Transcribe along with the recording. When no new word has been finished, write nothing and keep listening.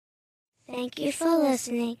Thank you for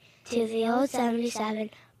listening to the Old 77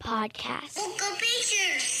 podcast.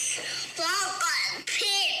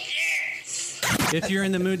 If you're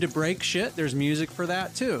in the mood to break shit, there's music for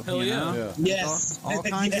that too. Hell yeah. Yeah. Yes. All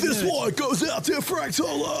kinds of This good. one goes out to Frank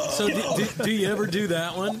Solo. So do you ever do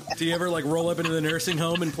that one? Do you ever like roll up into the nursing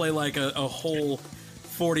home and play like a whole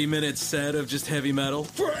 40-minute set of just heavy metal?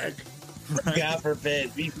 Frank. God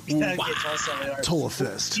forbid. We gotta get to something.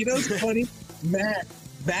 Tolafist. You know what's funny?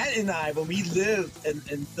 Matt and I, when we lived in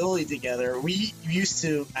Philly together, we used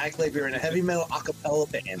to act like we were in a heavy metal a cappella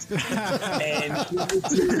band.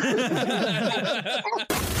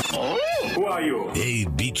 Who are you? Hey,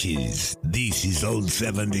 bitches. This is Old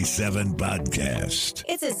 77 Podcast.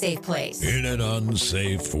 It's a safe place. In an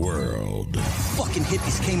unsafe world. Fucking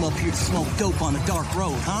hippies came up here to smoke dope on a dark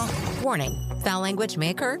road, huh? Warning, foul language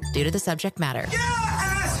may occur due to the subject matter. Yeah,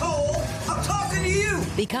 asshole! I'm talking to you!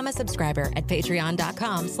 Become a subscriber at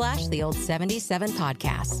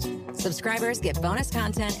patreon.com/theold77podcast. Subscribers get bonus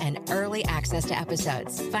content and early access to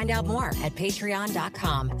episodes. Find out more at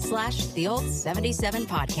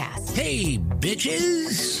patreon.com/theold77podcast. Hey,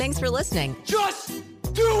 bitches. Thanks for listening. Just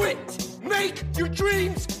do it! Make your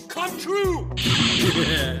dreams come true!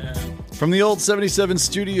 From the Old 77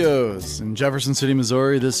 Studios in Jefferson City,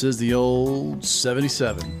 Missouri, this is the Old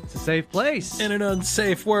 77. It's a safe place. In an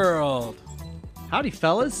unsafe world. Howdy,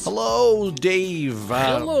 fellas. Hello, Dave.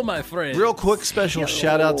 Hello, my friend. Real quick special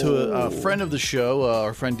shout out to a friend of the show.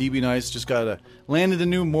 Our friend DB Nice just landed a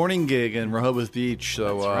new morning gig in Rehoboth Beach.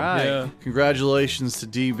 So That's right. Yeah. congratulations to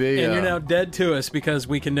DB. And you're now dead to us because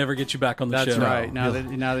we can never get you back on the That's show. right. Now that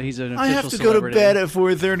he's an official I have to celebrity. go to bed at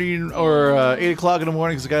 4:30 or 8 o'clock in the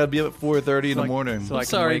morning because I got to be up at 4:30 in the morning. So I can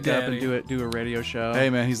Sorry, wake up and Daddy. do a radio show. Hey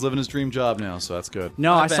man, he's living his dream job now, so that's good.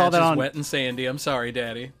 No, My I saw badge that is on wet and sandy. I'm sorry,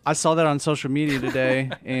 Daddy. I saw that on social media today,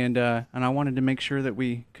 and I wanted to make sure that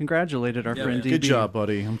we congratulated our friend man. DB. Good job,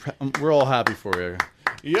 buddy. We're all happy for you.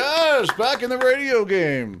 Yes, back in the radio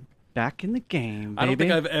game. Back in the game, baby. I don't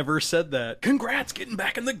think I've ever said that. Congrats, getting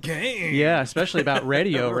back in the game. Yeah, especially about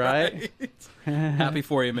radio, right? Happy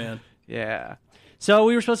for you, man. Yeah. So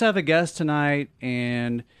we were supposed to have a guest tonight,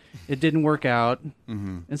 and it didn't work out.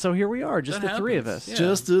 Mm-hmm. And so here we are, just That the three of happens. us. Yeah.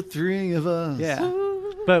 Just the three of us. Yeah.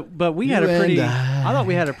 But we had You a pretty. and I thought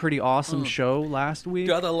we had a pretty awesome show last week.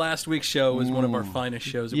 I thought last week's show was one of our finest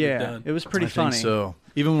shows that we've Yeah, done. it was pretty I funny. think so.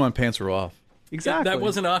 Even when my pants were off. Exactly. That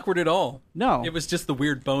wasn't awkward at all. No. It was just the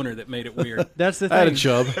weird boner that made it weird. That's the thing. I had a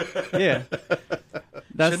chub. Yeah.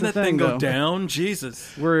 That's Shouldn't the that thing though. go down?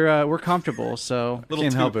 Jesus. We're comfortable, so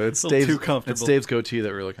Can't help it. It's little Dave's, too comfortable. It's Dave's goatee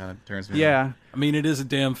that really kind of turns me on. yeah. I mean, it is a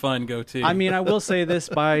damn fine goatee. I mean, I will say this: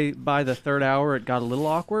 by the third hour, it got a little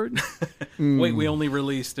awkward. Wait, we only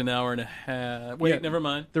released an hour and a half. Wait, Yeah. never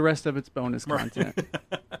mind. The rest of it's bonus content.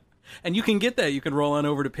 And you can get that. You can roll on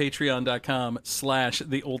over to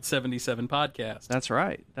patreon.com/theold77podcast. That's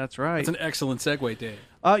right. That's right. That's an excellent segue, Dave.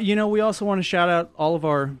 We also want to shout out all of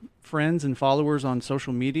our friends and followers on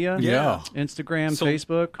social media. Yeah. Instagram, So,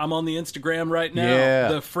 Facebook. I'm on the Instagram right now. Yeah.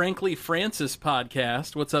 The Frankly Francis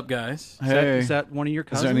podcast. What's up, guys? Hey. Is that one of your Is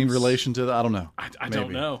cousins? there any relation to that? I don't know. I don't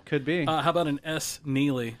Maybe. know. Could be. How about an S.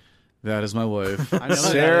 Neely? That is my wife. I know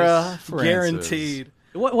Sarah Francis. Guaranteed.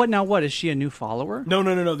 What now? What is she a new follower? No.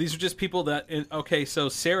 These are just people that. Okay, so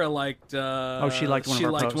Sarah liked. She liked one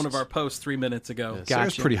of our posts. one of our posts 3 minutes ago. Yeah,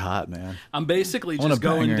 Sarah's Gotcha. pretty hot, man. I'm basically I wanna just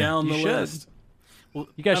going bang her. down the You should. list. Well,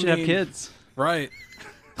 You guys I should have mean, kids. right?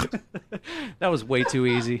 That was way too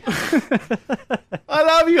easy. I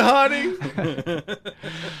love you, honey.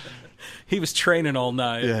 He was training all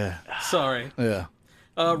night. Yeah. Sorry. Yeah.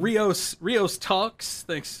 Rios talks.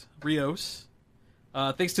 Thanks, Rios.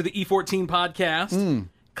 Thanks to the E14 podcast.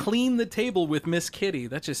 Clean the table with Miss Kitty.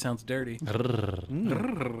 That just sounds dirty. I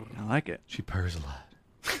like it. She purrs a lot.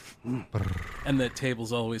 And the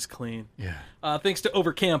table's always clean. Yeah. Thanks to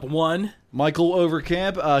Overcamp 1. Michael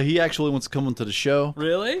Overcamp, he actually wants to come into the show.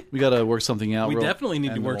 Really? We got to work something out. We definitely need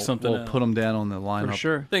to and work something We'll out. put him down on the lineup. For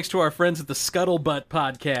sure. Thanks to our friends at the Scuttlebutt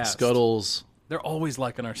podcast. Scuttles. They're always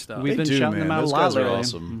liking our stuff. We've They been do, shouting man. them out Those a lot guys are lately.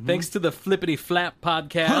 awesome. Thanks to the Flippity Flap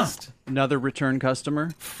podcast. Another return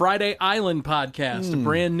customer. Friday Island podcast, a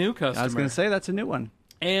brand new customer. I was going to say that's a new one.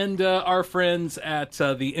 And our friends at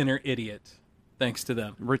The Inner Idiot. thanks to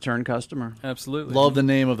them. Return customer. Absolutely. Love the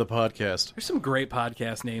name of the podcast. There's some great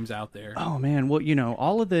podcast names out there. Oh man, well,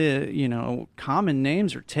 all of the, common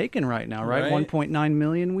names are taken right now, right? Right. 1.9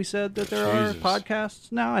 million we said that there are Jesus.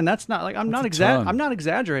 podcasts now, and that's not like I'm not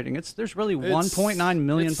exaggerating. There's really 1.9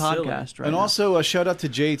 million it's silly. podcasts right And now. also a shout out to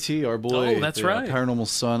JT, our boy. Oh, that's the, right. Paranormal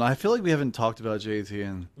Son. I feel like we haven't talked about JT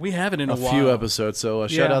in We haven't in a a while. few episodes, so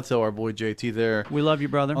shout Yeah. out to our boy JT there. We love you,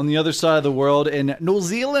 brother. On the other side of the world in New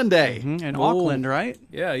Zealand, In Auckland, right?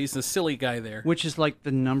 Yeah, he's the silly guy there. Which is like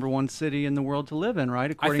the #1 city in the world to live in, right?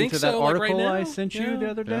 According think to that so, like article right now. I sent you the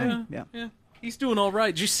other day. Yeah. He's doing all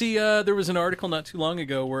right. Did you see there was an article not too long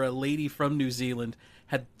ago where a lady from New Zealand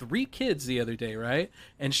had 3 kids the other day, right?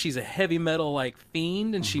 And she's a heavy metal like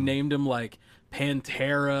fiend, and she named them like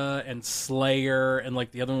Pantera and Slayer, and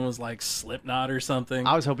like the other one was like Slipknot or something.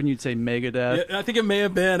 I was hoping you'd say Megadeth. Yeah, I think it may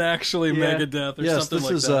have been actually Yeah. Megadeth or Yes, something this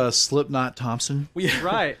like is that. Slipknot Thompson.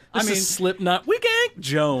 Right. This is Slipknot. Wigank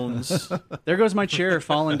Jones. There goes my chair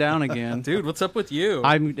falling down again. Dude, what's up with you?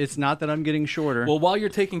 It's not that I'm getting shorter. Well, while you're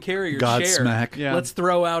taking care of your chair, Godsmack. Yeah. let's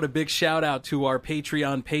throw out a big shout out to our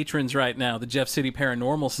Patreon patrons right now, the Jeff City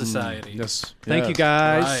Paranormal Society. Yes. Thank you Yes.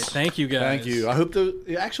 guys. Right, thank you guys. Thank you. I hope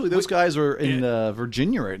those guys are in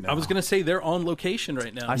Virginia right now. I was going to say they're on location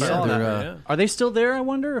right now. I saw they're, that. Yeah. Are they still there? I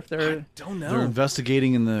wonder if they're. Don't They're know.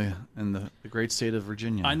 investigating in the great state of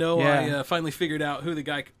Virginia. I know. Yeah. I finally figured out who the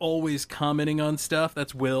guy always commenting on stuff.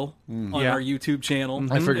 That's Will on Yeah. our YouTube channel.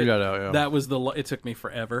 I figured that out. Yeah. That was it took me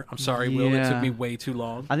forever. I'm sorry, Will. It Yeah. took me way too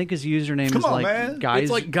long. I think his username Come is on, like man. guys.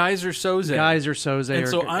 It's like Geyser Soze. Geyser Soze. And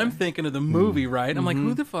so or- I'm thinking of the movie, right? I'm like,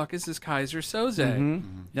 who the fuck is this Kaiser Soze? It's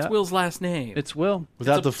Yeah. Will's last name. It's Will.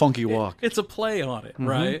 Without the funky walk. It's a play on it,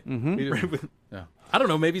 right? Yeah. I don't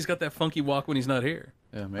know. Maybe he's got that funky walk when he's not here.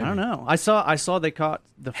 Yeah, maybe. I don't know. I saw they caught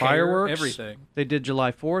the fireworks. everything. They did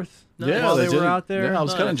July 4th. Yeah, while they did. were out there. Yeah, I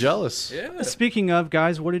was kind of Nice. jealous. Yeah. Speaking of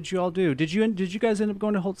guys, what did you all do? Did you guys end up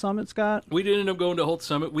going to Holt Summit, Scott? We did end up going to Holt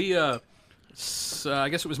Summit. We, I guess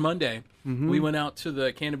it was Monday. We went out to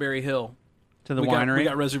the Canterbury Hill. To the we winery. we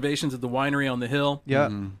got reservations at the winery on the hill. Yeah.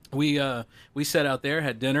 We sat out there,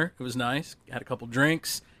 had dinner. It was nice. Had a couple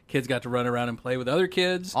drinks. Kids got to run around and play with other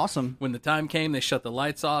kids. Awesome. When the time came, they shut the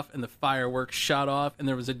lights off and the fireworks shot off, and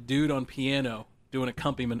there was a dude on piano doing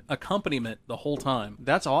accompaniment the whole time.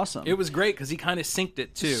 That's awesome. It was great because he kind of synced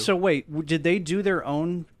it too. So wait, did they do their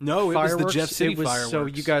own? No, it was the fireworks? Jeff City It was- So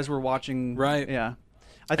fireworks. you guys were watching, Right. Yeah.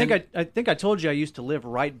 I think I told you I used to live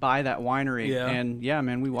right by that winery, Yeah. and yeah,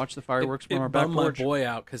 man, we watched the fireworks from it our back bummed porch. my boy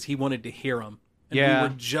out because he wanted to hear them. And Yeah. we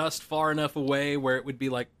were just far enough away where it would be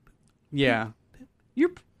like, Yeah,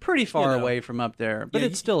 you're pretty far You know. away from up there, but Yeah,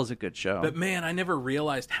 it still is a good show. but man, I never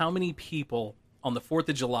realized how many people on the 4th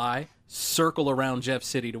of July circle around Jeff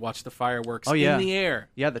City to watch the fireworks Oh, yeah. in the air.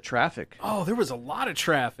 Yeah, the traffic. Oh, there was a lot of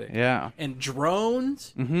traffic. Yeah. And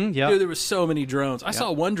drones. Mm-hmm. Yeah. Dude, there was so many drones. I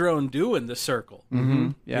saw one drone doing the circle. Mm-hmm.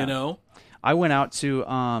 Yeah. You know? I went out to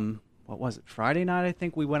what was it? Friday night, I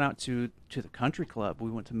think we went out to the country club.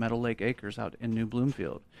 We went to Meadow Lake Acres out in New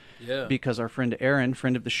Bloomfield. Yeah. Because our friend Erin,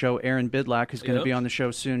 friend of the show, Erin Bidlack, is going to Yep. be on the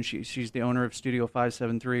show soon. She's the owner of Studio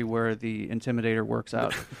 573, where the Intimidator works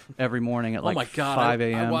out every morning at Oh like my God! 5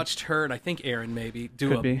 a.m. I watched her and I think Aaron maybe do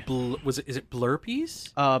Could a be. is it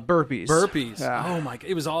Blurpees? Burpees. Burpees. Yeah. Oh my God!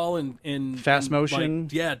 It was all in Fast in, motion.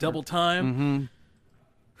 like, yeah, double time.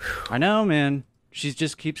 I know, man. She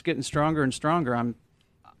just keeps getting stronger and stronger.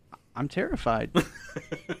 I'm terrified.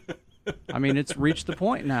 I mean, it's reached the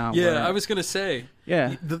point now. Yeah, where- I was gonna say.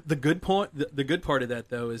 Yeah. The good point. The good part of that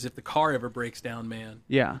though is if the car ever breaks down, man,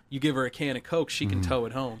 Yeah. you give her a can of Coke, she can tow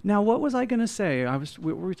it home. Now, what was I going to say? What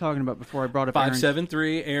were we talking about before I brought up Aaron?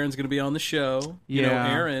 573. Aaron's gonna be on the show. You know,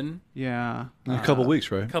 Yeah. Aaron. Yeah. In a couple weeks,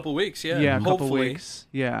 right? A couple weeks. Yeah. Yeah, a couple Hopefully. weeks.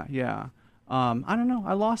 Yeah, yeah. I don't know.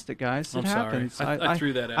 I lost it, guys. It I'm sorry. happens. I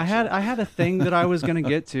threw that at I had a thing that I was going to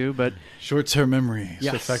get to, but Short-term memory is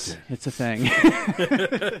yes, affected. it's a thing.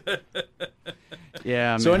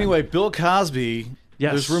 Yeah. So man. anyway, Bill Cosby.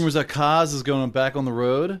 Yes. There's rumors that Cos is going back on the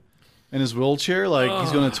road in his wheelchair. Like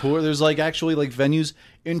he's going to tour. There's like actually like venues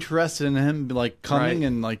interested in him like coming Right.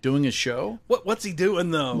 and like doing his show. What's he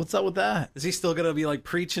doing though? What's up with that? Is he still gonna be like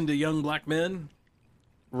preaching to young black men?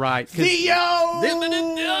 right? 'cause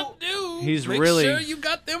He's Make really- sure you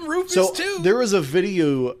got them roofies So too. there was a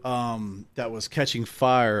video that was catching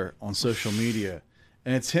fire on social media,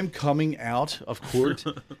 and it's him coming out of court,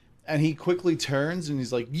 and he quickly turns and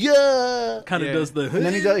he's like, "Yeah," Kind of Yeah. does the. and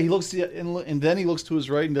then he looks to, and then he looks to his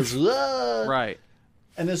right and does, "Ah." Right.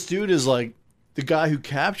 And this dude is like, the guy who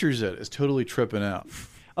captures it is totally tripping out.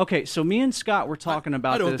 Okay, so me and Scott were talking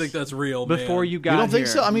about I don't this think that's real. before man. you got You don't think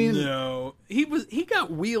here. so? I mean, No, he got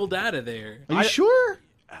wheeled out of there. are you sure?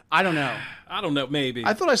 I don't know. I don't know. Maybe.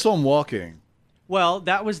 I thought I saw him walking. Well,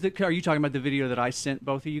 that was the. Are you talking about the video that I sent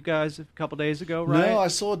both of you guys a couple days ago? Right? No, I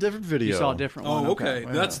saw a different video. You saw a different one. Oh, okay.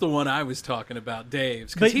 That's the one I was talking about,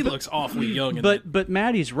 Dave's, because he looks awfully young. But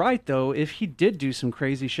Maddie's right though. If he did do some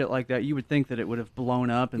crazy shit like that, you would think that it would have blown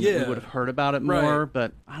up and that we would have heard about it more. Right.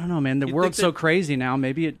 But I don't know, man. The You'd world's think so that- crazy now.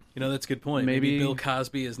 Maybe it. You know, that's a good point. Maybe Bill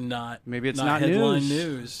Cosby is not. Maybe it's not headline news.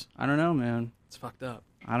 news. I don't know, man. It's fucked up.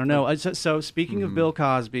 I don't know. So speaking of Bill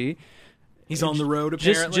Cosby. He's on the road,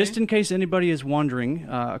 apparently. Just in case anybody is wondering,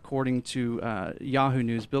 according to Yahoo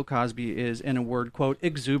News, Bill Cosby is, in a word, quote,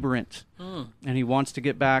 exuberant. And he wants to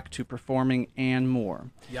get back to performing and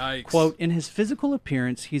more. Yikes. Quote, in his physical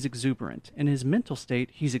appearance, he's exuberant. In his mental state,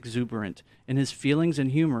 he's exuberant. In his feelings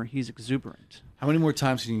and humor, he's exuberant. How many more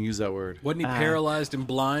times can you use that word? Wasn't he paralyzed and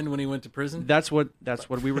blind when he went to prison? That's what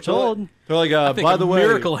we were told. They're like, I think by a the way,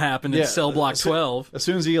 miracle happened in Cell Block 12. As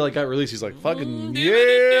soon as he got released, he's like, "Fucking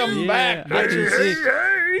yeah, I'm back." I can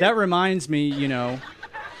see. That reminds me, you know.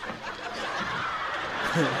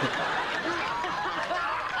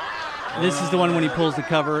 This is the one when he pulls the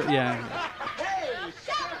cover. Yeah.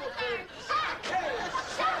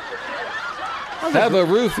 Have a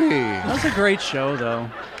roofie. That was a great show, though.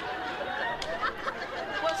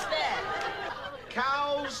 What's that?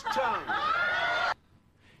 Cow's tongue.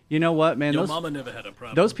 You know what, man? Yo, Mama never had a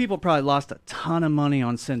problem. Those people probably lost a ton of money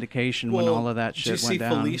on syndication when all of that shit did you went see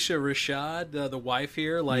down. Felicia Rashad, the wife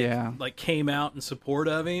here, like came out in support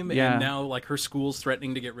of him, Yeah. and now like her school's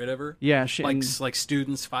threatening to get rid of her. Yeah, like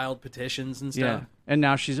students filed petitions and Yeah, stuff. and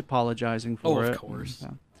now she's apologizing for it. Of course.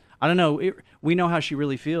 So, I don't know. We know how she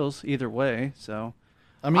really feels either way. So,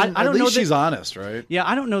 I mean, I don't at know least that- she's honest, right? yeah,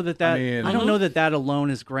 I don't know that. I mean- I don't know that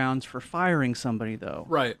alone is grounds for firing somebody, though.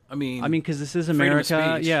 Right. I mean, because this is freedom of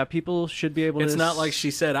America. speech. Yeah, people should be able to. It's not like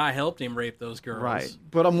she said, I helped him rape those girls. Right.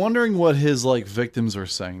 But I'm wondering what his victims are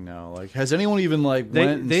saying now. Like, has anyone even went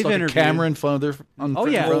and they've stuck a interviewed- camera in front of their in front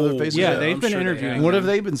of their faces? Yeah, they've I'm been sure they interviewing. have. What have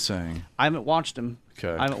them. they been saying? I haven't watched them.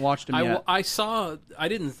 Okay. I haven't watched them yet. I saw. I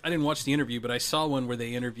didn't watch the interview, but I saw one where they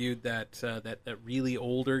interviewed that really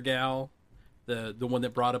older gal, the one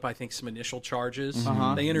that brought up I think some initial charges.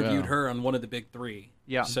 They interviewed Yeah. her on one of the big three.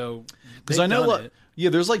 Yeah. So Because I know it.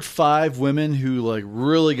 there's 5 women who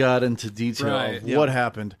really got into detail Right. of what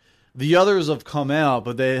happened. The others have come out,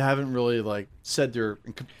 but they haven't really said their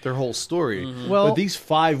whole story. Well- but these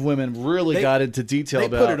 5 women really got into detail They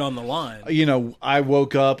about. put it on the line. I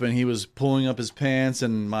woke up and he was pulling up his pants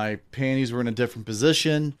and my panties were in a different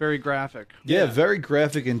position. Very graphic. Yeah, very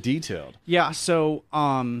graphic and detailed. Yeah. So,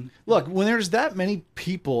 Look, when there's that many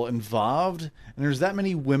people involved and there's that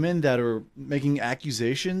many women that are making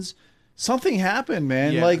accusations, something happened,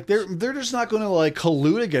 man. Yeah. They're just not going to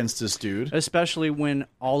collude against this dude. especially when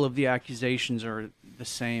all of the accusations are the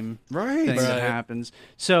same Right. thing that Right. happens.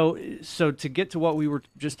 So to get to what we were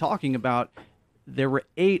just talking about, there were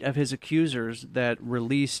 8 of his accusers that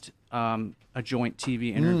released a joint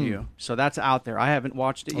TV interview. So that's out there. I haven't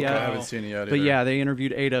watched it yet. I haven't seen it yet But either. yeah, they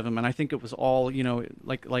interviewed 8 of them, and I think it was all,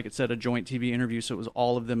 like it said, a joint TV interview. So it was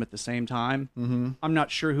all of them at the same time. Mm-hmm. I'm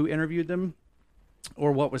not sure who interviewed them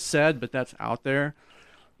or what was said, but that's out there.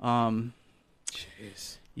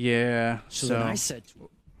 Jeez. Yeah. So then I said to him,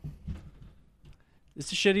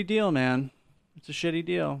 It's a shitty deal, man. It's a shitty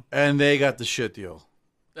deal. And they got the shit deal.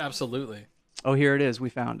 Absolutely. Oh, here it is. We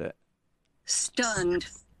found it. Stunned.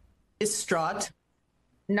 Distraught.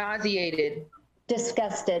 Nauseated.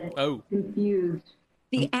 Disgusted. Oh. Confused.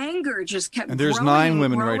 The anger just kept And there's growing 9 and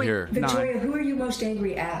women right growing. here. Victoria, who are you most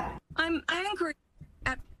angry at? I'm angry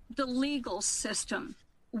at the legal system.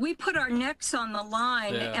 We put our necks on the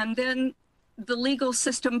line, Yeah. and then the legal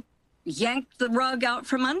system yanked the rug out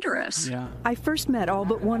from under us. Yeah. I first met all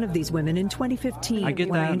but one of these women in 2015 I get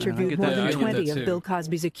when that. I I interviewed get more that. than I get 20 that of too. Bill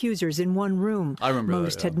Cosby's accusers in one room. I remember that,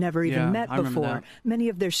 Most yeah. had never even Yeah, met I remember before. that. Many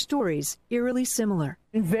of their stories eerily similar.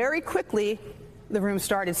 And very quickly, the room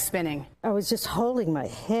started spinning. I was just holding my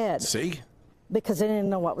head See? because I didn't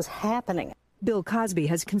know what was happening. Bill Cosby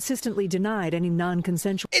has consistently denied any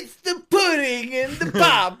non-consensual It's the pudding and the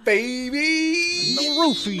pop, baby. The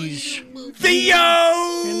roofies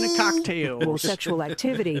Theo! in the cocktail. sexual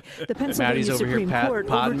activity. The Pennsylvania Maddie's over here Supreme Court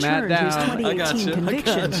patting Matt overturned his down. 2018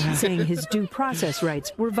 conviction, gotcha. saying his due process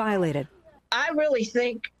rights were violated. I really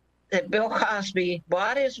think that Bill Cosby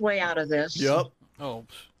bought his way out of this, Yep. Oh.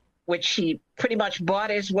 which he pretty much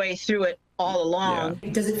bought his way through it all along.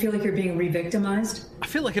 Does it feel like you're being re-victimized? I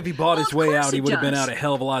feel like if he bought his of way course out, he it would have been does. out a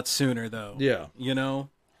hell of a lot sooner, though. Yeah.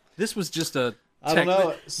 This was just a. I don't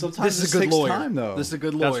know. Sometimes this is it a good takes lawyer. time, though. This is a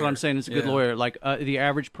good lawyer. That's what I'm saying. It's a good Yeah. lawyer. Like the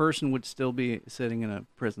average person would still be sitting in a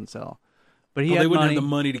prison cell. But he Well, had they wouldn't money. have the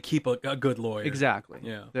money to keep a good lawyer. Exactly.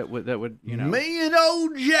 Yeah. That would Me and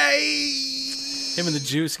OJ. Him and the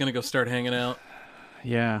Juice going to go start hanging out.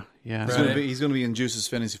 Yeah. He's going to be in Juice's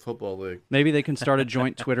fantasy football league. Maybe they can start a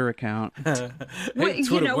joint Twitter account. We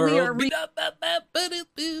are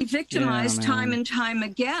victimized time and time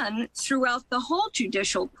again throughout the whole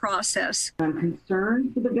judicial process. I'm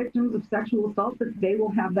concerned for the victims of sexual assault that they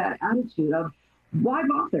will have that attitude of, why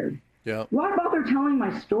bother? Yep. Why bother telling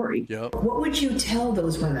my story? Yep. What would you tell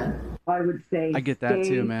those women? I would say, I get that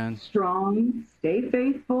stay too, man. strong, stay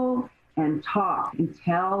faithful, and talk and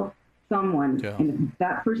tell someone. Yeah. And if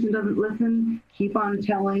that person doesn't listen, keep on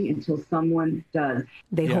telling until someone does.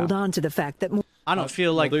 They hold on to the fact that I don't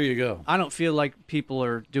feel like there you go. I don't feel like people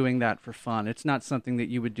are doing that for fun. It's not something that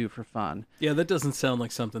you would do for fun. Yeah, that doesn't sound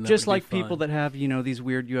like something that Just would like be fun. people that have, these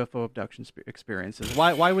weird UFO abduction experiences.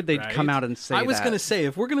 Why would they come out and say that? I was going to say,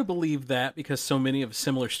 if we're going to believe that because so many of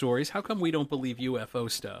similar stories, how come we don't believe UFO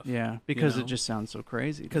stuff? Yeah, because it just sounds so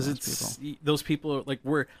crazy. Because those people are like,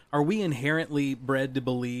 are we inherently bred to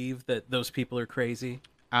believe that those people are crazy?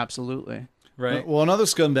 Absolutely. Right. Well, another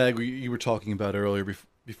scumbag you were talking about earlier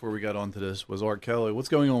before we got onto this was R. Kelly. What's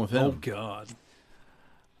going on with him? Oh, God.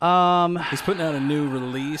 He's putting out a new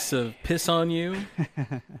release of Piss on You.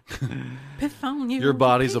 Piss on You. Your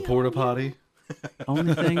body's a porta potty.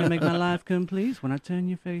 Only thing to make my life complete when I turn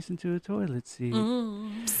your face into a toilet seat. No,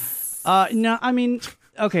 I mean,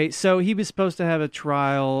 okay, so he was supposed to have a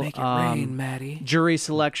trial. Make it rain, Maddie. Jury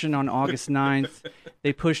selection on August 9th.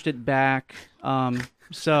 They pushed it back.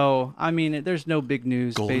 So, I mean, there's no big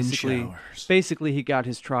news. Golden showers. Basically, he got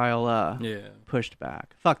his trial pushed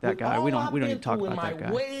back. Fuck that guy. We don't need to talk about that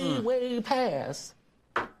guy. Way past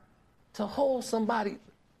to hold somebody,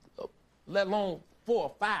 let alone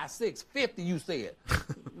 4, 5, 6, 50. You said,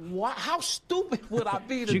 how stupid would I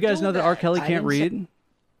be? Do you guys know that R. Kelly can't read?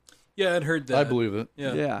 Yeah, I'd heard that. I believe it.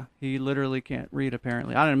 Yeah, he literally can't read.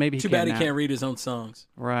 Apparently, I don't know. Maybe he Too bad he can't read his own songs.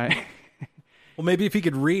 Right. Well, maybe if he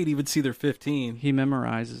could read, he would see they're 15. He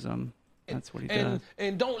memorizes them. That's what he does.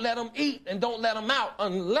 And don't let them eat and don't let them out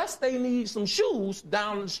unless they need some shoes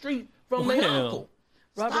down the street from their uncle.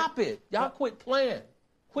 Stop it. Y'all quit playing.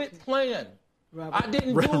 Quit playing. I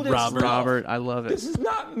didn't do this. Robert, I love it. This is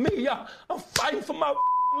not me. Y'all. I'm fighting for my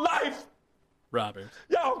life. Robert.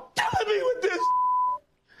 Y'all killing me with this.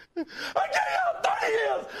 I gave y'all 30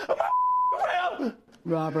 years of my career.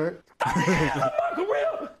 Robert. 30 years of my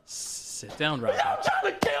career. Sit down, Robert. Y'all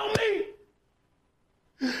trying to kill me.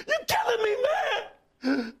 You're killing me,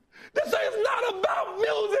 man. This is not about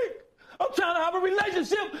music. I'm trying to have a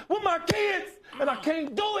relationship with my kids, and I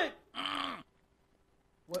can't do it.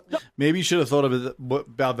 Maybe you should have thought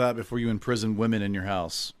about that before you imprisoned women in your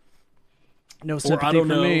house. No Or sympathy I don't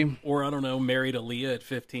for know. me. Or I don't know. Married Aaliyah at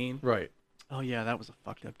 15. Right. Oh yeah, that was a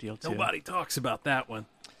fucked up deal too. Nobody talks about that one.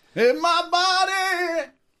 And my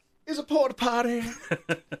body is a porta potty.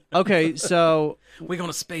 Okay, so we going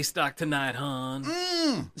to space dock tonight, hon.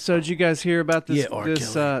 So did you guys hear about this? Yeah,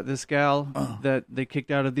 R. This gal that they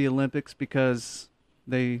kicked out of the Olympics because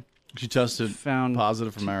she tested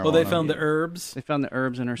positive for marijuana. Oh, they found the herbs. They found the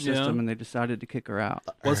herbs in her system, Yeah. and they decided to kick her out.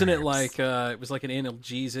 Wasn't it like it was like an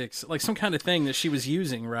analgesic, like some kind of thing that she was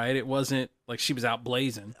using, right? It wasn't like she was out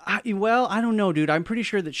blazing. I don't know, dude. I'm pretty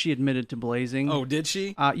sure that she admitted to blazing. Oh, did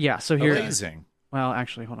she? Yeah. So here, Blazing. Well,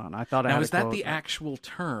 actually, hold on. I thought I Now had is a that quote. the actual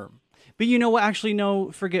term? But you know what? Actually,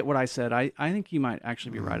 no. Forget what I said. I think you might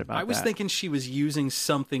actually be right about that. I was thinking she was using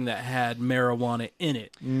something that had marijuana in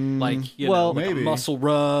it, like well, like maybe. a muscle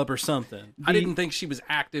rub or something. I didn't think she was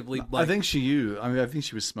actively. Like, I think she used. I mean, I think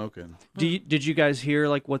she was smoking. Did you guys hear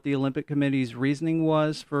like what the Olympic Committee's reasoning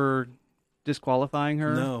was for disqualifying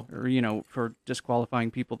her? No. Or for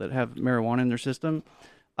disqualifying people that have marijuana in their system.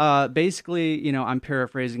 Basically, I'm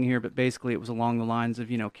paraphrasing here, but basically it was along the lines of,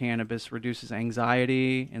 cannabis reduces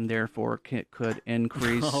anxiety and therefore could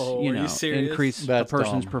increase, Oh, are you serious? increase a That's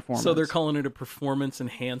person's dumb. performance. So they're calling it a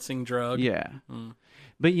performance-enhancing drug. Yeah.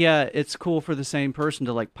 But yeah, it's cool for the same person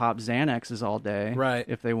to like pop Xanaxes all day, Right.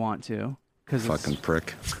 if they want to. Fucking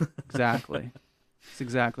prick. Exactly. That's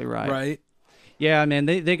exactly right. Right. Yeah, man,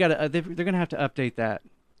 they're gonna have to update that.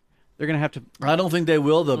 They're gonna have to. I don't think they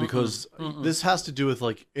will though, because this has to do with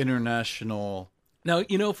like international Now, for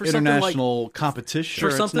something like international competition. Sure,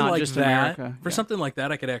 for it's something not like just that, America. for Yeah. something like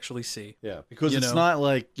that, I could actually see. Yeah, because it's not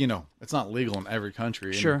like it's not legal in every country.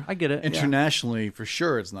 And Sure, I get it. Yeah. Internationally, for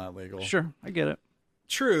sure, it's not legal. Sure, I get it.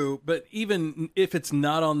 True, but even if it's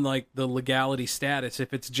not on like the legality status,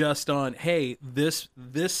 if it's just on, hey, this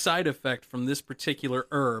side effect from this particular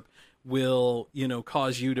herb will,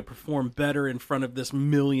 cause you to perform better in front of this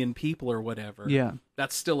million people or whatever. Yeah.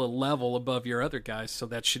 That's still a level above your other guys, so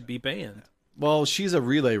that should be banned. Well, she's a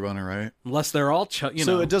relay runner, right? Unless they're all, So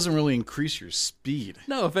know. it doesn't really increase your speed.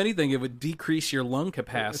 No, if anything, it would decrease your lung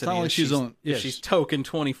capacity. It's not like if she's token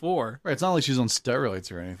 24. Right, it's not like she's on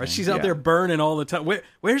steroids or anything. Right, she's out there burning all the time.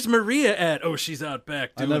 Where's Maria at? Oh, she's out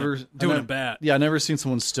back doing a bat. Yeah, I never seen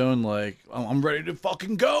someone stone like, I'm ready to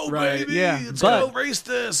fucking go, baby. Yeah, Let's go race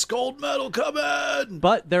this. Gold medal coming.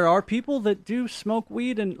 But there are people that do smoke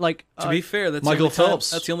weed and like. To be fair, that's Michael the only time- Phelps.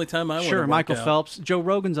 that's the only time I want to Sure, work Michael out. Phelps. Joe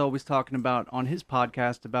Rogan's always talking about on his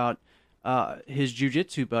podcast about his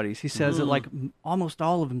jiu-jitsu buddies. He says that like almost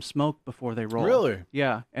all of them smoke before they roll. Really?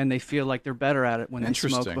 Yeah, and they feel like they're better at it when they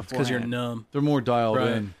smoke before. Because you're numb. They're more dialed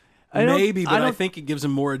Right. in. Maybe, but I think it gives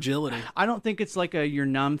them more agility. I don't think it's like a you're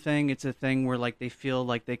numb thing. It's a thing where like they feel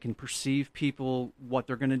like they can perceive people, what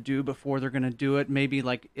they're going to do before they're going to do it. Maybe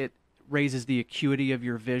like it raises the acuity of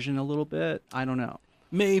your vision a little bit. I don't know.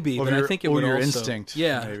 Maybe, Or but I your- think it or would your also, instinct,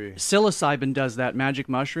 Yeah, maybe. Psilocybin does that. Magic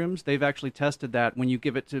mushrooms, they've actually tested that when you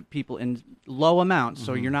give it to people in low amounts,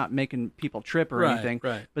 so you're not making people trip or Right, anything.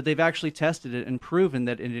 right. But they've actually tested it and proven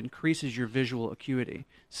that it increases your visual acuity.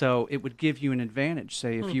 So it would give you an advantage,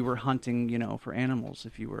 say, if you were hunting, for animals,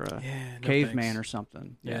 if you were a caveman thanks. or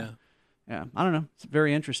something. Yeah. Yeah. I don't know. It's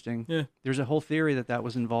very interesting. Yeah. There's a whole theory that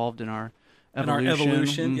was involved in our And our evolution.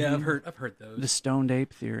 evolution. Yeah, Mhm. I've heard those. The stoned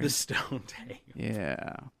ape theory. The stoned ape.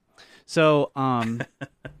 Yeah. So,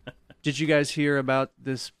 did you guys hear about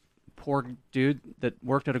this poor dude that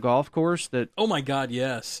worked at a golf course that Oh my God,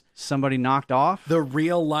 yes. somebody knocked off? The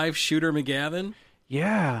real life Shooter McGavin.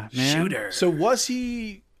 Yeah, man. Shooter. So was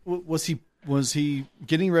he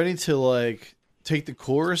getting ready to like take the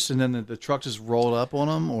course and then the truck just rolled up on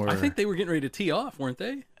him? Or I think they were getting ready to tee off, weren't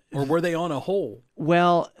they? Or were they on a hole?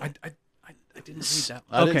 Well, I didn't read that.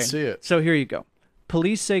 I didn't see it. So here you go.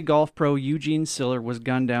 Police say golf pro Eugene Siller was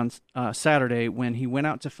gunned down Saturday when he went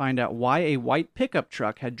out to find out why a white pickup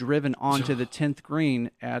truck had driven onto the 10th green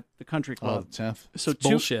at the country club. the 10th. So It's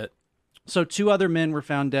bullshit. So two other men were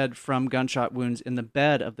found dead from gunshot wounds in the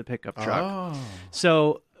bed of the pickup truck. Oh.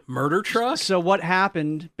 So murder truck? So what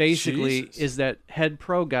happened basically Jesus. is that head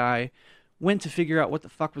pro guy went to figure out what the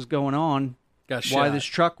fuck was going on. Got why shot. this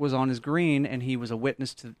truck was on his green, and he was a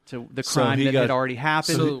witness to the So crime he that got- had already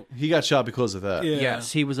happened. So he got shot because of that. Yeah.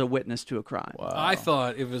 Yes, he was a witness to a crime. I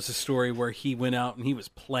thought it was a story where he went out and he was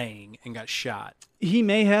playing and got shot. He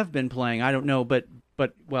may have been playing. I don't know, but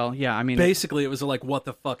well, yeah. I mean, Basically, it was like, what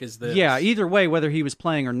the fuck is this? yeah. Either way, whether he was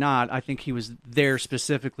playing or not, I think he was there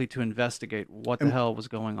specifically to investigate what the hell was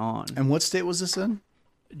going on. And what state was this in?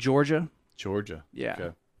 Georgia. Georgia. Yeah.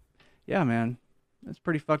 Okay. Yeah, man. That's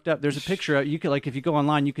pretty fucked up. There's a picture. You can if you go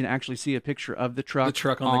online, you can actually see a picture of the truck,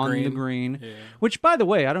 on the green. Yeah. Which, by the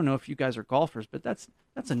way, I don't know if you guys are golfers, but that's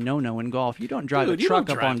a no-no in golf. You don't drive Dude, a you truck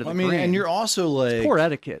don't up drive- onto the I mean, green. and you're also like It's poor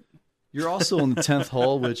etiquette. You're also on the 10th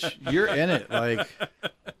hole, which you're in it. Like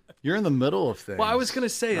you're in the middle of things. Well, I was going to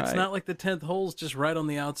say, it's Right. not like the 10th hole's just right on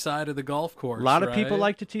the outside of the golf course. A lot of people right?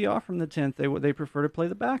 like to tee off from the 10th. They prefer to play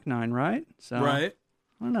the back nine, right? So Right.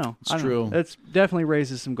 I don't know. It's I don't true. know. It definitely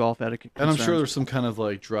raises some golf etiquette. And I'm sure concerns. there's some kind of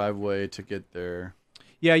like driveway to get there.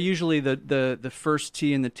 Yeah, usually the first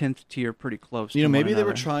tee and the 10th tee are pretty close. You know, to maybe one they were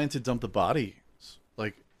another. trying to dump the body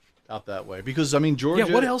like out that way because I mean Georgia.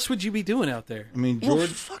 Yeah, what else would you be doing out there? I mean Well,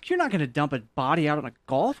 Georgia. fuck, you're not going to dump a body out on a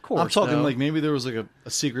golf course. I'm talking though. like maybe there was like a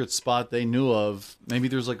secret spot they knew of. Maybe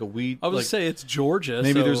there's like a weed. I would like, say it's Georgia.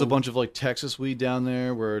 maybe so there's a bunch of like Texas weed down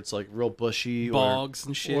there where it's like real bushy bogs or,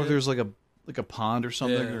 and shit. Or there's like a pond or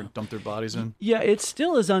something Yeah. or dump their bodies in. Yeah, it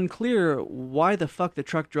still is unclear why the fuck the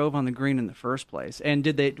truck drove on the green in the first place. And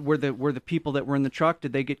were the people that were in the truck,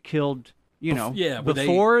 did they get killed, yeah, were they-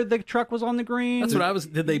 before the truck was on the green? That's what I was.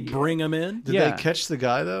 Did they bring him in? Did Yeah. they catch the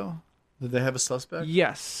guy though? Did they have a suspect?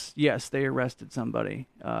 Yes, they arrested somebody.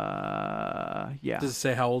 Yeah. Does it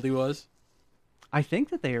say how old he was? I think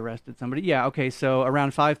that they arrested somebody. Yeah, okay, so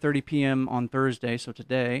around 5:30 p.m. on Thursday, so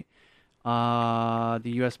today, the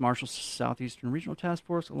U.S. Marshals Southeastern Regional Task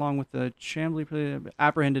Force, along with the Chamblee,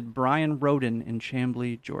 apprehended Brian Roden in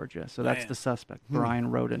Chamblee, Georgia. So that's Man. the suspect,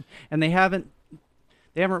 Brian Roden. And they haven't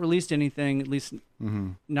released anything, at least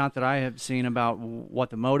not that I have seen, about what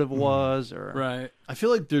the motive was. Or Right. I feel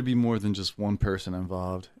like there'd be more than just one person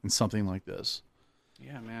involved in something like this.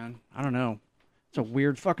 Yeah, man. I don't know. It's a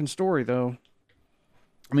weird fucking story, though.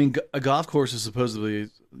 I mean, a golf course is supposedly,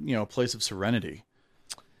 a place of serenity.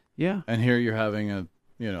 Yeah. And here you're having a,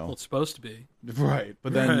 Well, it's supposed to be. right.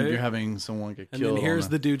 But then Right. you're having someone get And killed. then here's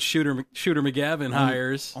the dude Shooter McGavin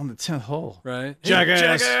hires. on the 10th hole. Right?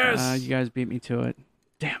 Jackass! You guys beat me to it.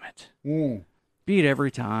 Damn it. Beat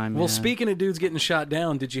every time. Well, man. speaking of dudes getting shot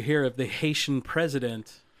down, did you hear of the Haitian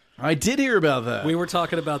president I did hear about that. We were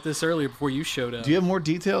talking about this earlier before you showed up. Do you have more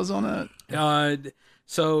details on that?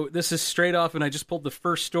 So this is straight off, and I just pulled the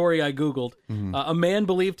first story I Googled. A man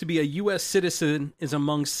believed to be a U.S. citizen is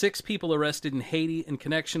among 6 people arrested in Haiti in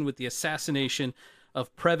connection with the assassination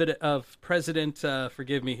of President,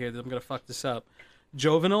 forgive me here, I'm going to fuck this up,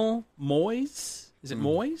 Jovenel Moise? Is it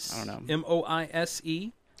Moise? I don't know.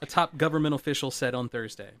 Moise? A top government official said on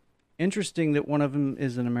Thursday. Interesting that one of them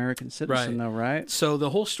is an American citizen, though, right? So the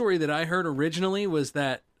whole story that I heard originally was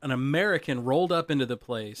that an American rolled up into the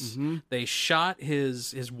place. They shot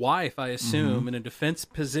his wife, I assume, in a defense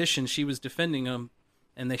position. She was defending him,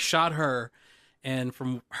 and they shot her. And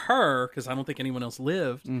from her, because I don't think anyone else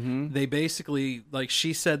lived, they basically, like,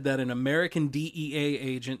 she said that an American DEA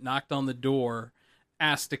agent knocked on the door,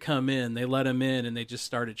 asked to come in. They let him in, and they just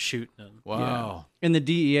started shooting him. Wow. Yeah. And the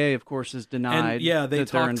DEA, of course, is denied. And, they that they're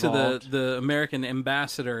talked to involved. the American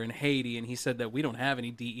ambassador in Haiti, and he said that we don't have any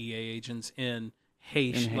DEA agents in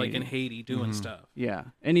Haiti doing stuff. Yeah.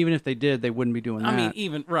 And even if they did, they wouldn't be doing that. I mean,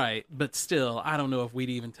 even, right, but still, I don't know if we'd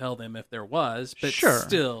even tell them if there was, but Sure.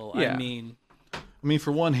 still, Yeah. I mean,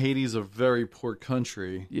 for one, Haiti's a very poor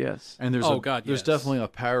country. Yes. And there's yes. there's definitely a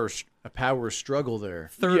power struggle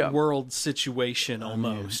there. Third world situation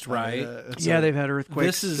almost, right? They've had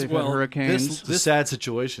earthquakes. They've had hurricanes. It's a sad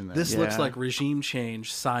situation there. This looks like regime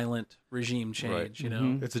change, silent regime change, you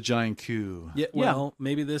know? It's a giant coup. Yeah, well,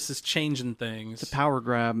 maybe this is changing things. It's a power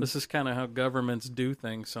grab. This is kind of how governments do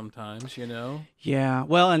things sometimes, you know? Yeah,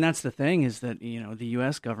 well, and that's the thing is that, you know, the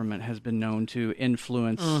U.S. government has been known to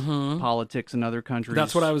influence politics in other countries.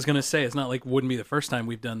 That's what I was going to say. It's not like wouldn't be the first time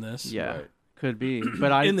we've done this. Yeah, could be.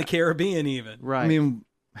 But in the Caribbean even. Right. I mean,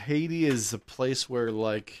 Haiti is a place where,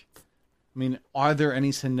 like, are there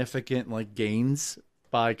any significant, like, gains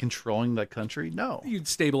by controlling that country? No. You'd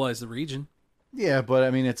stabilize the region. Yeah, but,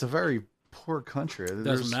 I mean, it's a very poor country. It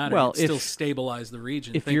doesn't matter. Well, still stabilize the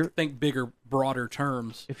region. If think bigger, broader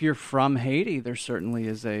terms. If you're from Haiti, there certainly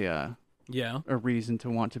is a reason to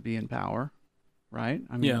want to be in power, right?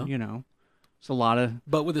 I mean, you know, it's a lot of...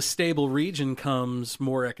 But with a stable region comes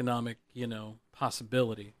more economic,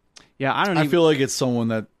 possibility. Yeah, I feel like it's someone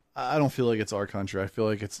that... I don't feel like it's our country. I feel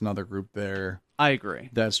like it's another group there. I agree.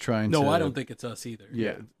 That's trying to... No, I don't think it's us either.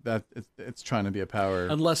 Yeah, that it's trying to be a power...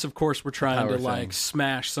 Unless, of course, we're trying to, thing.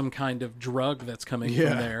 smash some kind of drug that's coming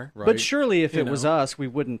from there. Right. But surely if it was us, we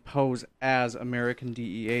wouldn't pose as American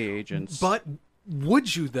DEA agents. But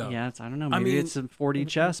would you, though? Yeah, I don't know. Maybe it's a 4D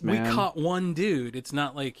chess, man. We caught one dude. It's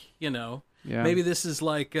not like, maybe this is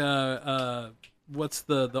like... what's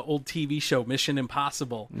the old TV show, Mission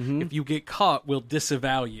Impossible? If you get caught, we'll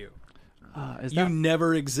disavow you. You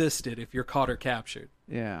never existed if you're caught or captured.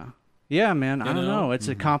 Yeah. Yeah, man. I don't know. It's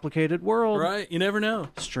a complicated world. Right. You never know.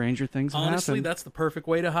 Stranger things have Honestly, happened. that's the perfect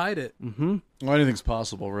way to hide it. Well, anything's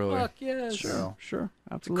possible, really. Fuck yes. Sure. Absolutely.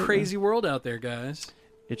 It's a crazy world out there, guys.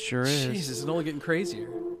 It sure is. Jesus, it's only getting crazier.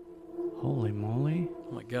 Holy moly.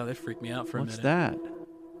 Oh my God, that freaked me out for a minute. What's that?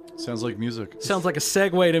 Sounds like music. Sounds like a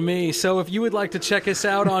segue to me. So if you would like to check us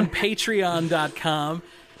out on patreon.com,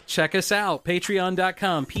 check us out.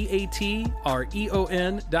 Patreon.com,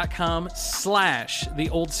 patreon.com/the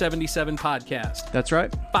Old 77 podcast. That's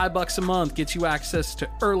right. $5 a month gets you access to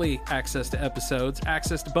early access to episodes,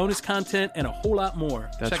 access to bonus content, and a whole lot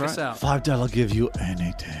more. That's check right. us out. $5 give you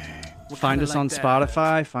anything. Find us on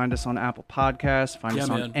Spotify, find us on Apple Podcasts, find us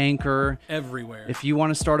on Anchor. Everywhere. If you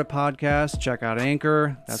want to start a podcast, check out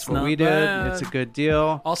Anchor. That's what not we did. bad. It's a good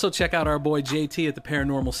deal. Also, check out our boy JT at the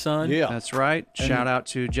Paranormal Sun. Yeah. That's right. Shout out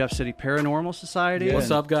to Jeff City Paranormal Society. Yeah.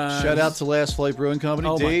 What's up, guys? Shout out to Last Flight Brewing Company.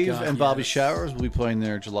 Oh my Dave God, and Bobby yes. Showers will be playing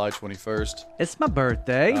there July 21st. It's my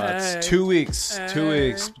birthday. It's 2 weeks. 2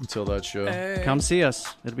 weeks until that show. Come see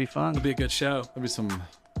us. It'll be fun. It'll be a good show. There'll be some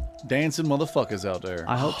dancing motherfuckers out there.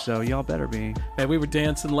 I hope so. Y'all better be. Hey, we were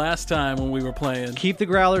dancing last time when we were playing. Keep the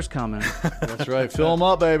growlers coming. That's right. Fill them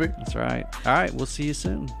up, baby. That's right. All right. We'll see you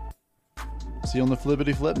soon. See you on the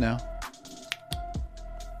flippity flip now.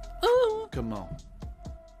 Come on.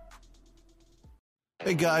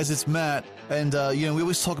 Hey guys, it's Matt, and we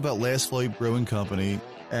always talk about Last Flight Brewing Company,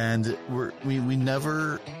 and we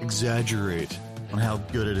never exaggerate on how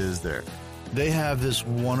good it is there. They have this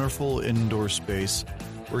wonderful indoor space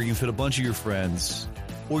where you can fit a bunch of your friends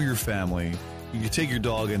or your family. You can take your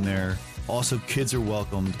dog in there. Also, kids are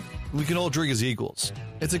welcomed. We can all drink as equals.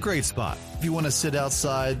 It's a great spot. If you want to sit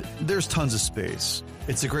outside, there's tons of space.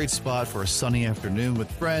 It's a great spot for a sunny afternoon with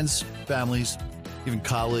friends, families, even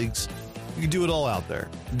colleagues. You can do it all out there.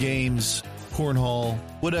 Games, cornhole,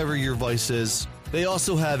 whatever your vice is. They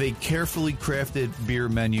also have a carefully crafted beer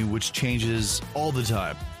menu which changes all the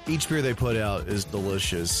time. Each beer they put out is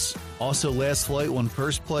delicious. Also, Last Flight won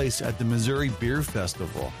first place at the Missouri Beer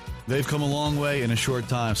Festival. They've come a long way in a short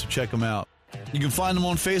time, so check them out. You can find them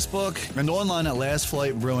on Facebook and online at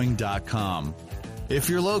lastflightbrewing.com. If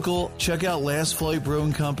you're local, check out Last Flight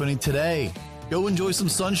Brewing Company today. Go enjoy some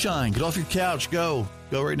sunshine. Get off your couch. Go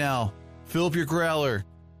right now. Fill up your growler.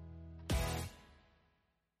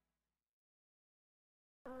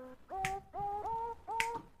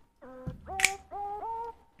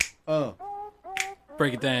 Oh.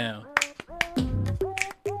 Break it down.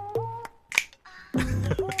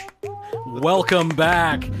 Welcome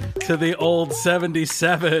back to the old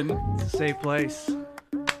 77. It's a safe place.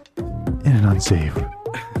 In an unsafe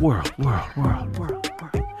world.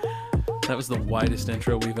 That was the widest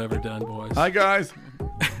intro we've ever done, boys. Hi, guys.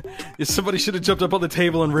 Somebody should have jumped up on the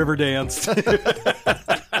table and river danced.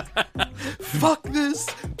 Fuck this.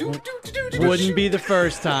 Wouldn't be the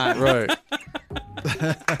first time. Right.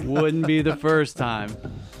 Wouldn't be the first time.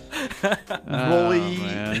 Rolly.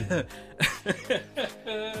 Man.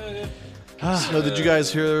 So, did you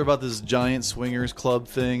guys hear about this giant swingers club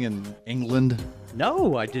thing in England?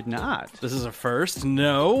 No, I did not. This is a first?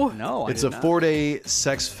 No. It's a 4-day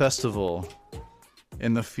sex festival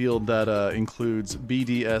in the field that includes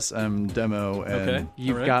BDSM demo and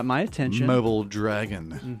You've got my attention. Mobile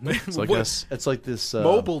Dragon. Mm-hmm. So I guess it's like this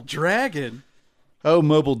Mobile Dragon. Oh,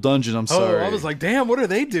 Mobile Dungeon. I'm sorry. Oh, I was like, damn, what are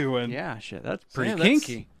they doing? Yeah, shit, that's pretty Yeah,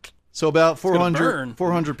 kinky. So about gonna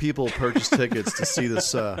 400 people purchased tickets to see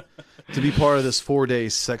this, to be part of this 4-day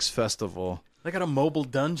sex festival. They got a mobile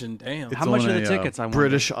dungeon. Damn. How much are the tickets? I wonder.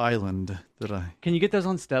 British island. Can you get those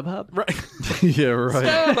on StubHub? Right. Yeah, right.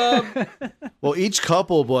 StubHub. Well, each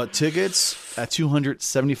couple bought tickets at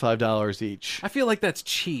 $275 each. I feel like that's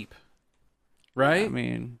cheap, right? I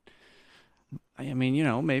mean, you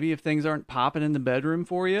know, maybe if things aren't popping in the bedroom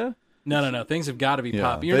for you. No. Things have got to be Yeah,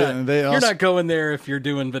 popping. You're they not going there if you're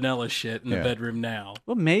doing vanilla shit in the bedroom now.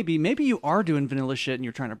 Well, maybe you are doing vanilla shit and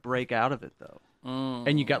you're trying to break out of it though,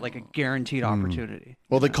 and you got like a guaranteed opportunity.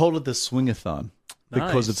 Well, they called it the Swingathon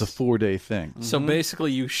because Nice. it's a 4-day thing. So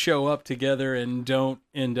basically, you show up together and don't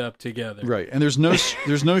end up together. Right, and there's no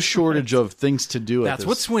shortage of things to do. That's at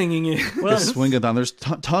what this, swinging is. this Swingathon. There's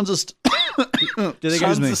tons of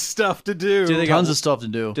Tons of stuff to do. Tons of stuff to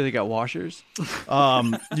do. Do they got washers?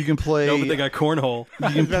 You can play. No, but they got cornhole.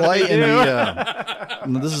 You can play in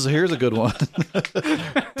the. Here's a good one.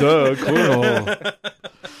 Duh, cornhole.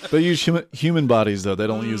 They use human bodies though. They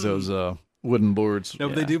don't use those wooden boards. No,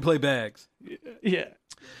 but they do play bags. Yeah.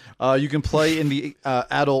 You can play in the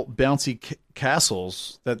adult bouncy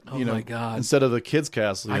castles that my God. instead of the kids'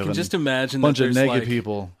 castle. You I have can just imagine a bunch that of there's naked like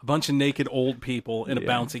people. a bunch of naked old people in a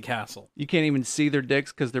bouncy castle. You can't even see their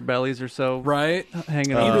dicks because their bellies are so right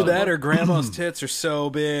hanging. Either that or grandma's tits are so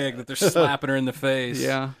big that they're slapping her in the face.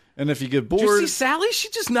 Yeah. And if you get Did you bored, see Sally? She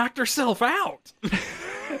just knocked herself out.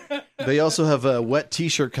 they also have wet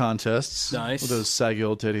T-shirt contests. Nice. With those saggy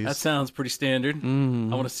old titties. That sounds pretty standard.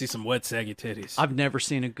 Mm-hmm. I want to see some wet saggy titties. I've never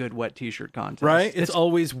seen a good wet T-shirt contest. Right? It's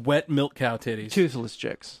always wet milk cow titties. Toothless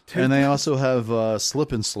chicks. And they also have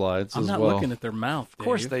slip and slides I'm as not well. looking at their mouth. Of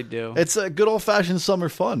course Dave. they do. It's a good old-fashioned summer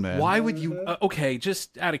fun, man. Why would you? Okay,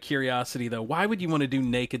 just out of curiosity though, why would you want to do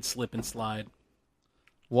naked slip and slide?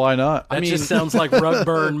 Why not? That just sounds like rug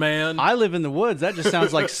burn, man. I live in the woods. That just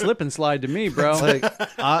sounds like slip and slide to me, bro. Like,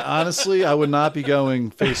 honestly, I would not be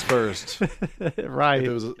going face first. Right. If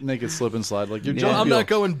it was a naked slip and slide. Like, you're Well, I'm not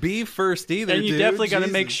going B first either. And you dude. definitely got to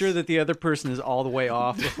Jesus. make sure that the other person is all the way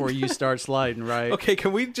off before you start sliding, right? Okay,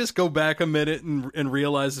 can we just go back a minute and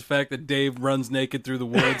realize the fact that Dave runs naked through the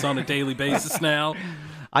woods on a daily basis now?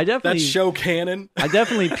 I definitely That's show canon. I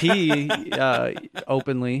definitely pee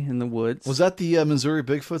openly in the woods. Was that the Missouri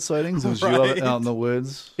Bigfoot sightings? Was you out in the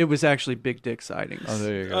woods? It was actually Big Dick sightings. Oh,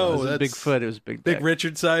 there you go. It Oh, wasn't that's Bigfoot. It was Big Big Dick.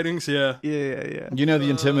 Richard sightings, yeah. Yeah. You know the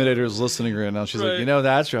Intimidator is listening right now. She's Right. like, you know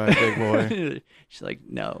that's right, big boy. She's like,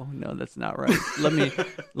 no, that's not right.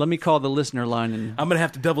 Let me call the listener line and I'm gonna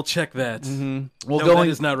have to double check that. Well, No, that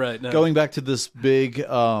is not right. No. Going back to this big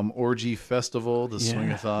orgy festival, the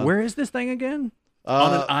Swingathon. Where is this thing again?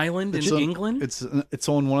 On an island in it's on- England? It's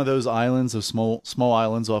on one of those islands of small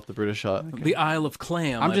islands off the British island. The Isle of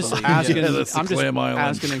Clam. I'm I just believe. asking. Yeah, that's the I'm just Clam Island.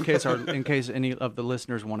 asking in case any of the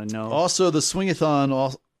listeners want to know. Also, the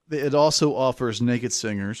Swingathon it also offers naked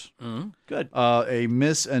singers. Good. A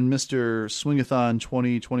Miss and Mr. Swingathon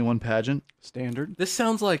 2021 pageant. Standard. This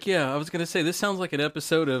sounds like I was gonna say this sounds like an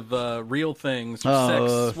episode of Real Things, or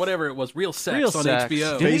Sex, whatever it was, Real Sex on Sex.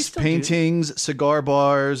 HBO. Face paintings, cigar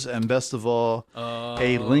bars, and best of all,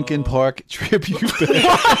 a Linkin Park tribute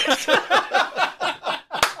band.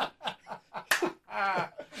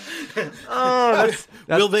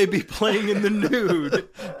 Will they be playing in the nude?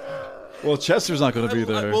 Well, Chester's not going to be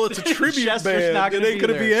there. Well, it's a tribute Chester's band. not It gonna ain't be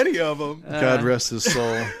going to be there. any of them. God rest his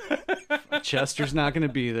soul. Chester's not going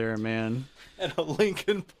to be there, man. And a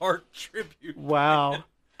Linkin Park tribute. Wow.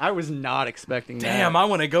 I was not expecting that. Damn, I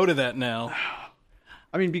want to go to that now.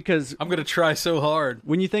 I mean, because I'm going to try so hard.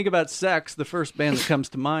 when you think about sex, the first band that comes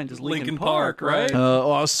to mind is Linkin Park, right?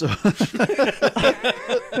 Also,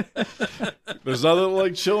 there's nothing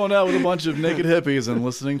like chilling out with a bunch of naked hippies and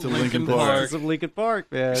listening to Linkin Park. It's of Linkin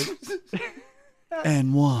Park, man.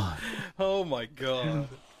 And one. Oh my god.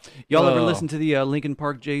 Y'all ever listen to the Linkin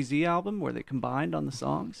Park Jay-Z album where they combined on the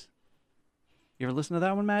songs? You ever listen to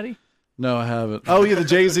that one, Maddie? No, I haven't. Oh yeah, the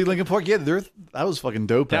Jay-Z Linkin Park. Yeah, that was fucking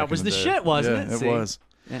dope. That back was in the day. shit, wasn't Yeah, it? It See? was.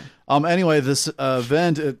 Yeah. Anyway, this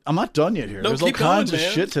event. I'm not done yet here. No, There's all keep going, kinds of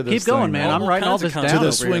man. shit to this. Keep going, thing, man. I'm writing all this down. To the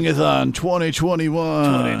over here. Swingathon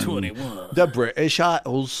 2021. 2021. The British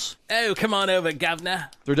Isles. Oh, come on over, governor.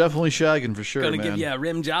 They're definitely shagging for sure, Gonna man. give you a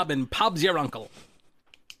rim job and Pob's your uncle.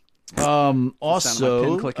 Also,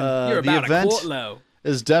 pen clicking. You're the about a event quart low.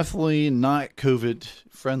 is definitely not COVID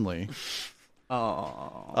friendly.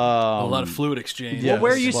 Oh. A lot of fluid exchange. Yeah. Well,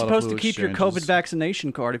 where are Yes, you a lot of supposed to fluid keep your exchanges. COVID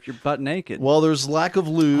vaccination card if you're butt naked? Well, there's lack of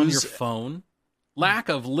On lose your phone. Lack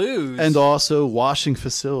of lose. and also washing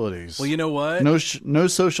facilities. Well, you know what? No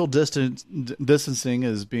social distancing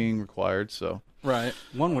is being required, so Right.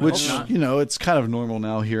 One would which hope not. you know it's kind of normal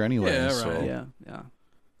now here anyway. Yeah, so. right. Yeah.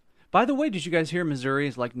 By the way, did you guys hear Missouri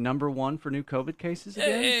is like #1 for new COVID cases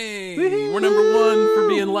again? Hey, we're #1 for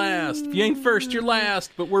being last. If you ain't first, you're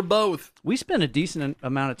last, but we're both. We spent a decent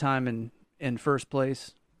amount of time in first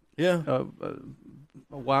place Yeah.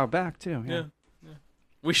 a while back, too. Yeah.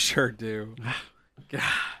 We sure do.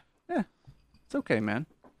 Yeah. It's okay, man.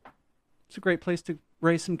 It's a great place to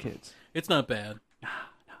raise some kids. It's not bad.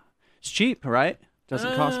 It's cheap, right?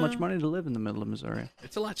 Doesn't cost much money to live in the middle of Missouri.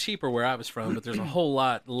 It's a lot cheaper where I was from, but there's a whole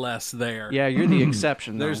lot less there. Yeah, you're the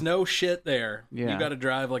exception, though. There's no shit there. Yeah. You got to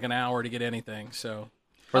drive like an hour to get anything. So,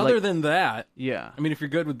 For other like- than that, Yeah. I mean, if you're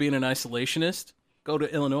good with being an isolationist, go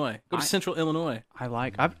to Illinois. Go to Central Illinois. I'd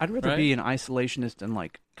rather Right? be an isolationist in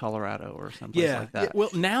like Colorado or someplace like that. Yeah. Well,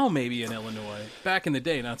 now maybe in Illinois. Back in the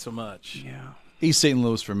day, not so much. Yeah. East St.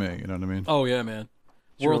 Louis for me. You know what I mean? Oh yeah, man.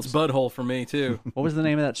 World's butthole for me too. What was the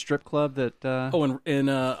name of that strip club that? In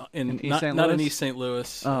East not, St. not in Louis? East St.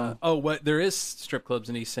 Louis. Oh. What? There is strip clubs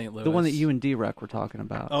in East St. Louis. The one that you and D-Rec were talking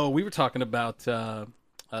about. Oh, we were talking about.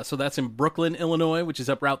 So that's in Brooklyn, Illinois, which is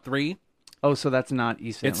up Route 3. Oh, so that's not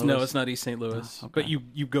East St. Louis? No, it's not East St. Louis. Oh, okay. But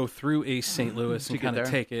you go through East St. Louis To and get kind of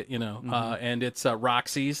there. take it, you know. And it's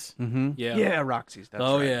Roxy's. Mm-hmm. Yeah. Yeah, Roxy's. That's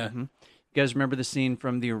Oh, right. yeah. Mhm. You guys remember the scene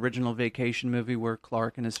from the original Vacation movie where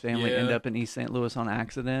Clark and his family Yeah. end up in East St. Louis on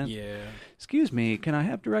accident? Yeah. Excuse me, can I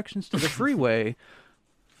have directions to the freeway?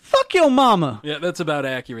 Fuck your mama! Yeah, that's about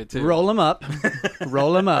accurate, too. Roll them up.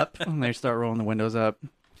 Roll them up. And they start rolling the windows up.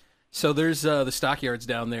 So there's the stockyards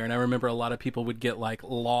down there, and I remember a lot of people would get like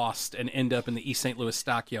lost and end up in the East St. Louis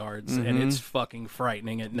stockyards, and Mhm. it's fucking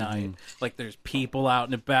frightening at night. Like there's people out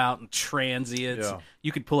and about and transients. Yeah.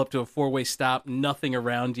 You could pull up to a 4-way stop, nothing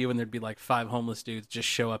around you, and there'd be like 5 homeless dudes just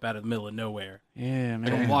show up out of the middle of nowhere. Yeah, And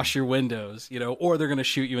man. wash your windows, you know, or they're gonna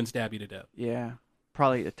shoot you and stab you to death. Yeah.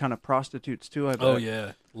 Probably a ton of prostitutes, too, I bet. Oh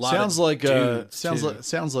yeah, Sounds like dudes, sounds too. like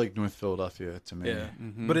sounds like North Philadelphia to me. Yeah,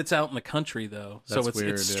 but it's out in the country though, so That's it's weird,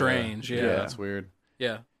 it's yeah. strange. Yeah, that's weird.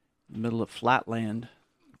 yeah. Middle of Flatland.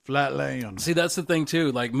 Flatland. See, that's the thing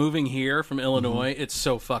too. Like moving here from Illinois, it's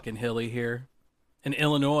so fucking hilly here. In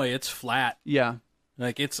Illinois, it's flat. Yeah.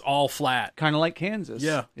 Like it's all flat. Kind of like Kansas.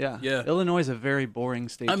 Yeah. Yeah. Yeah. Illinois is a very boring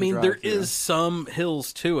state I to mean, drive there through. is some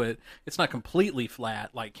hills to it. It's not completely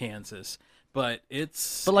flat like Kansas, but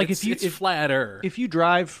it's it's flatter. If you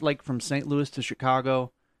drive like from St. Louis to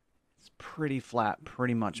Chicago, it's pretty flat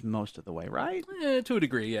pretty much most of the way, right? To a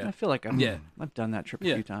degree, yeah. I feel like I've done that trip a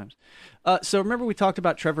Yeah. few times. So remember we talked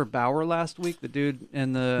about Trevor Bauer last week, the dude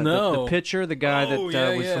and the No. pitcher, the guy that Oh,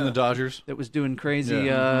 yeah, was yeah. From the Dodgers. that was doing crazy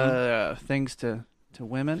Yeah. things to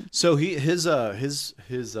women. So his he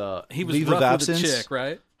was leave rough of with a absence chick,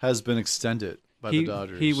 right? has been extended by the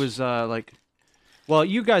Dodgers. He was like, well,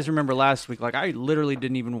 you guys remember last week, like I literally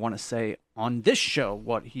didn't even want to say on this show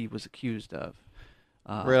what he was accused of.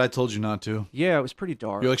 Right, I told you not to. Yeah, it was pretty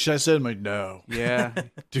dark. You're like, should I say it? I'm like, no. Yeah.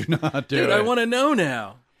 Do not do Dude, it. I want to know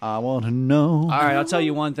now. I want to know. All right, I'll tell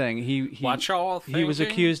you one thing. He Watch all he was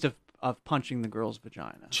thinking. accused of punching the girl's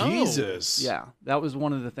vagina. Jesus. Yeah, that was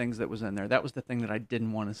one of the things that was in there. That was the thing that I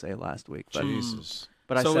didn't want to say last week. But, Jesus.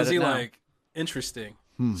 but I So said is it he now. like interesting?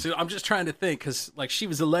 So I'm just trying to think, because like she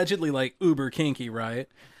was allegedly like uber kinky, right?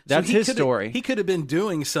 That's he his coulda- story. He could have been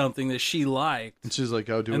doing something that she liked, And she's like,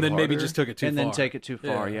 "Oh, do it and then maybe harder?" just took it too and far. then take it too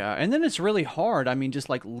far, yeah. And then it's really hard. I mean, just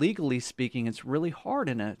like legally speaking, it's really hard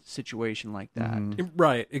in a situation like that.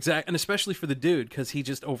 Right, exactly, and especially for the dude, because he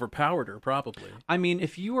just overpowered her, probably. I mean,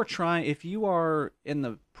 if you are in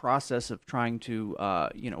the process of trying to,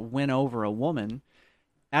 win over a woman,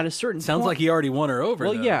 at a certain Sounds point, like he already won her over.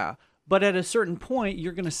 Well, though. yeah, but at a certain point,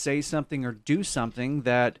 you're going to say something or do something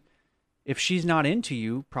that, if she's not into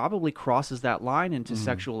you, probably crosses that line into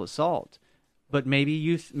sexual assault. But maybe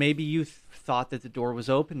you thought that the door was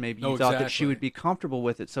open. Maybe you thought that she exactly. would be comfortable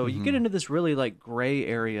with it. So you get into this really like gray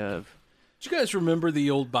area of. Do you guys remember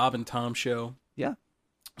the old Bob and Tom show? Yeah.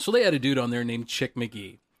 So they had a dude on there named Chick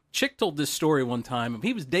McGee. Chick told this story one time.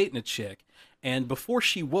 He was dating a chick, and before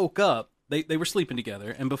she woke up, they were sleeping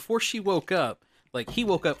together, and before she woke up, like, he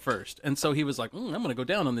woke up first, and so he was like, I'm going to go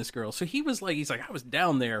down on this girl. So he's like, I was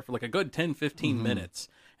down there for like a good 10, 15 minutes,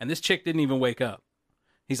 and this chick didn't even wake up.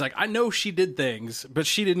 He's like, I know she did things, but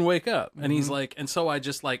she didn't wake up. And he's like, and so I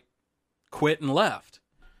just like quit and left.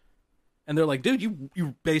 And they're like, dude,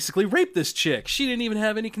 you basically raped this chick. She didn't even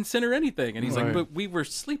have any consent or anything. And he's like, but we were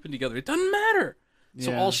sleeping together. It doesn't matter.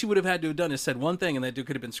 So all she would have had to have done is said one thing, and that dude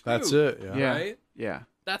could have been screwed. That's it. Yeah. Right? Yeah.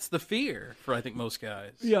 That's the fear for, I think, most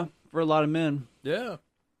guys. Yeah. For a lot of men. Yeah.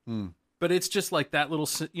 But it's just like that little,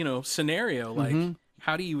 scenario. Like,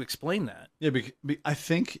 how do you explain that? Yeah, I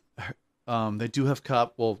think they do have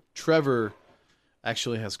Trevor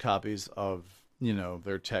actually has copies of,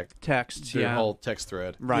 their texts, their whole text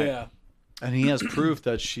thread. Right. Yeah. And he has proof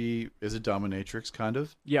that she is a dominatrix, kind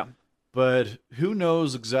of. Yeah. But who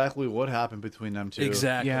knows exactly what happened between them two?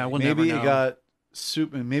 Exactly. Yeah, we'll maybe never know. it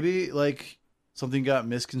got maybe like something got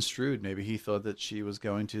misconstrued. Maybe he thought that she was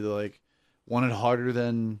going to like want it harder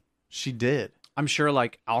than she did. I'm sure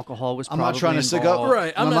like alcohol was I'm probably not trying to stick up. involved.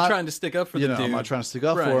 Right. I'm not trying to stick up for the dude. I'm not trying to stick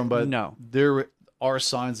up Right. for him, but No. there are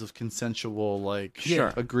signs of consensual like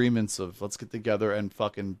Sure. agreements of let's get together and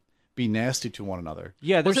fucking be nasty to one another.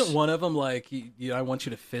 Yeah, there's Wasn't one of them like, I want you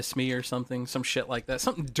to fist me or something, some shit like that,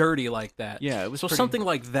 something dirty like that. Yeah, it was so pretty- something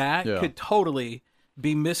like that Yeah. could totally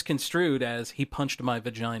be misconstrued as he punched my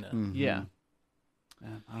vagina. Yeah.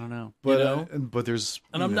 I don't know. But but there's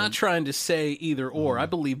And I'm not trying to say either or. I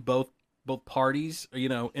believe both parties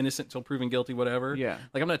are, innocent till proven guilty, whatever. Yeah.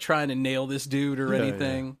 Like, I'm not trying to nail this dude or Yeah,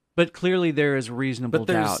 anything. But clearly there is reasonable But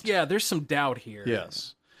there's doubt. there's some doubt here.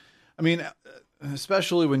 Yes. I mean,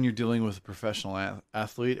 especially when you're dealing with a professional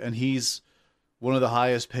athlete, and he's one of the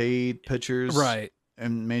highest paid pitchers Right.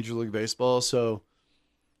 in Major League Baseball. So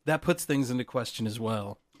That puts things into question as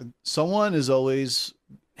well. someone has always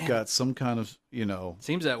got some kind of,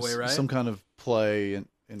 Seems that way, right? some kind of play, and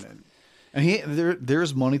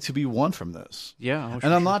there's money to be won from this. Yeah.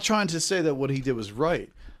 And I'm not trying to say that what he did was right.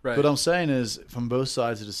 Right. But I'm saying is, from both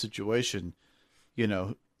sides of the situation,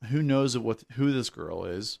 who knows who this girl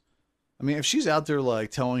is. I mean, if she's out there like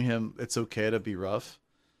telling him it's okay to be rough,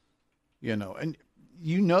 and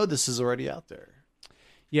this is already out there.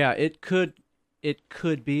 Yeah, it clearly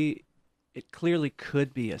could be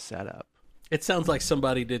a setup. It sounds like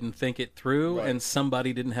somebody didn't think it through and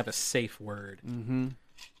somebody didn't have a safe word. Mm-hmm.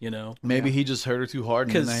 Maybe he just hurt her too hard,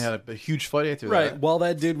 and then they had a huge fight after Right. that. While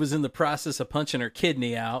that dude was in the process of punching her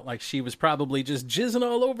kidney out, like she was probably just jizzing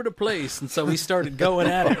all over the place. And so he started going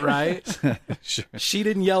at it, right? Sure. She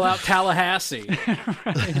didn't yell out Tallahassee.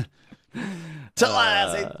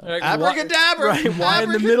 Tallahassee, Like, abracadabra. Right. Why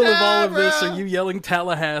in the middle of all of this are you yelling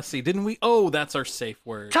Tallahassee? Didn't we? Oh, that's our safe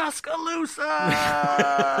word. Tuscaloosa!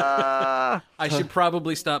 I should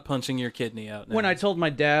probably stop punching your kidney out now. When I told my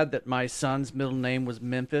dad that my son's middle name was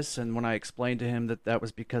Memphis, and when I explained to him that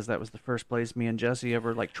was because that was the first place me and Jesse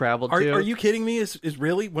ever traveled to. Are you kidding me? Is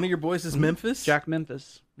really one of your boys is Memphis? Jack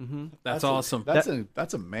Memphis. Mm-hmm. That's awesome. That's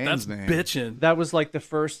a man's name. Bitchin'. That was like the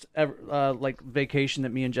first ever, vacation that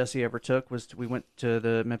me and Jesse ever took. We went to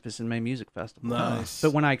the Memphis in May Music Festival. Nice.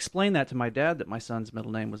 But when I explained that to my dad that my son's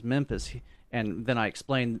middle name was Memphis, and then I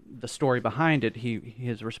explained the story behind it,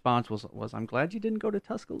 his response was I'm glad you didn't go to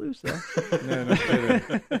Tuscaloosa. No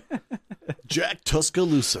kidding. Jack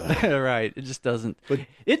Tuscaloosa. Right. It just doesn't. But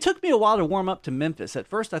it took me a while to warm up to Memphis. At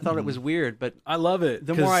first, I thought it was weird, but I love it.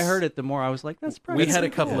 The more I heard it, the more I was like, that's pretty. We had a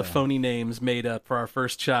couple of phony names made up for our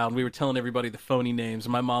first child. We were telling everybody the phony names.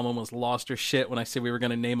 My mom almost lost her shit when I said we were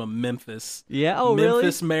going to name him Memphis. Yeah. Oh, really?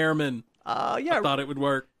 Memphis Merriman. Yeah. I thought it would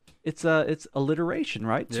work. It's alliteration,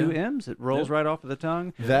 right? Yeah. 2 M's. It rolls right off of the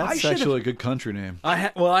tongue. That's actually a good country name. I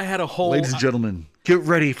had a whole. Ladies and gentlemen, get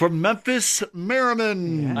ready for Memphis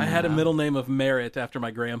Merriman. I had a middle name of Merritt after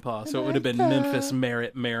my grandpa, so it would have been Memphis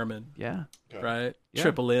Merritt Merriman. Yeah. Right? Yeah.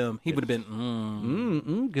 Triple M. He would have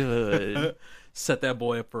been good. Set that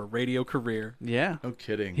boy up for a radio career. Yeah. No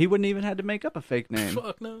kidding. He wouldn't even had to make up a fake name.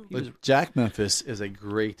 Fuck no. Jack Memphis is a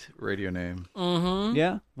great radio name. Mm-hmm.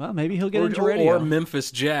 Yeah. Well, maybe he'll get into radio. Or Memphis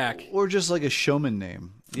Jack. Or just like a showman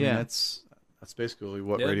name. I mean, Yeah. that's basically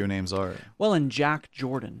what Yeah. radio names are. Well, and Jack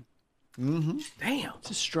Jordan. Mm-hmm. Damn.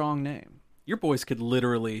 It's a strong name. Your boys could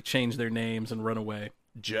literally change their names and run away.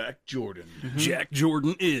 Jack Jordan. Jack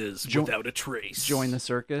Jordan is without a trace. Join the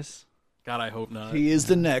circus. God, I hope not. He is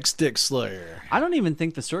the next Dick Slayer. I don't even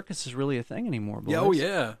think the circus is really a thing anymore, boys. Yeah, oh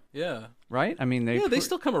yeah, yeah. Right? I mean, they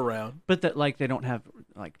still come around. But that they don't have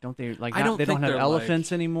don't they like I don't they don't think have they're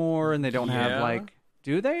elephants anymore, and they don't have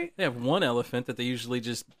do they? They have one elephant that they usually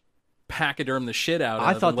just pachyderm the shit out of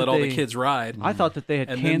I thought and let all the kids ride. I thought that they had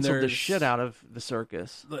And then canceled the there's- shit out of the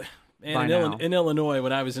circus. And in Illinois,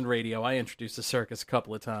 when I was in radio, I introduced the circus a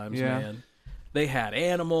couple of times, Yeah. man. They had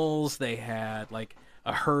animals. They had like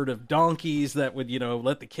a herd of donkeys that would,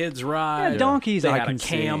 let the kids ride. Yeah, donkeys They I had can a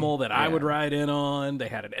camel see. that I Yeah. would ride in on. They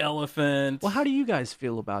had an elephant. Well, how do you guys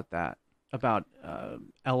feel about that? About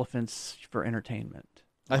elephants for entertainment?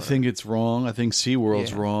 I think it's wrong. I think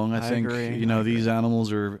SeaWorld's Yeah, wrong. I think, agree. these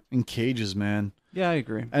animals are in cages, man. Yeah, I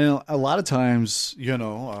agree. And a lot of times,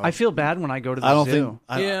 I feel bad when I go to the I don't zoo.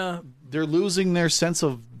 think they're losing their sense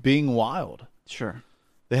of being wild. Sure.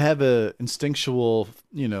 They have a instinctual,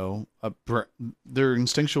 their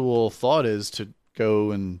instinctual thought is to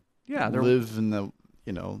go and they're- live in the,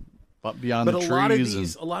 beyond But the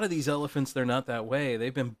trees. a lot of these elephants, they're not that way.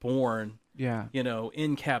 They've been born,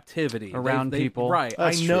 in captivity Around people. Right.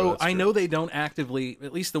 That's I true, know. that's I true. know they don't actively.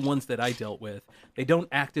 At least the ones that I dealt with, they don't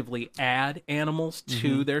actively add animals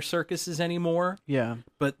to their circuses anymore. Yeah.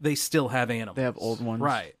 But they still have animals. They have old ones.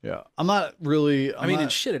 Right. Yeah. I'm not really. I mean,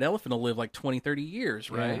 and shit, an elephant will live like 20, 30 years,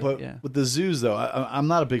 right? But with the zoos, though, I'm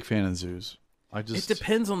not a big fan of zoos. It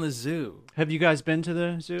depends on the zoo. Have you guys been to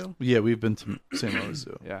the zoo? Yeah, we've been to St. Louis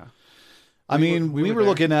Zoo. Yeah. I mean, we were there.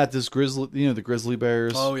 looking at this grizzly, the grizzly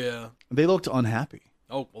bears. Oh, yeah. They looked unhappy.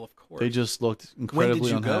 Oh, well, of course. They just looked incredibly when did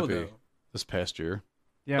you unhappy. Go, though? This past year.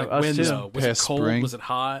 Yeah, Like us when too. though? Was it Past cold? spring. Was it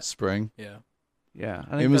hot? Spring. Yeah. Yeah.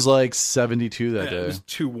 It was like 72 that Yeah, day. it was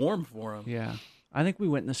too warm for them. Yeah. I think we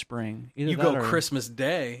went in the spring. Either You that go or- Christmas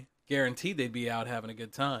Day, guaranteed they'd be out having a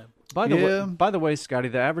good time. By the way, Scotty,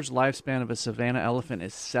 the average lifespan of a savanna elephant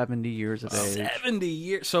is 70 years of age. 70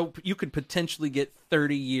 years. So you could potentially get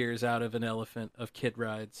 30 years out of an elephant of kid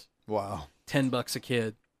rides. Wow. $10 a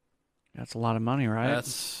kid. That's a lot of money, right?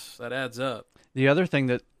 That adds up. The other thing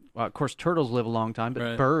that, well, of course, turtles live a long time, but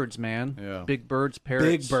Right. birds, man. Yeah. Big birds, parrots.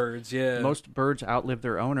 Big birds, yeah. Most birds outlive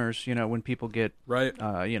their owners, when people get, right.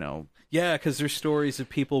 Yeah, because there's stories of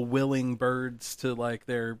people willing birds to like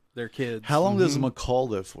their kids. How long does a macaw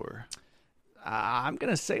live for? I'm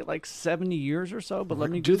going to say like 70 years or so, but let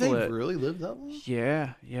me Do Google they it. really live that long?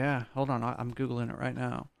 Yeah. Hold on. I'm Googling it right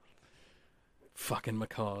now. Fucking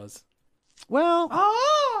macaws. Well,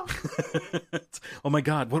 Oh my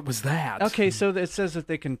God, what was that? okay, so it says that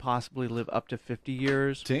they can possibly live up to 50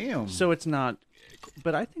 years. Damn. So it's not,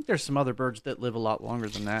 but I think there's some other birds that live a lot longer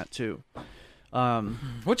than that too.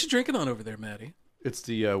 What you drinking on over there, Maddie? It's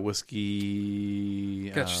the whiskey.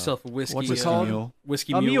 Got yourself a whiskey. What's it called? Mule.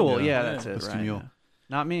 Whiskey A mule. mule, yeah, that's it. Whiskey right, mule. yeah.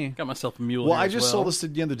 Not me. Got myself a mule. Well, here I as just saw well. this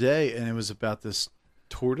the other day, and it was about this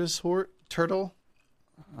tortoise turtle,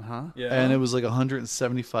 Yeah. and it was like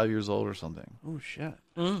 175 years old or something. Oh shit.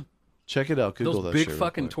 Check it out. Google Those that big shit real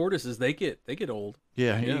fucking quick. tortoises, they get old.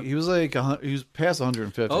 Yeah, he was like he was past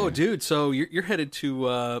 150. Oh, dude! So you're headed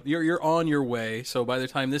to you're on your way. So by the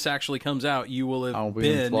time this actually comes out, you will have I'll be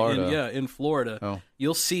been in Florida. in Florida. Oh.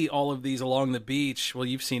 You'll see all of these along the beach. Well,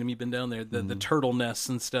 you've seen them. You've been down there. The turtle nests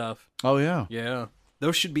and stuff. Oh yeah. Yeah,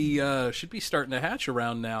 those should be starting to hatch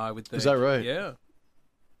around now. I would think. Is that right? Yeah.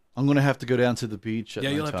 I'm gonna have to go down to the beach. At Yeah,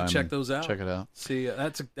 you'll have nighttime to check and those out. Check it out. See,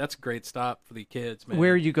 that's a great stop for the kids, man.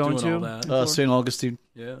 Where are you going Doing to? all that. St. Augustine.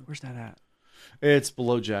 Yeah. Where's that at? It's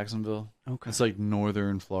below Jacksonville. Okay. It's like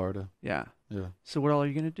northern Florida. Yeah. Yeah. So what all are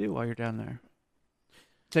you gonna do while you're down there?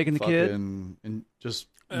 Taking the kid? Fucking and just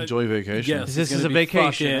enjoy vacation. yes. This it's is gonna a be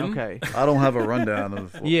vacation. fucking- Okay. I don't have a rundown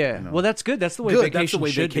of. Yeah. you know. Well, that's good. That's the way Good. vacation That's the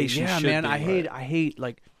way should vacation be. Yeah, should man. be. I hate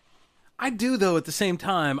like. I do though. At the same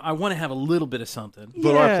time, I want to have a little bit of something.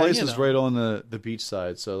 But Yeah, our place you is know. right on the beach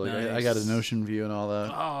side, so like I got Nice. an ocean view and all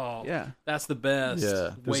that. Oh, Yeah. that's the best.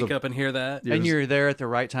 Yeah. There's Wake a- up and hear that. Yeah, And there's- you're there at the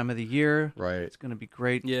right time of the year. Right. It's gonna be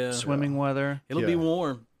great. Yeah. Swimming weather. It'll be Yeah.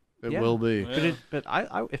 warm. It will be. But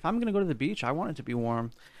I if I'm going to go to the beach, I want it to be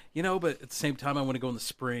warm. You know, but at the same time, I want to go in the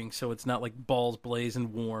spring, so it's not like balls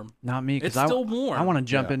blazing warm. Not me, It's because still warm. I want to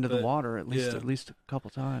jump into the but- water at least a couple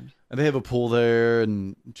times. And they have a pool there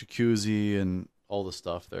and jacuzzi and all the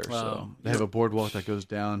stuff there. So Wow. they have a boardwalk that goes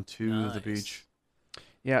down to the Nice. beach.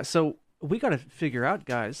 Yeah, so we got to figure out,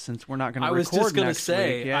 guys, since we're not going to I record was just going to next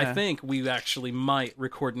say, week. Yeah. I think we actually might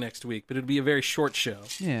record next week, but it'd be a very short show.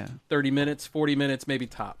 Yeah. 30 minutes, 40 minutes, maybe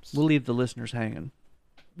tops. We'll leave the listeners hanging.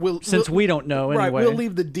 We'll, Since we don't know Right, anyway. we'll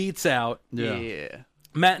leave the deets out. Yeah.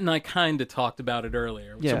 Matt and I kind of talked about it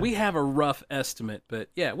earlier. Yeah. So we have a rough estimate, but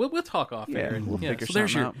yeah, we'll talk off air. And, we'll figure so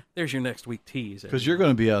there's something your out. there's your next week tease. Because you're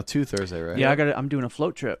going to be out too Thursday, right? Yeah, I'm doing a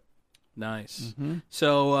float trip. Nice. Mm-hmm.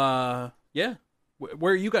 So, yeah.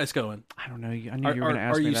 Where are you guys going? I don't know. I knew you were going to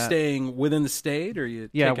ask Are me you that. staying within the state, or are you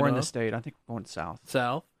Yeah, taking we're in the off? state. I think we're going south.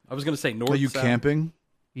 South? I was going to say north. Are you south. camping?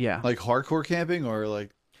 Yeah. Like hardcore camping or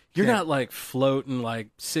like... You're not like floating like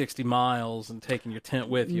 60 miles and taking your tent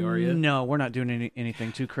with you, are you? No, we're not doing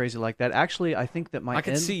anything too crazy like that. Actually, I think that I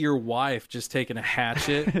could see your wife just taking a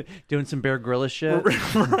hatchet. doing some Bear Grylls shit.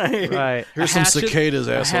 Right. Here's some cicadas,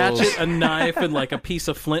 a assholes. hatchet, a knife, and like a piece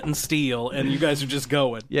of flint and steel, and you guys are just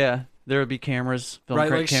going. Yeah, there would be cameras, film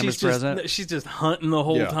Right, like cameras present. she's just hunting the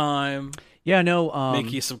whole Yeah. time. Yeah, no.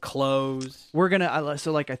 Make you some clothes. We're gonna.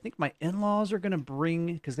 I think my in-laws are gonna bring,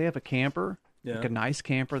 because they have a camper, Yeah. like a nice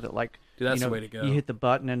camper that like. Dude, that's you know, the way to go. You hit the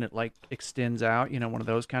button and it like extends out. You know, one of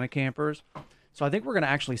those kind of campers. So I think we're gonna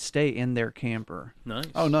actually stay in their camper. Nice.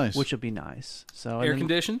 Oh, nice. Which will be nice. So and Air then-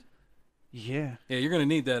 conditioned? Yeah. Yeah, you're gonna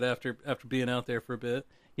need that after being out there for a bit.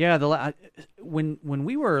 Yeah, when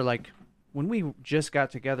we were like when we just got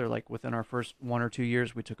together, like within our first 1 or 2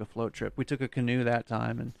 years, we took a float trip. We took a canoe that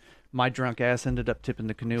time, and my drunk ass ended up tipping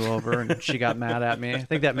the canoe over, and she got mad at me. I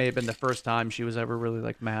think that may have been the first time she was ever really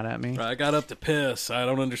like mad at me. I got up to piss. I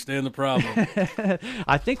don't understand the problem.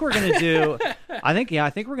 I think we're gonna do. I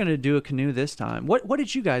think we're gonna do a canoe this time. What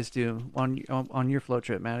did you guys do on your float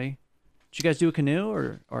trip, Maddie? Did you guys do a canoe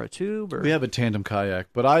or a tube? Or? We have a tandem kayak,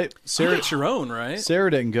 but Sarah, it's your own, right? Sarah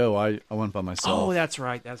didn't go. I went by myself. Oh, that's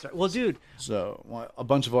right. That's right. Well, dude. So a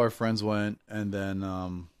bunch of our friends went, and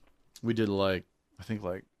then we did I think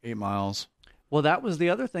 8 miles. Well, that was the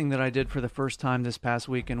other thing that I did for the first time this past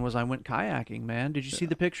weekend was I went kayaking, man. Did you see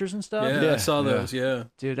the pictures and stuff? Yeah, I saw those, yeah.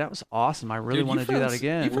 Dude, that was awesome. I really Dude, want to do that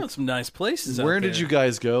again. You found some nice places Where out did there. you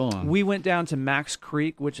guys go on? We went down to Max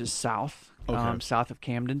Creek, which is south, Okay. south of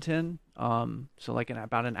Camdenton. So like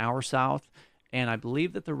about an hour south. And I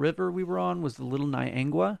believe that the river we were on was the Little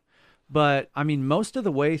Niangua. But, I mean, most of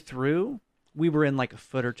the way through, we were in like a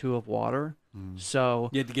foot or two of water. So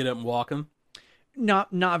You had to get up and walk them?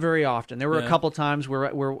 Not very often. There were a Yeah. couple times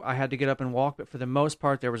where I had to get up and walk, but for the most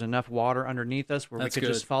part, there was enough water underneath us where That's we could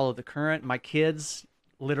just good. follow the current. My kids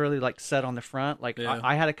literally like sat on the front. Like Yeah.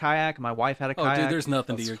 I had a kayak, my wife had a Oh, kayak. dude, there's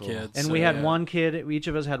nothing to That's your cool. kids. And so, we had yeah. one kid. Each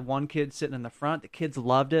of us had one kid sitting in the front. The kids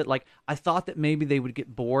loved it. Like I thought that maybe they would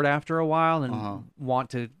get bored after a while and want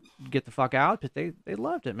to get the fuck out, but they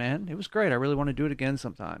loved it, man. It was great. I really want to do it again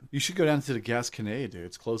sometime. You should go down to the Gasconade, dude.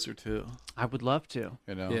 It's closer too. I would love to.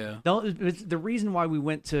 You know. Yeah. The reason why we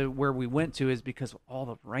went to where we went to is because of all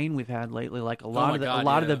the rain we've had lately. Like a lot my of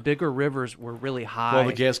God, of yeah. the bigger rivers were really high. Well,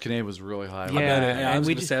 the Gasconade was really high. Yeah. I bet it, I and was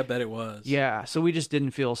we going to just- say, I bet it was. Yeah, so we just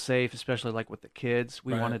didn't feel safe, especially like with the kids.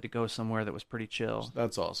 We Right. wanted to go somewhere that was pretty chill,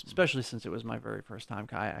 That's awesome. especially since it was my very first time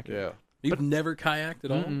kayaking. Yeah. You've never kayaked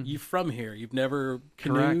at all? Mm-mm. You from here? You've never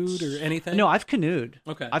Correct. canoed or anything? No, I've canoed.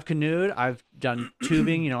 Okay. I've canoed. I've done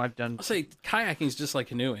tubing. You know, I've done I'll say kayaking is just like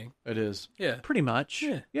canoeing. It is. Yeah. pretty much.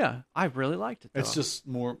 Yeah. I really liked it. Though. It's just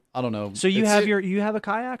more. I don't know. So you It's- have a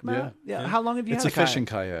kayak, man? Yeah. How long have you It's had a fishing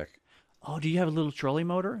kayak. Oh, do you have a little trolley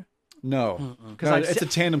motor? No, 'Cause no, I've it's se- a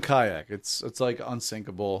tandem kayak. It's like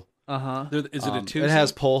unsinkable. Uh-huh. Is it a two? It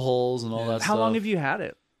has pole holes and all that How stuff. long have you had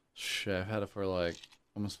it? Shit, I've had it for like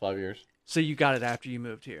almost 5 years. So you got it after you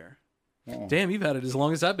moved here? Damn, you've had it as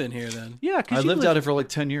long as I've been here then. Yeah, I because lived out here for like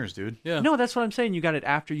 10 years, dude. Yeah. No, that's what I'm saying. You got it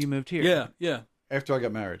after you moved here. Yeah, yeah. After I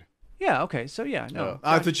got married. Yeah. Okay. So yeah. No.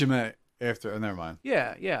 I thought you meant after. Never mind.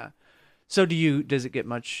 Yeah. Yeah. So does it get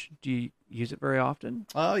much? Do you use it very often?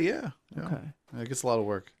 Oh, yeah. Okay. It gets a lot of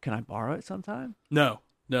work. Can I borrow it sometime? No,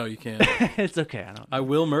 you can't. It's okay. I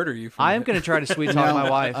will murder you. For I am it. going to try to sweet talk my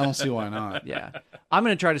wife. I don't see why not. Yeah. I'm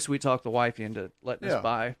going to try to sweet talk the wifey into letting Yeah.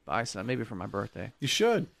 us buy some, maybe for my birthday. You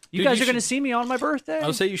should. You Dude, guys you are going to should- see me on my birthday. I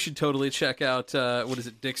would say you should totally check out what is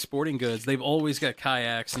it, Dick's Sporting Goods. They've always got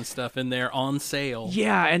kayaks and stuff in there on sale.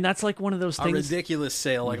 Yeah, and that's like one of those A things. ridiculous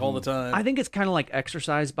sale, like all the time. I think it's kind of like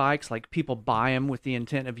exercise bikes. Like people buy them with the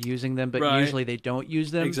intent of using them, but Right. usually they don't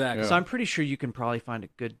use them. Exactly. So I'm pretty sure you can probably find a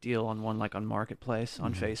good deal on one, like on Marketplace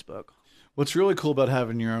on Facebook. What's really cool about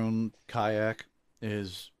having your own kayak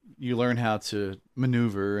is you learn how to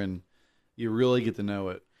maneuver and you really get to know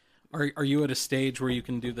it. Are you at a stage where you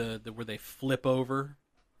can do the where they flip over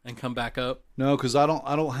and come back up? No, because I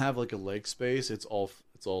don't have like a leg space. It's all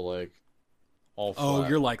like all flat. Oh,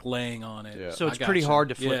 you're like laying on it. Yeah. So it's I pretty gotcha. hard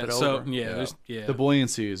to flip Yeah, it so, over. yeah. The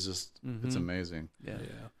buoyancy is just it's Mhm. amazing. Yeah.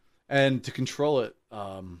 And to control it,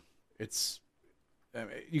 it's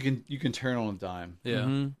you can turn on a dime. Yeah.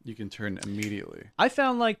 Mhm. You can turn immediately. I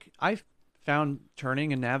found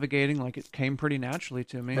turning and navigating like it came pretty naturally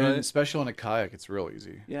to me. And especially on a kayak, it's real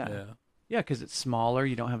easy. Yeah. Yeah, because it's smaller.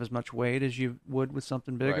 You don't have as much weight as you would with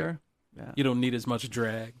something bigger. Yeah. You don't need as much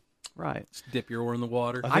drag. Right. Just dip your oar in the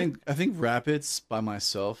water. I think rapids by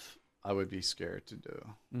myself, I would be scared to do.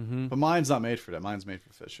 Mhm. But mine's not made for that. Mine's made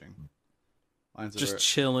for fishing. Mine's Just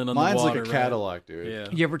chilling on the mine's water, like a right? Cadillac, dude. Yeah.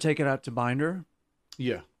 You ever take it out to Binder?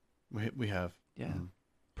 Yeah, we have. Yeah.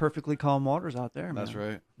 Perfectly calm waters out there, man. That's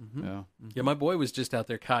right. Mhm. Yeah. Yeah, my boy was just out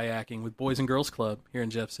there kayaking with Boys and Girls Club here in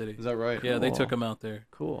Jeff City. Is that right? Yeah, they Cool. took him out there.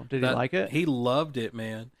 Cool. Did he like it? He loved it,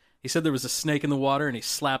 man. He said there was a snake in the water and he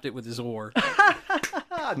slapped it with his oar.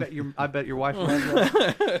 I bet your wife loved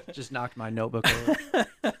that. Just knocked my notebook over.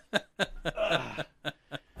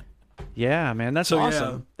 Yeah, man, that's So, yeah.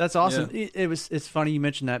 awesome. That's awesome. Yeah. It's funny you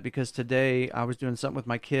mentioned that because today I was doing something with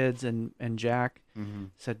my kids and Jack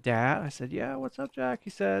said, "Dad," I said, "Yeah, what's up, Jack?" He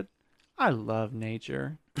said, "I love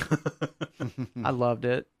nature." I loved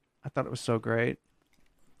it. I thought it was so great.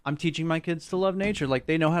 I'm teaching my kids to love nature. Like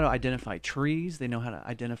they know how to identify trees, they know how to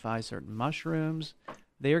identify certain mushrooms.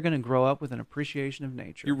 They are going to grow up with an appreciation of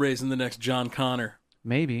nature. You're raising the next John Connor.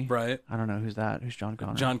 Maybe. Right. I don't know who's that. Who's John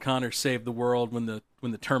Connor? John Connor saved the world when the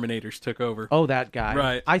Terminators took over. Oh, that guy.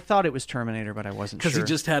 Right. I thought it was Terminator, but I wasn't sure. Because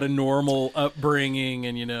he just had a normal upbringing,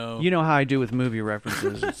 and You know how I do with movie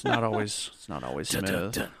references. It's not always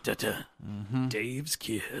smooth. Dave's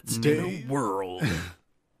kids in Dave. a world.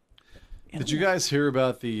 Did you guys hear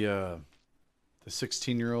about the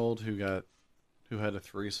 16-year-old who had a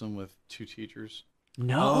threesome with two teachers?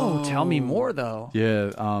 No, tell me more though.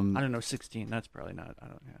 Yeah. I don't know. 16. That's probably not. I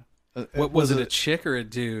don't know. What was it? A chick or a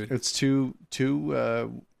dude? It's two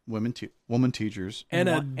woman teachers And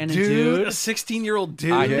a And a dude, dude? a 16-year-old dude.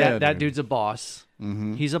 Yeah, that dude. dude's a boss.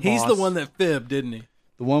 Mhm. He's a boss. He's the one that fibbed, didn't he?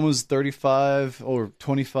 The one was 35 or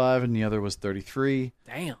 25, and the other was 33.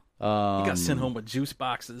 Damn. He got Um, sent home with juice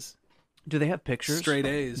boxes. Do they have pictures? Straight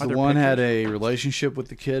A's. The one had a relationship with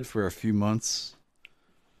the kid for a few months.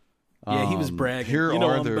 Yeah, he was bragging. Here You know,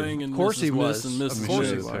 are I'm their, banging Of course Mrs. he Miss was. and Mrs. Let me Of show course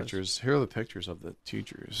you he the was. pictures. Here are the pictures of the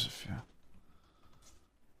teachers.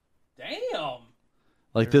 Damn.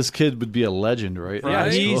 Like this kid would be a legend, right? Yeah,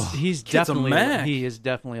 Right? he's Kid's a definitely Mac. he is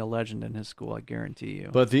definitely a legend in his school. I guarantee you.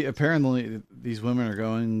 But apparently these women are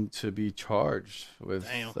going to be charged with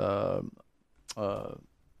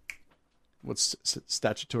what's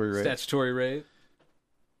statutory rape? Statutory rape.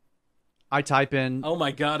 I type in. Oh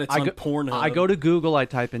my God, it's I on go, Pornhub. I go to Google. I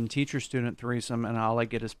type in teacher-student threesome, and all I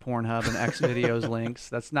get is Pornhub and X videos links.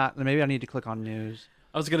 That's not. Maybe I need to click on news.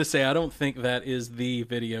 I was gonna say I don't think that is the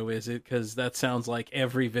video, is it? Because that sounds like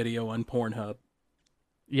every video on Pornhub.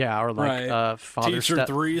 Yeah, or like Right. father Teacher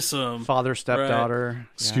threesome. father stepdaughter. Yeah.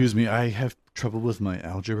 Excuse me, I have trouble with my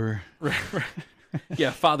algebra.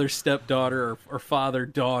 Yeah, father stepdaughter or father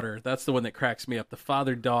daughter. That's the one that cracks me up. The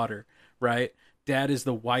father daughter, right? Dad is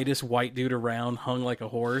the whitest white dude around, hung like a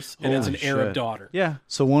horse, and it's an Holy Arab shit. daughter. Yeah.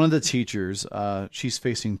 So one of the teachers, she's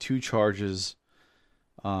facing 2 charges,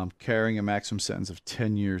 carrying a maximum sentence of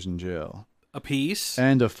 10 years in jail A piece.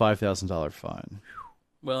 and a $5,000 fine.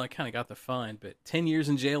 Well, I kind of got the fine, but 10 years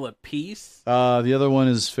in jail a piece. The other one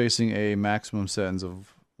is facing a maximum sentence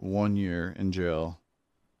of 1 year in jail.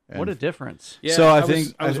 What a difference. Yeah, So I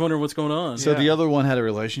was wondering what's going on. So the other one had a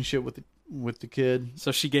relationship with the kid.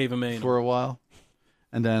 So she gave him anal for a while,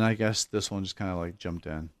 and then I guess this one just kind of like jumped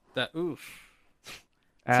in. That oof.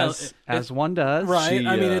 As one does. Right. She,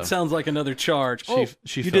 I mean, it sounds like another charge.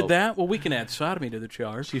 she you felt- did that? Well, we can add sodomy to the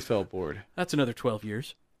charge. She felt bored. That's another 12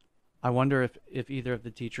 years. I wonder if either of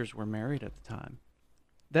the teachers were married at the time.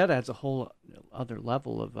 That adds a whole other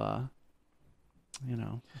level of,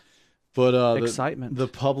 But excitement. The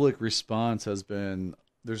public response has been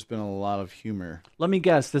there's been a lot of humor. Let me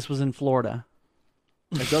guess. This was in Florida.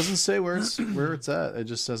 It doesn't say where it's at. It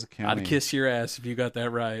just says a county. I'd kiss your ass if you got that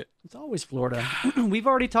right. It's always Florida. We've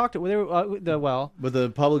already talked it. But the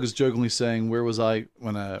public is jokingly saying, "Where was I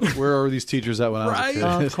when? Where are these teachers at when I was a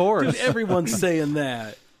kid?" Of course, dude, everyone's saying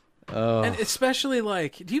that. And especially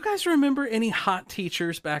do you guys remember any hot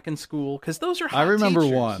teachers back in school? Because those are hot I remember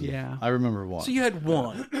teachers. one. Yeah, I remember one. So you had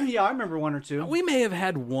one. Yeah, I remember one or two. We may have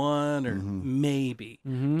had one or maybe,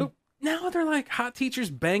 but now they're like hot teachers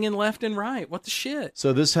banging left and right. What the shit?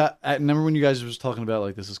 So I remember when you guys were talking about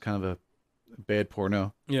like this is kind of a bad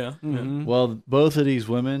porno. Yeah. Well, both of these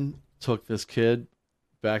women took this kid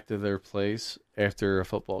back to their place after a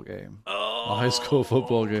football game, a high school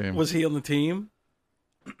football game. Was he on the team?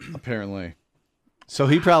 Apparently. So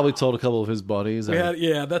he probably told a couple of his buddies.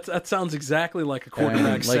 Yeah, that sounds exactly like a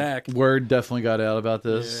quarterback sack. Word definitely got out about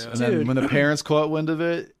this. Yeah. And then when the parents caught wind of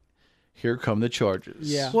it, here come the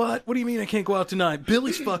charges. Yeah. What do you mean I can't go out tonight?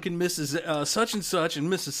 Billy's fucking Mrs. Such and such and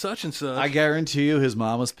Mrs. Such and such. I guarantee you his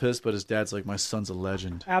mom was pissed, but his dad's like, my son's a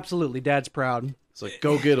legend. Absolutely. Dad's proud. It's like,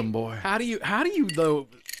 go get him, boy. How do you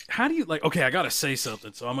like, okay, I gotta say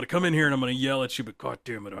something, so I'm gonna come in here and I'm gonna yell at you, but god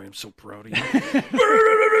damn it, I am so proud of you.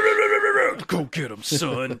 Go get him,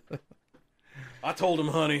 son. I told him,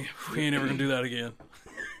 honey, we ain't ever gonna do that again.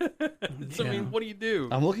 So, I mean, what do you do?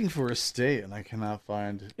 I'm looking for a state and I cannot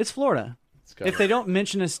find. It's Florida. If they don't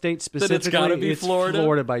mention a state specifically, it's gotta be Florida?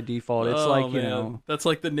 Florida by default. It's like, man. you know. That's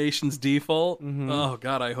like the nation's default? Oh,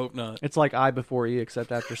 God, I hope not. It's like I before E,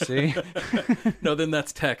 except after C. No, then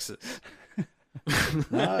that's Texas.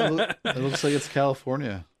 No, it looks like it's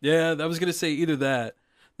California. Yeah, I was going to say either that.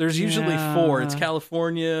 There's usually four. It's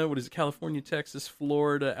California. What is it? California, Texas,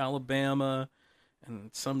 Florida, Alabama, and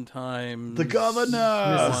sometimes the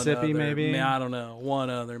governor. Mississippi, maybe. I don't know. One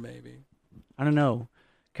other, maybe. I don't know.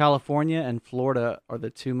 California and Florida are the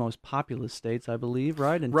two most populous states, I believe,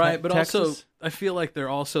 right? And right, but Texas? also I feel like they're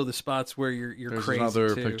also the spots where you're There's crazy.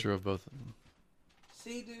 Another too. picture of both of them.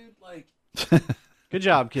 See, dude, like. Good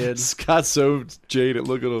job, kids. Scott's so jaded.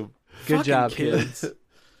 Look at him. Good job, kids.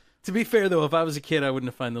 To be fair, though, if I was a kid, I wouldn't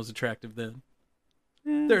have found those attractive then.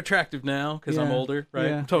 They're attractive now because I'm older, right?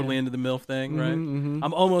 Yeah, I'm totally into the MILF thing, right?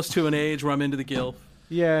 I'm almost to an age where I'm into the GILF.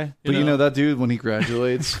 Yeah. But you know that dude, when he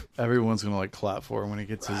graduates, everyone's going to like clap for him when he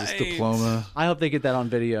gets his diploma. I hope they get that on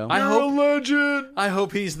video. You're a legend. I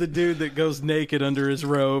hope he's the dude that goes naked under his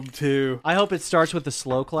robe, too. I hope it starts with the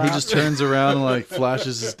slow clap. He just turns around and like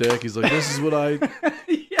flashes his dick. He's like, this is what I...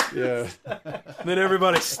 Yeah. Then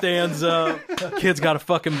everybody stands up. Kid's got a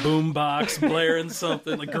fucking boom box blaring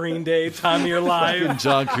something like Green Day, Time of Your Life.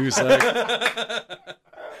 John Cusack.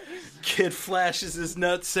 Kid flashes his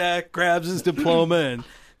nutsack, grabs his diploma, and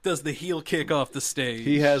does the heel kick off the stage.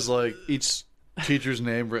 He has like each teacher's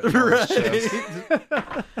name written on his chest.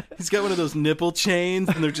 He's got one of those nipple chains,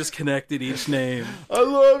 and they're just connected each name. I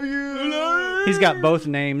love you. He's got both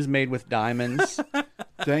names made with diamonds.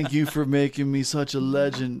 Thank you for making me such a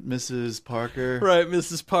legend, Mrs. Parker. Right,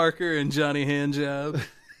 Mrs. Parker and Johnny Handjob.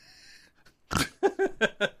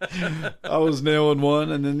 I was nailing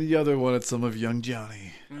one, and then the other one at some of young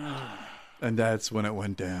Johnny. And that's when it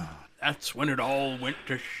went down. That's when it all went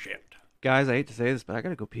to shit. Guys, I hate to say this, but I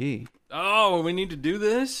gotta go pee. Oh, we need to do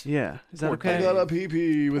this? Yeah. Is that Poor okay? I got a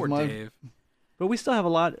pee-pee with Poor my... Dave. But we still have a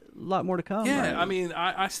lot more to come. Yeah, right? I mean,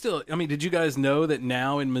 I mean, did you guys know that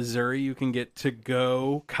now in Missouri you can get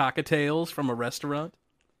to-go cocktails from a restaurant?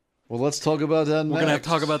 Well, let's talk about that next. We're going to have to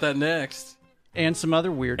talk about that next. And some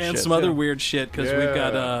other weird shit. And some other too. weird shit, because we've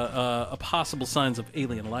got a possible signs of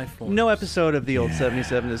alien life forms. No episode of the old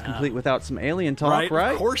 77 is complete without some alien talk,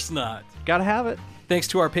 right? Of course not. Gotta have it. Thanks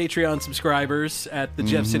to our Patreon subscribers at the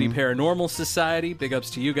Jeff City Paranormal Society. Big ups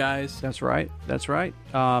to you guys. That's right. That's right.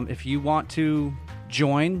 If you want to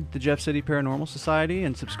join the Jeff City Paranormal Society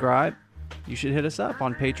and subscribe, you should hit us up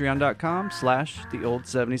on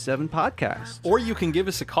patreon.com/theold77podcast. Or you can give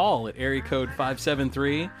us a call at area code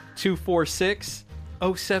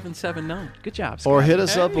 573-246-0779. Good job, Scott. Or hit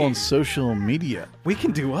us up on social media. We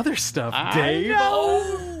can do other stuff, Dave.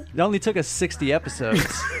 It only took us 60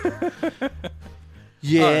 episodes.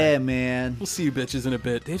 Yeah, man. We'll see you bitches in a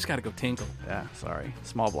bit. Dave's got to go tinkle. Yeah, sorry.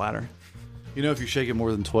 Small bladder. You know, if you shake it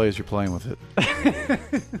more than twice, you're playing with it.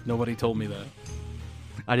 Nobody told me that.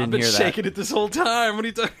 I didn't I've been hear that. shaking it this whole time. What are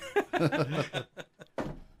you talking?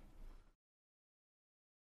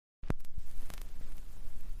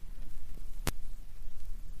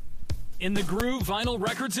 In the Groove Vinyl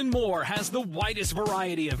Records and More has the widest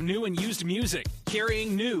variety of new and used music.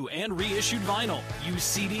 carrying new and reissued vinyl, used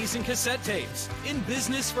CDs and cassette tapes. In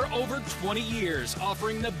business for over 20 years,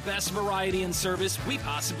 offering the best variety and service we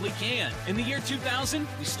possibly can. In the year 2000,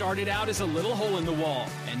 we started out as a little hole in the wall,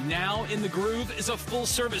 and now In the Groove is a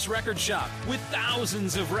full-service record shop with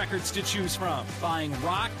thousands of records to choose from. Buying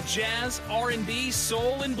rock, jazz, R&B,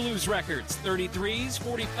 soul, and blues records, 33s,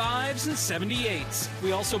 45s, and 78s.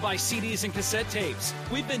 We also buy CDs and cassette tapes.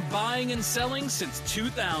 We've been buying and selling since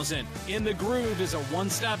 2000. In the Groove is a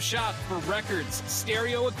one-stop shop for records,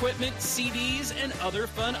 stereo equipment, CDs, and other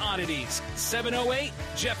fun oddities. 708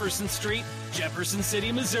 Jefferson Street, Jefferson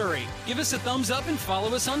City, Missouri. Give us a thumbs up and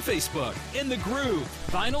follow us on Facebook. In the Groove,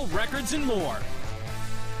 vinyl, records, and more.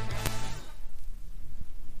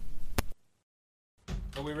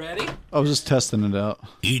 Are we ready? I was just testing it out.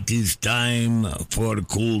 It is time for the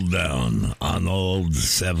cool down on Old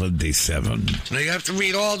 77. Now you have to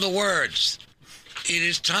read all the words. It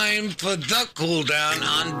is time for the cool down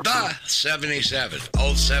on the 77.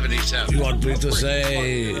 Old 77. You want me to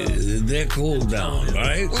say the cool down,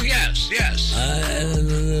 right? Well, yes.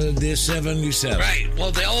 The 77. Right.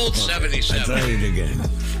 Well, the old 77. I try it again.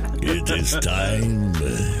 It is time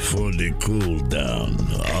for the cool down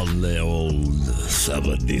on the old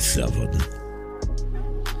 77.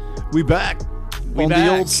 We back on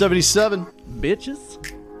the old 77. Bitches.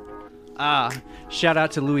 Shout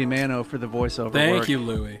out to Louis Mano for the voiceover Thank work. you,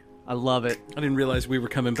 Louis. I love it. I didn't realize we were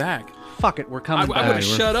coming back. Fuck it, we're coming back. I would have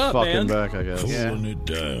shut up, man. Back, I guess. Pulling it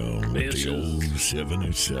down with the old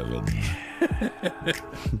 77.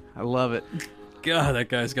 I love it. God, that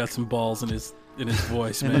guy's got some balls in his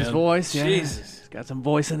voice, man. In his voice, yeah. Jesus. He's got some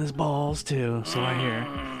voice in his balls, too, so I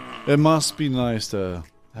hear. It must be nice to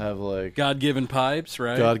have, like... God-given pipes,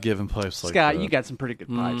 right? God-given pipes like Scott, that. you got some pretty good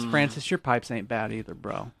pipes. Francis, your pipes ain't bad either,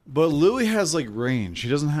 bro. But Louis has, like, range. He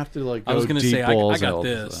doesn't have to, like, go I was gonna deep say, I balls got out.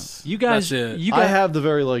 this. You guys... That's it. I have the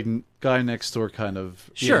very, like, guy next door kind of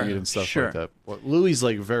Sure, and stuff sure. like that. But Louis,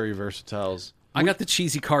 like, very versatile. I got the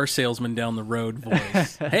cheesy car salesman down the road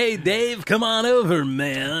voice. Hey, Dave, come on over,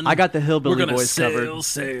 man. I got the hillbilly We're gonna voice covered.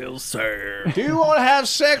 Sail, sir. Do you want to have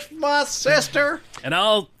sex with my sister? And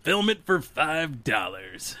I'll film it for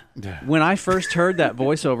 $5. When I first heard that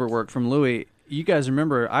voiceover work from Louis, you guys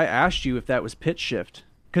remember I asked you if that was pitch shift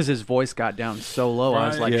because his voice got down so low. I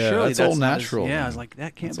was like, Yeah, surely that's that's all not natural, His, yeah, man. I was like,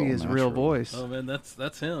 that can't That's be all his real natural. voice. Oh, man,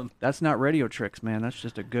 that's him. That's not radio tricks, man. That's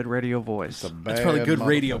just a good radio voice. That's probably good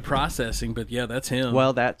radio processing, but yeah, that's him.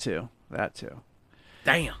 Well, that too. That too.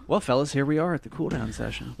 Damn. Well, fellas, here we are at the cool down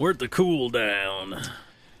session. We're at the cool down.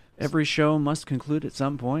 Every show must conclude at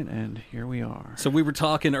some point, and here we are. So we were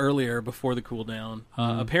talking earlier before the cool down.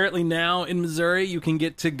 Apparently now in Missouri, you can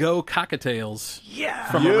get to-go cocktails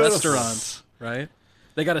from a restaurant, right?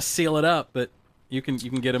 They got to seal it up, but you can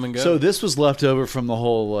get them and go. So this was left over from the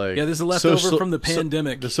whole, like... Yeah, this is left over from the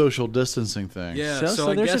pandemic. the social distancing thing. Yeah,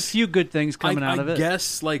 So I there's guess, a few good things coming out of it. I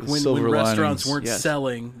guess like The when silver restaurants linings. weren't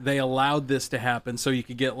selling, they allowed this to happen so you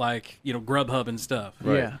could get like, Grubhub and stuff.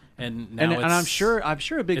 Right. Yeah. And now and I'm sure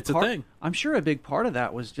a big it's part. a thing. I'm sure a big part of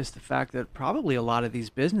that was just the fact that probably a lot of these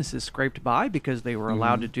businesses scraped by because they were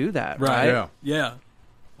allowed to do that. Right. Yeah.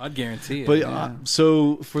 I'd guarantee it. But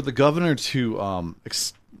so for the governor to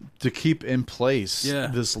to keep in place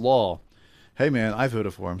this law, hey man, I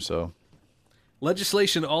voted for him. So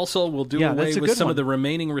legislation also will do Yeah, away that's a with good some one. of the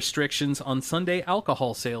remaining restrictions on Sunday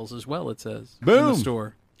alcohol sales as well. It says in Boom. the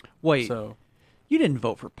store. Wait, So you didn't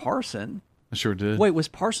vote for Parson? I sure did. Wait, was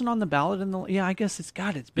Parson on the ballot in the? Yeah, I guess it's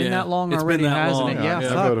been Yeah, that long it's been already, that hasn't long. it? Yeah, Yeah,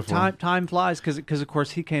 I fuck, voted for him. time flies because of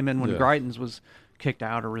course he came in when Yeah. Greitens was kicked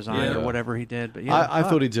out or resigned Yeah. or whatever he did. But yeah, I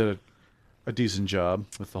fuck. thought he did a decent job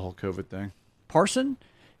with the whole COVID thing. Parson.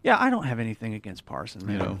 Yeah, I don't have anything against Parson.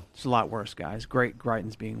 Man. You know. It's a lot worse guys.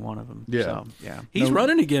 Greitens being one of them. Yeah. So, yeah. he's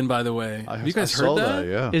running again, by the way. Have you guys I saw heard that?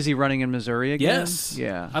 Yeah. Is he running in Missouri again? Yes.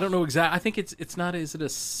 Yeah. I don't know exactly. I think it's not. Is it a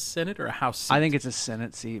Senate or a House seat? I think it's a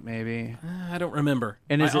Senate seat, maybe. I don't remember.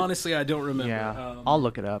 And is it- honestly, I don't remember. Yeah, I'll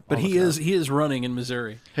look it up. But I'll he look it is running in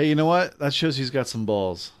Missouri. Hey, you know what? That shows he's got some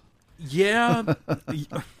balls. Yeah.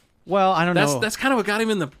 Well, I don't know. That's kind of what got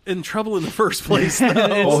him in trouble in the first place, though.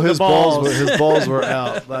 Oh, his balls were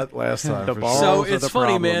out that last time. The for balls. sure. So are it's the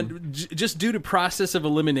funny, problem. man. Just due to process of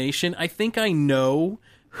elimination, I think I know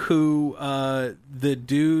who the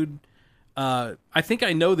dude. I think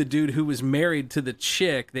I know the dude who was married to the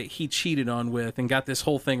chick that he cheated on with and got this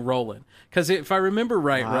whole thing rolling. Because if I remember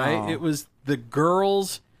right, Wow. it was the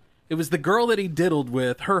girl's It was the girl that he diddled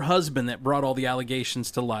with, her husband, that brought all the allegations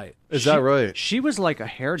to light. Is that right? She was like a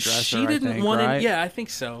hairdresser. She didn't I think, want right? it. Yeah, I think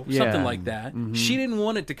so. Yeah. Something like that. She didn't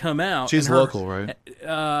want it to come out. She's and her- local, right?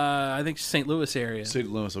 I think St. Louis area. St.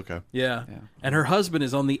 Louis, okay. Yeah. And her husband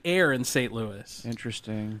is on the air in St. Louis.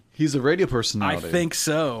 Interesting. He's a radio personality. I think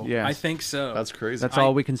so. Yes. I think so. That's crazy. That's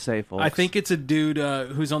all we can say, folks. I think it's a dude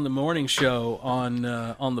who's on the morning show on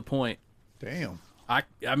The Point. Damn. I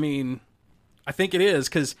mean, I think it is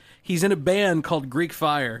because he's in a band called Greek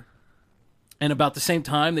Fire, and about the same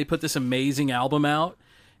time they put this amazing album out.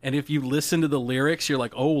 And if you listen to the lyrics, you're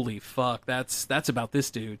like, "Holy fuck, that's about this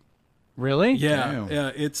dude." Really? Yeah, Damn.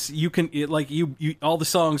 yeah. You all the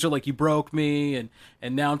songs are like, "You broke me,"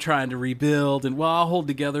 and now I'm trying to rebuild, and I'll hold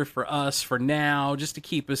together for us for now, just to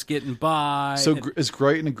keep us getting by. So And is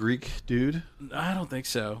Grayton a Greek dude? I don't think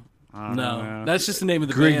so. don't No, know. that's just the name of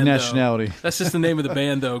the Greek band. though. nationality. That's just the name of the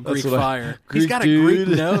band, though. Greek what I- Fire. Greek He's got dude. a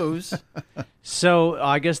Greek nose. So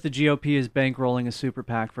I guess the GOP is bankrolling a super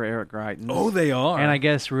PAC for Eric Greitens. Oh, they are. And I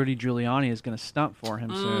guess Rudy Giuliani is going to stump for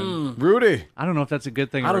him soon. Rudy. I don't know if that's a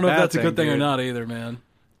good thing. Or I don't know if bad that's a good thing or dude. not either, man.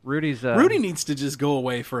 Rudy's Rudy needs to just go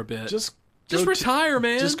away for a bit. Just Just retire,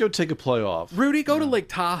 man. Just go take a play off. Rudy, go to Lake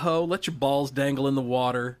Tahoe. Let your balls dangle in the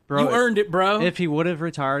water. Bro, You earned it, bro. If he would have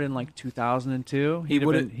retired in like 2002,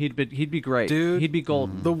 he'd be great. Dude, he'd be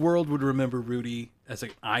golden. The world would remember Rudy as an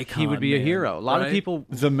icon. He would be a man, hero. A lot of right? people.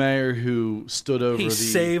 The mayor who stood over He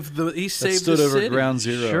saved the stood the over city. Ground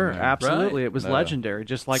Zero. Sure, man. absolutely, Right. it was Yeah. legendary.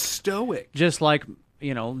 Just like stoic. Just like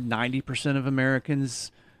 90% of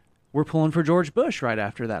Americans were pulling for George Bush right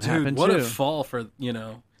after that Dude, happened what too. a fall for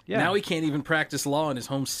Yeah. Now he can't even practice law in his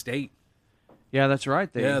home state. Yeah, that's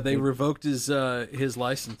right. They revoked his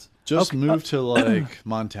license. Just moved to like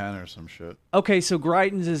Montana or some shit. Okay, so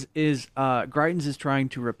Greitens is trying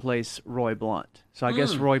to replace Roy Blunt. So I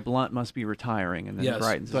guess Roy Blunt must be retiring, and then Yes.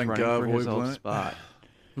 Greitens is Thank running God, for his Roy old Blunt. spot.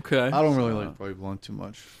 Okay. I don't really like Roy Blunt too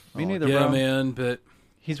much. Me I neither, Yeah, bro. man, but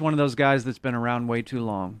He's one of those guys that's been around way too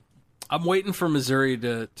long. I'm waiting for Missouri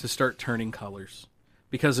to start turning colors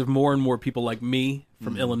because of more and more people like me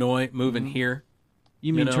from Illinois moving here.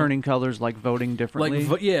 You mean know? turning colors like voting differently?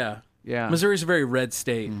 Yeah. Yeah. Missouri's a very red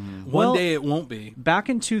state. One Well, day it won't be. Back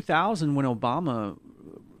in 2000, when Obama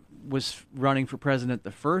was running for president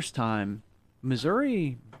the first time,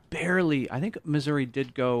 Missouri barely. I think Missouri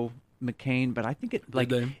did go McCain, but I think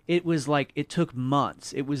it took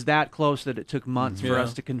months. It was that close that it took months for Yeah.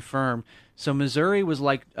 us to confirm. So Missouri was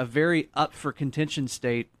like a very up for contention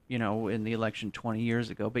state, in the election 20 years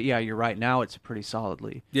ago. But yeah, you're right. Now it's a pretty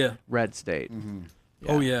solidly red state.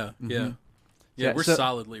 Oh yeah, yeah. Yeah, we're so-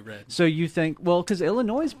 solidly red. So you think, well, because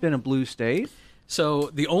Illinois has been a blue state. So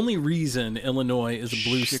the only reason Illinois is a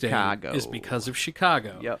blue Chicago. state is because of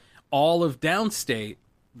Chicago. Yep. All of downstate,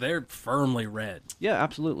 they're firmly red. Yeah,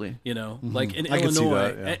 absolutely. Like in I can see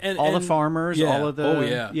Illinois, that, yeah. and All the farmers, yeah. all of the... Oh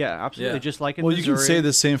yeah, Yeah, absolutely. Yeah. Just like in Well, Missouri. you can say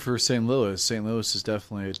the same for St. Louis. St. Louis is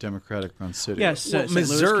definitely a Democratic-run city. Yes, Well, St. Louis,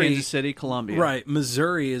 Missouri- Kansas City, Columbia. Right.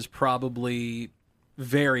 Missouri is probably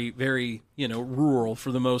very, very, rural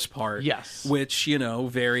for the most part. Yes. Which,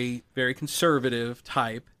 very, very conservative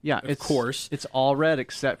type. Yeah, of course. It's all red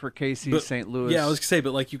except for KC, But- St. Louis. Yeah, I was gonna say,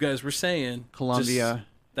 but like you guys were saying, Columbia. just-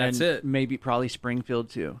 that's and it. Maybe probably Springfield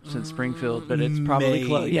too, since Springfield, but it's probably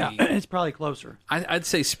close. Yeah, Maybe. it's probably closer. I'd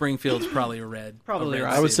say Springfield's probably a red. Probably a red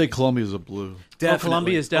right. I would say city. Columbia's a blue. Definitely.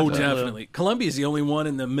 Columbia is definitely blue. definitely. Columbia is the only one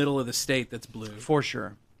in the middle of the state that's blue. For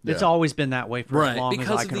sure. It's Yeah. always been that way for Right, as long because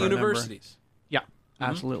as I of can the remember. universities. Yeah,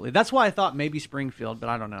 absolutely. That's why I thought maybe Springfield, but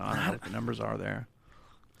I don't know. I don't know what the numbers are there.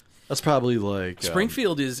 That's probably like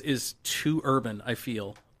Springfield is too urban, I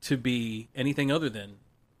feel, to be anything other than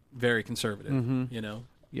very conservative.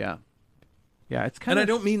 Yeah. Yeah, it's kind And of... I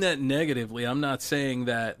don't mean that negatively. I'm not saying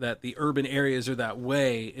that the urban areas are that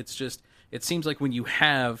way. It's just it seems like when you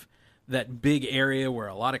have that big area where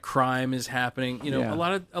a lot of crime is happening, Yeah.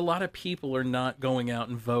 a lot of people are not going out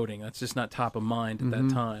and voting. That's just not top of mind at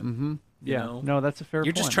that time. Mm-hmm. You Yeah. know? No, that's a fair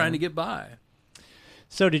You're point. just trying man. to get by.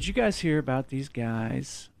 So did you guys hear about these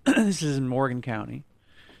guys? This is in Morgan County.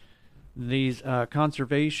 These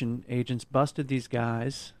conservation agents busted these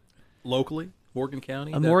guys. Locally, Morgan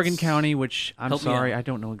County. Morgan County, which I'm Help me sorry, out. I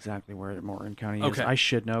don't know exactly where Morgan County is. Okay. I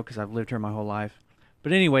should know because I've lived here my whole life.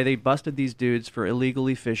 But anyway, they busted these dudes for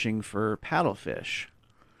illegally fishing for paddlefish.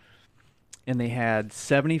 And they had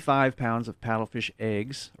 75 pounds of paddlefish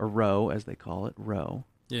eggs, or roe, as they call it, roe,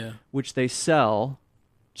 Yeah. which they sell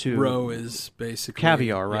to... Roe is basically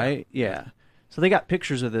caviar, right? Yeah. So they got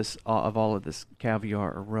pictures of this, of all of this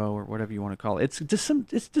caviar or roe or whatever you want to call it. It's just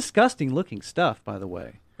it's disgusting looking stuff, by the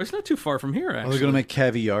way. It's not too far from here, Are actually. they going to make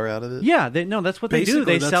caviar out of it? Yeah, that's what they do.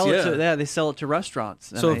 Basically, They sell it that's- to they sell it to restaurants.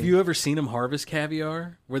 So And have you ever seen them harvest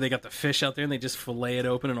caviar, where they got the fish out there and they just fillet it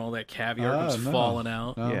open and all that caviar comes no. falling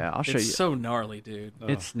out? No. Yeah, I'll show It's you. so gnarly, dude.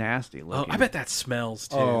 It's nasty Oh, looking. I bet that smells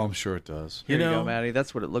too. Oh, I'm sure it does. Here you know, go, Maddie.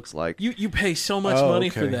 That's what it looks like. You pay so much Oh, money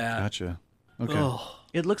for okay. that. Gotcha. Okay. Oh,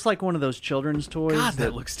 It looks like one of those children's toys. God,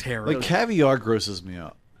 that looks terrible. Like caviar grosses me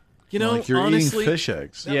out. You know, like you're honestly, eating fish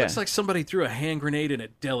eggs. That looks like somebody threw a hand grenade in a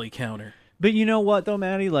deli counter. But you know what, though,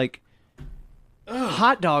 Maddie? Like,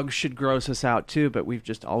 hot dogs should gross us out, too, but we've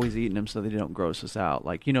just always eaten them so they don't gross us out.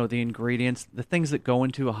 Like, you know, the ingredients, the things that go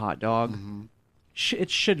into a hot dog, it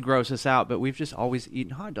should gross us out, but we've just always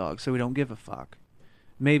eaten hot dogs, so we don't give a fuck.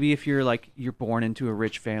 Maybe if you're, like, you're born into a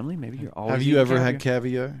rich family, maybe you're always Have you eating ever had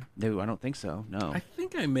caviar? No, I don't think so, no. I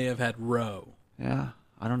think I may have had roe. Yeah,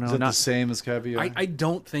 I don't know. Is it the Not, same as caviar? I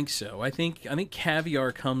don't think so. I think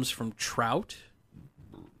caviar comes from trout,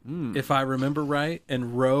 if I remember right,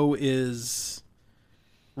 and roe is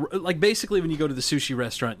like basically when you go to the sushi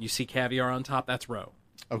restaurant, and you see caviar on top. That's roe.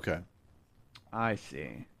 Okay. I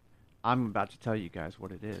see. I'm about to tell you guys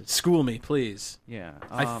what it is. School me, please. Yeah.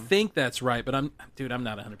 I think that's right, but I'm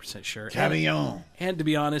not 100% sure. Caviar. And to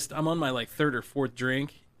be honest, I'm on my like third or fourth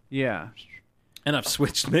drink. Yeah. And I've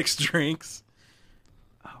switched mixed drinks.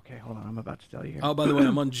 Okay, hold on. I'm about to tell you here. Oh, by the way,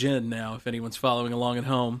 I'm on gin now, if anyone's following along at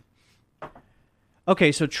home.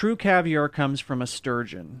 Okay, so true caviar comes from a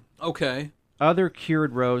sturgeon. Okay. Other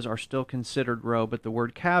cured roes are still considered roe, but the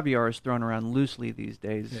word caviar is thrown around loosely these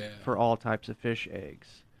days for all types of fish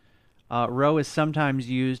eggs. Roe is sometimes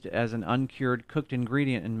used as an uncured cooked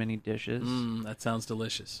ingredient in many dishes. That sounds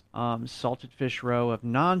delicious. Salted fish roe of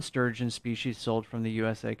non-sturgeon species sold from the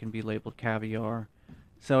USA can be labeled caviar.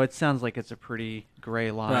 So it sounds like it's a pretty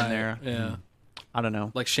gray line Right, there. yeah. I don't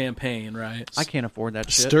know. Like champagne, right? I can't afford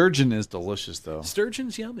that shit. Sturgeon is delicious, though.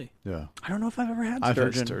 Sturgeon's yummy. Yeah. I don't know if I've ever had I've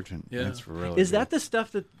sturgeon. had sturgeon. Yeah. It's really Is good. that the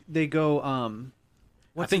stuff that they go...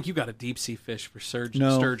 I think you got a deep sea fish for sturgeon,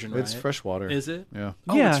 No, right? it's freshwater. Is it? Yeah.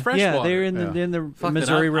 Oh, yeah, it's freshwater. Yeah, they're in the Fuck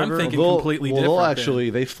Missouri that. River. I'm thinking They'll- completely well, different. they'll then. actually,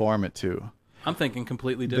 they farm it, too. I'm thinking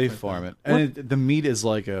completely They different. farm then. it. And the meat is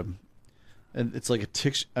like it's like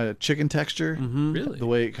a chicken texture. Mm-hmm. Really? The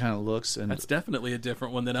way it kind of looks. And That's definitely a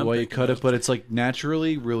different one than the I'm way you thinking cut of. it, but it's like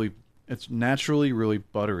naturally really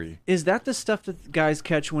buttery. Is that the stuff that guys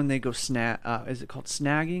catch when they go is it called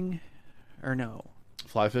snagging? Or no?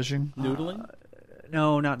 Fly fishing? Noodling?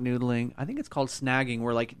 No, not noodling. I think it's called snagging,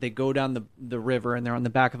 where like they go down the river and they're on the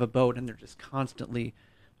back of a boat and they're just constantly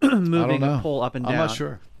moving know. a pole up and down. I'm not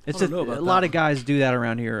sure. It's I don't know about a lot that of guys do that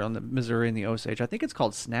around here on the Missouri and the Osage. I think it's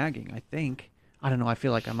called snagging. I think. I don't know. I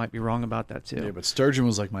feel like I might be wrong about that too. Yeah, but sturgeon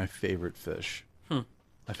was like my favorite fish.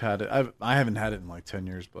 I've had it. I haven't had it in like 10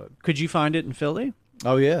 years, but Could you find it in Philly?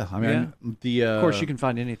 oh yeah, I mean Of course, you can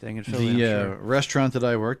find anything in Philly. The I'm sure. restaurant that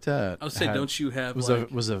I worked at. I would say, don't you have was like...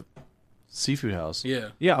 was a seafood house. Yeah.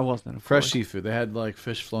 Yeah, I wasn't. Of Fresh course. seafood. They had like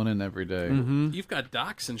fish flown in every day. You've got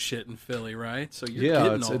docks and shit in Philly, right? So you're Yeah,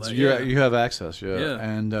 getting all that. you have access. Yeah, Yeah.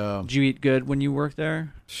 and Did you eat good when you worked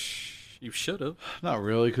there? You should have. not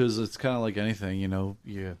really because it's kind of like anything. You know,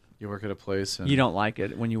 you work at a place and You don't like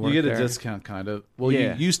it when you work you get there. a discount, kind of. Well,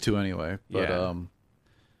 Yeah. you used to anyway. But Yeah.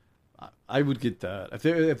 I would get that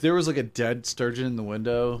if there was like a dead sturgeon in the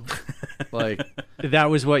window, like That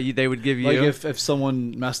was what they would give you. like if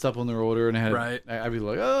someone messed up on their order and had, Right. I'd be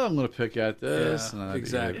like, oh, I'm gonna pick at this. Yeah, and I'd be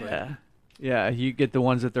exactly. good. yeah, you get the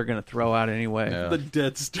ones that they're going to throw out anyway. Yeah. The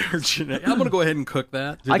dead sturgeon. I'm going to go ahead and cook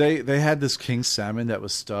that. Dude, they had this king salmon that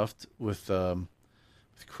was stuffed with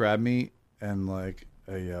crab meat and like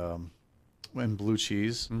and blue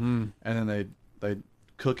cheese, and then they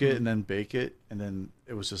cook it and then bake it, and then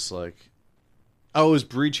it was just like, oh, it was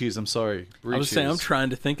brie cheese. I'm sorry, brie I was cheese. saying, I'm trying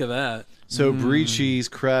to think of that. So brie cheese,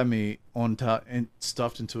 crab meat on top and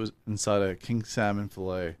stuffed inside a king salmon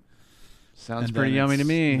fillet. Sounds And pretty then yummy to it's-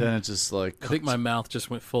 me. Then it's just like I think cooked. my mouth just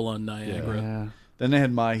went full on Niagara. Yeah. Then they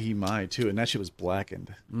had mahi too, and that shit was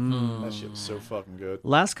blackened. That shit was so fucking good.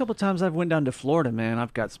 Last couple times I've went down to Florida, man,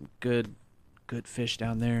 I've got some good fish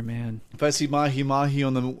down there, man. If I see mahi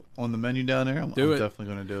on the menu down there, I'm definitely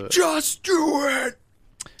gonna do it. Just do it.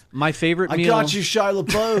 My favorite I meal. got you, Shia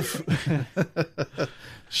LaBeouf.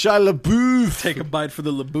 Shia LaBeouf. Take a bite for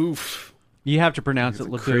the LaBeouf. You have to pronounce it a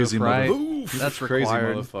LaBeouf, crazy right? motherfucker. That's crazy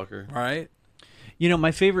required. motherfucker. Right? You know,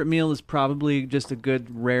 my favorite meal is probably just a good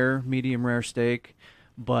medium rare steak,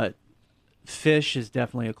 but fish is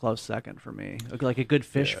definitely a close second for me. Like a good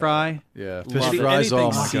fish fry. Yeah, Love fish it. fries. Oh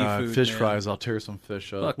Anything my god, seafood, fish man. fries. I'll tear some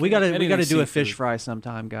fish up. Look, We gotta anything do a fish seafood. fry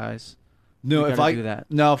sometime, guys. No, We if gotta I do that.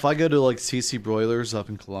 no, if I go to like CC Broilers up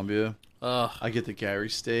in Columbia, Ugh. I get the Gary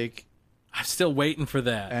steak. I'm still waiting for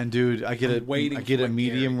that. And dude, I get waiting I get for a my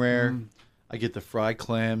medium Gary. rare. I get the fried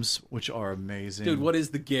clams, which are amazing. Dude, what is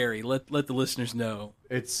the Gary? Let the listeners know.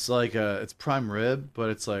 It's like it's prime rib, but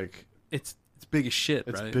it's like It's big as shit,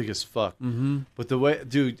 it's right? big as fuck. Mm-hmm. But the way,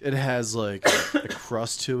 dude, it has like a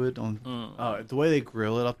crust to it. The way they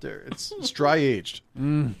grill it up there, it's dry aged.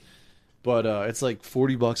 But it's like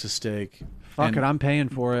 $40 a steak. Fuck it, I'm paying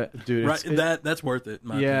for it, dude. Right, that's worth it. in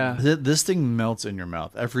my Yeah. opinion. This thing melts in your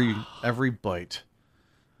mouth. Every bite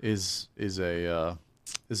is an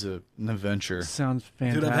adventure. Sounds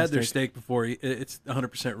fantastic. Dude, I've had their steak before. It's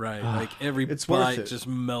 100% right. Like every It's worth bite it. just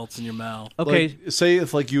melts in your mouth. Okay. Like, say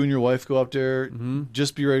if like you and your wife go up there,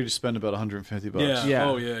 just be ready to spend about $150. Yeah.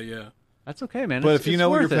 Oh yeah. That's okay, man. But It's- if you it's know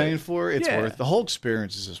what you're worth it. paying for, it's Yeah. worth the whole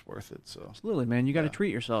experience is just worth it. So Absolutely, man. You got to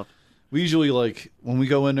treat yourself. we usually like when we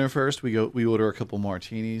go in there first, we order a couple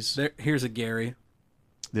martinis. Here's a Gary.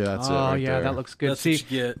 Yeah, that's it. Oh right yeah, there. that looks good. That's See,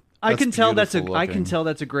 what you get. I That's can tell that's beautiful I can looking. tell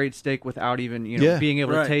that's a great steak without even Yeah. being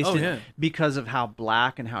able Right. to taste Oh, it yeah. because of how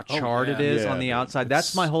black and how Oh, charred yeah. it is Yeah, on the dude. outside.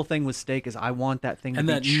 That's my whole thing with steak is I want that thing And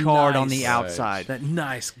to that be charred on the nice- outside. That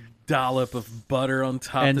nice dollop of butter on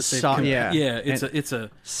top. And that they've so- cooked. yeah. It's And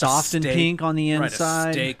a soft and steak- pink on the right, inside.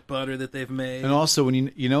 a steak butter that they've made. And also,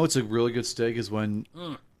 when you know it's a really good steak is when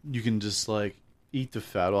you can just like eat the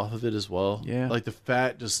fat off of it as well. Yeah. like the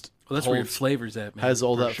fat just Well, that's where your holds- flavor's at, man. has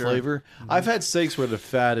all for that sure. flavor. I've had steaks where the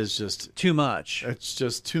fat is just Too much. it's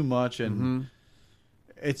just too much and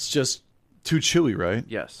it's just too chewy, right?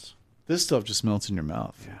 Yes. This stuff just melts in your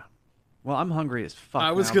mouth. Yeah. Well, I'm hungry as fuck.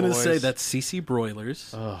 I was now, gonna boys. say that's CC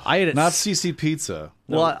Broilers. I ate it. Not CC Pizza.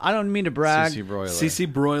 Well, I don't mean to brag. CC Broiler. CC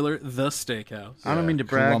Broiler, the steakhouse. I don't mean to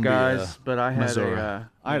brag, Columbia, guys, but I had Missouri.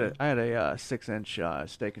 I had a 6-inch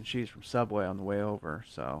steak and cheese from Subway on the way over.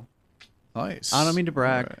 So Nice. I don't mean to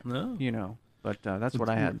brag, No. but that's what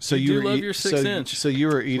I had. So You you do were love eat- your so- 6-inch. So you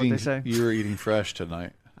were eating. they say. You were eating fresh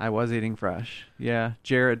tonight. I was eating fresh. Yeah,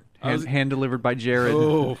 Jared, I was- hand delivered by Jared.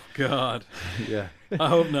 Oh God. Yeah. I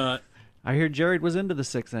hope not. I hear Jared was into the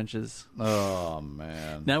 6 inches. Oh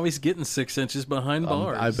man. Now he's getting 6 inches behind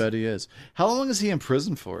bars. I bet he is. How long is he in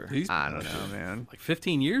prison for? He's I don't know, man. like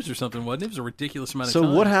 15 years or something, wasn't it? It was a ridiculous amount of So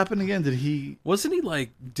time. what happened again? Did he? Wasn't he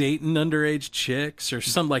like dating underage chicks or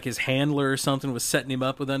some like his handler or something was setting him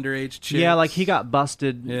up with underage chicks? Yeah, like he got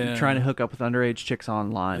busted Yeah. trying to hook up with underage chicks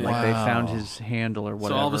online. Like they found Wow. his handle or So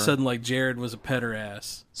whatever. all of a sudden, like Jared was a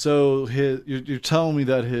pederass. So you're telling me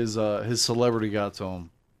that his celebrity got to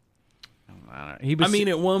him. he was. I mean,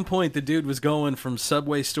 at one point, the dude was going from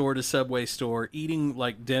Subway store to Subway store, eating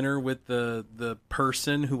like dinner with the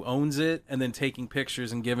person who owns it, and then taking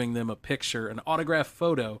pictures and giving them a picture, an autographed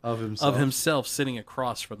photo Of himself. sitting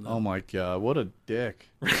across from them. Oh my god, what a dick!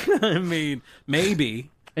 I mean, maybe.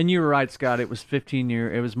 and you were right, Scott. It was 15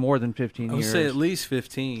 year. It was more than 15 I would years. say at least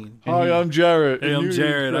 15. Hi, I'm Jared. Hey, and I'm you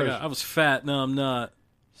Jared. eat I fresh. was fat. No, I'm not.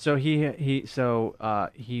 So he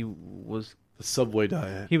was The Subway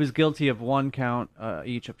diet. he was guilty of one count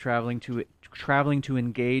each of traveling to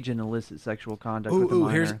engage in illicit sexual conduct with a Ooh,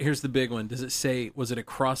 minor. here's the big one. Does it say, was it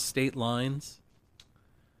across state lines?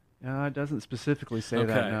 It doesn't specifically say that.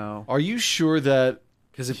 Okay. No. Are you sure that?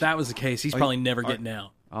 Because if that was the case, he's Are probably you- never are- getting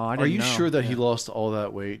out. Oh, I Are didn't you know. sure that he lost all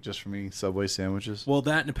that weight just from eating Subway sandwiches? Well,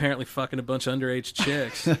 that and apparently fucking a bunch of underage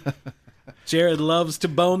chicks. Jared loves to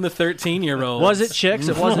bone the 13-year-old. Was it chicks?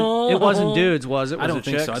 It wasn't. It wasn't dudes, was it? Was I don't it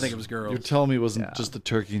think so. chicks? I think it was girls. You're telling me it wasn't just the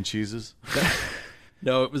turkey and cheeses?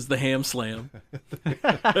 No, it was the ham slam.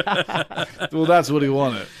 Well, that's what he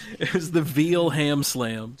wanted. It was the veal ham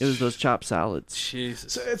slam. It was those chopped salads.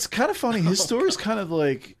 Jesus, So it's kind of funny. His story's kind of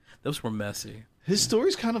like those were messy. his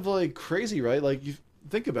story's kind of like crazy, right? Like you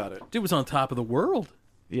think about it. Dude was on top of the world.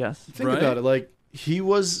 Yes. Think Right? about it. Like he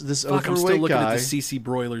was this Fuck, I'm still overweight looking guy. at the CC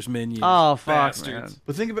Broilers menu. Oh fuck, Bastards. man.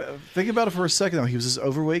 But think about it for a second. Though he was this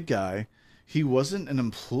overweight guy. He wasn't an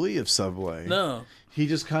employee of Subway. No. He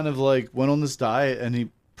just kind of like went on this diet, and he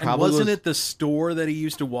And probably wasn't was, it the store that he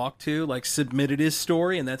used to walk to, like submitted his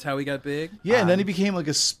story, and that's how he got big? Yeah, and then he became like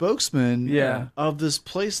a spokesman. Yeah. Of this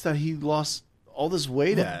place that he lost all this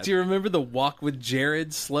weight at. Do you remember the Walk with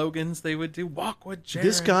Jared slogans they would do? Walk with Jared.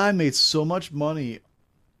 This guy made so much money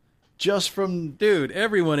just from Dude,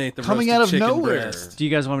 everyone ate the coming roasted out of chicken nowhere. breast. Do you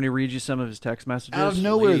guys want me to read you some of his text messages? Out of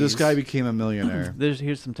nowhere, this Please. guy became a millionaire.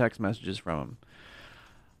 Here's some text messages from him.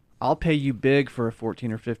 I'll pay you big for a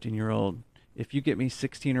 14 or 15-year-old. If you get me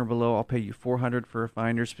 16 or below, I'll pay you $400 for a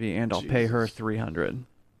finder's fee, and I'll pay her $300.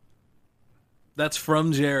 That's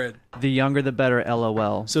from Jared. The younger, the better.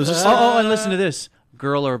 LOL. So is this oh, and listen to this.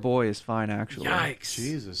 Girl or boy is fine, actually. Yikes.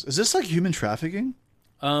 Jesus, is this like human trafficking?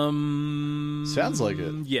 Sounds like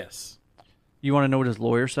it. Yes. You want to know what his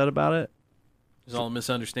lawyer said about it? It's all a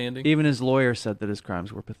misunderstanding. Even his lawyer said that his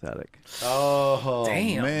crimes were pathetic. Oh,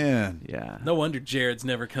 Damn. man. Yeah. No wonder Jared's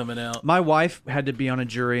never coming out. My wife had to be on a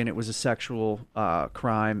jury, and it was a sexual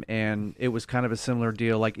crime, and it was kind of a similar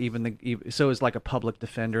deal. Like so it was like a public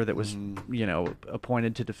defender that was,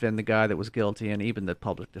 appointed to defend the guy that was guilty, and even the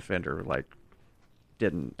public defender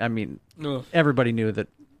didn't. I mean, Ugh. everybody knew that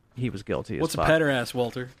he was guilty. What's as a fuck. pederast,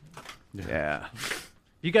 Walter? Yeah.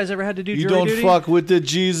 You guys ever had to do You jury don't duty? fuck with the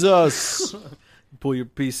Jesus. Pull your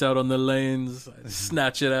piece out on the lanes,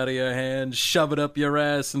 snatch it out of your hand, shove it up your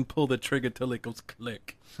ass, and pull the trigger till it goes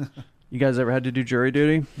click. You guys ever had to do jury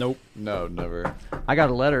duty? Nope. No, never. I got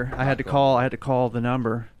a letter. I had to call the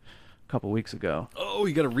number a couple weeks ago. Oh,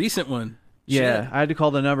 you got a recent one. Yeah, Shit. I had to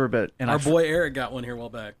call the number, but Our boy Eric got one here a while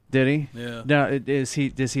back. Did he? Yeah. Now, does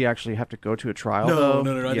he actually have to go to a trial? No, though?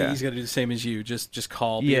 no. I Yeah. think he's got to do the same as you. Just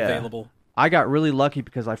call, be available. I got really lucky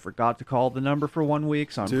because I forgot to call the number for 1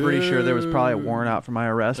 week, so I'm pretty sure there was probably a warrant out for my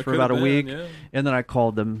arrest That for about a could've week. been, yeah. And then I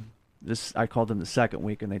called them. I called them the second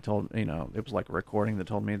week, and they told it was like a recording that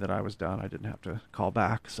told me that I was done. I didn't have to call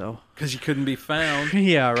back. So Because you couldn't be found.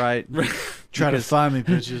 yeah, right. Try to find me,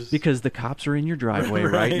 bitches. Because the cops are in your driveway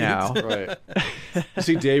right now. Right. You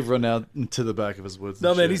see Dave run out into the back of his woods. No,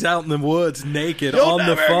 and man, shit. he's out in the woods naked You'll on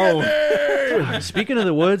the never phone. get me! Speaking of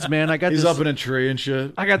the woods, man, I got He's this, up in a tree and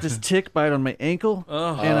shit. I got this tick bite on my ankle,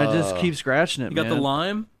 and I just keep scratching it. You got the man.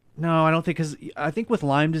 Lyme? No, I don't think, because I think with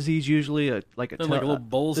Lyme disease usually like a little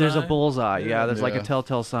bullseye? There's a bullseye. Yeah, there's like a Yeah.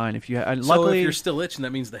 telltale sign. If you So luckily, if you're still itching,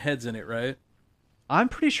 that means the head's in it, right? I'm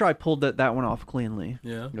pretty sure I pulled that one off cleanly.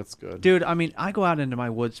 Yeah. That's good. Dude, I mean, I go out into my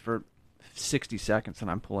woods for 60 seconds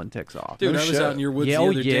and I'm pulling ticks off. Dude, No I was shit. out in your woods Yeah, the oh,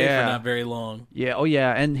 other day yeah. for not very long. Yeah, oh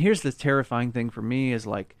yeah. And here's the terrifying thing for me is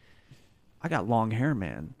like, I got long hair,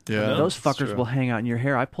 man. Yeah, Those that's fuckers true. will hang out in your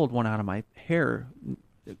hair. I pulled one out of my hair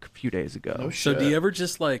a few days ago. No So shit. do you ever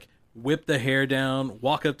just like whip the hair down,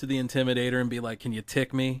 walk up to the Intimidator and be like, can you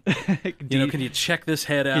tick me? Can you check this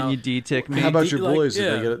head out? Can you de-tick me? How about your Like, boys?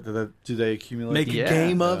 yeah. Did they get? Do they accumulate? Make a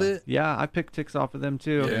game of it? Yeah, I pick ticks off of them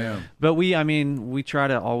too. Damn. But we try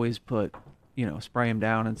to always put, spray them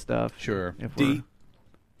down and stuff. Sure. If we're,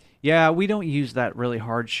 yeah, we don't use that really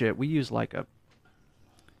hard shit. We use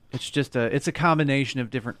it's a combination of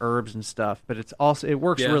different herbs and stuff, but it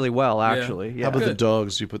works really well actually. Yeah. How about the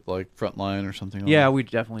dogs? You put like Frontline or something on Yeah, them? we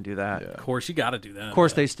definitely do that. Of course, you got to do that. Of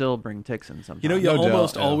course, they still bring ticks in sometimes. You No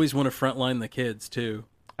almost doubt, yeah. always want to frontline the kids too.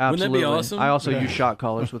 Absolutely. Wouldn't that be awesome? I also use shot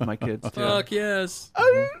collars with my kids too. Fuck yes.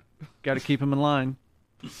 Got to keep them in line.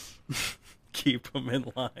 Keep them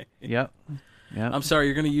in line. Yep. Yep. I'm sorry,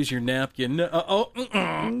 you're going to use your napkin.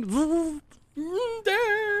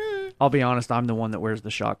 I'll be honest, I'm the one that wears the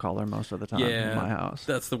shot collar most of the time in my house.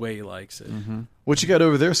 That's the way he likes it. What you got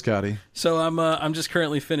over there, Scotty? So I'm just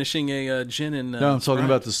currently finishing a gin and. No, I'm talking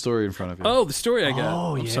about the story in front of you. Oh, the story I got.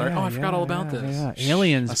 Oh, I'm yeah, sorry. Oh, I forgot all about this. Yeah.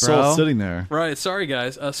 Aliens, I bro. saw it sitting there. Right. Sorry,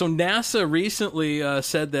 guys. So NASA recently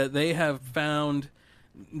said that they have found.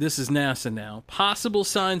 This is NASA now. Possible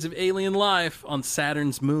signs of alien life on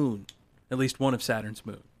Saturn's moon. At least one of Saturn's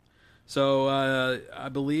moon. So I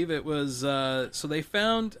believe it was. So they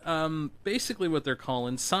found basically what they're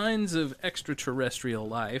calling signs of extraterrestrial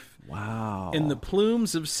life. Wow. In the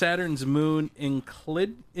plumes of Saturn's moon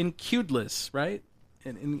Enceladus, right?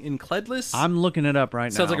 Enceladus? I'm looking it up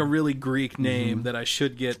right now. Sounds like a really Greek name that I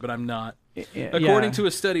should get, but I'm not. Yeah. According to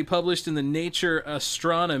a study published in the Nature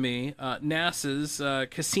Astronomy, NASA's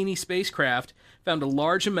Cassini spacecraft found a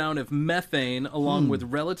large amount of methane along with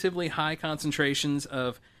relatively high concentrations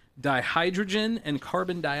of dihydrogen and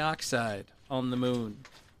carbon dioxide on the moon.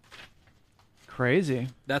 Crazy.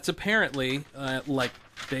 That's apparently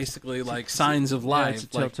basically signs of life. It's a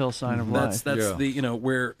telltale sign of life. That's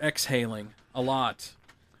we're exhaling a lot.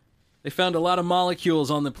 They found a lot of molecules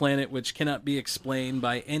on the planet which cannot be explained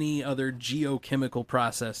by any other geochemical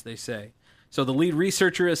process, they say. So the lead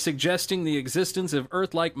researcher is suggesting the existence of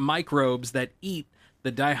Earth-like microbes that eat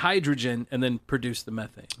the dihydrogen and then produce the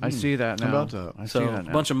methane. I see that now. How about that? I see So that a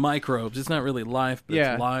now. bunch of microbes. It's not really life, but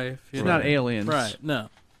Yeah. it's life. It's not aliens. Right, no.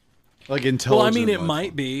 Like intelligent. Well, I mean, it life.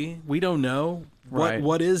 might be. We don't know. Right.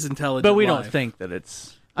 What is intelligent But we life? don't think that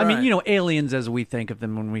it's... I Right. mean, aliens as we think of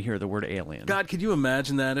them when we hear the word alien. God, could you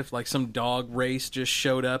imagine that if some dog race just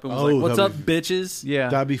showed up and was Oh, like, "What's up, that'd bitches?" Yeah.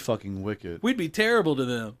 That'd be fucking wicked. We'd be terrible to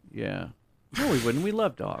them. Yeah. No, we wouldn't. We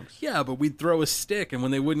love dogs. Yeah, but we'd throw a stick, and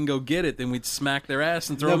when they wouldn't go get it, then we'd smack their ass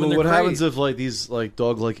and throw No, them in but their what crate. happens if these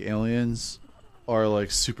dog-like aliens are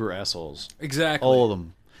super assholes? Exactly. All of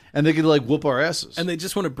them, and they could whoop our asses. And they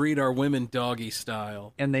just want to breed our women doggy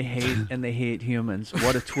style. And they hate humans.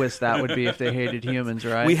 What a twist that would be if they hated humans,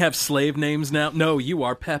 right? We have slave names now. No, you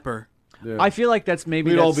are Pepper. Yeah. I feel like that's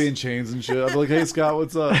maybe We'd all that's- be in chains and shit. I'd be like, "Hey, Scott,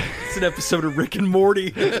 what's up?" It's an episode of Rick and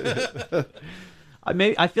Morty.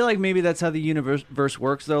 I feel like maybe that's how the universe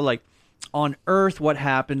works, though. Like on Earth, what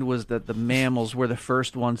happened was that the mammals were the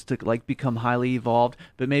first ones to like become highly evolved.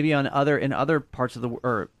 But maybe in other parts of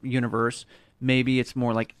the universe, maybe it's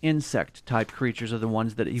more like insect type creatures are the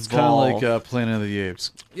ones that It's kind of evolve. like Planet of the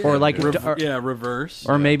Apes, or like reverse,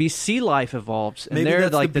 or maybe sea life evolves, and Maybe they're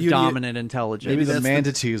that's like the the beauty- dominant intelligence. Maybe the that's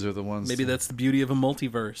manatees are the ones. Maybe that's the beauty of a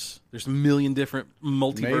multiverse. There's a million different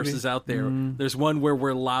multiverses Maybe. out there. There's one where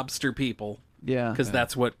we're lobster people. Yeah, because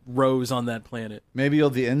that's what rose on that planet. Maybe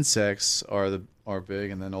all the insects are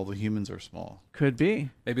big, and then all the humans are small. Could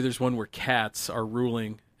be. Maybe there's one where cats are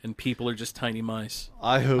ruling and people are just tiny mice.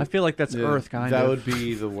 I hope. I feel like that's Earth, kind that of. would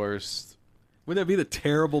be the worst. Would that be the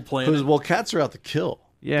terrible Because planet? cats are out to kill.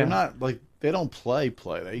 Yeah. They're not like they don't play.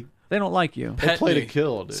 They don't like you. They Pet play me. to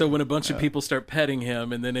kill. Dude. So when a bunch of Yeah. people start petting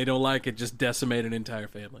him and then they don't like it, just decimate an entire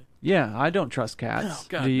family. Yeah, I don't trust cats. Oh,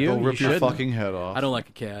 God, Do you? They'll You rip your shouldn't. fucking head off. I don't like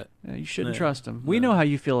a cat. Yeah, you shouldn't Yeah. trust them. We know how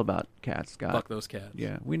you feel about cats, Scott. Fuck those cats.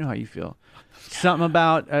 Yeah, we know how you feel. Something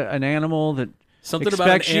about an animal that Something about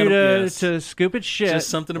an expects you animal, to scoop its shit. Just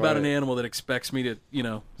something about an Right. animal that expects me to,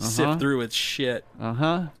 Uh-huh. sift through its shit.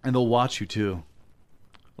 Uh-huh. And they'll watch you too.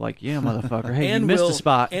 Like, yeah, motherfucker. Hey, and you missed will, a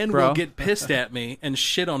spot, and bro. will get pissed at me and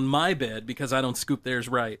shit on my bed because I don't scoop theirs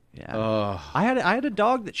right. Yeah. I had a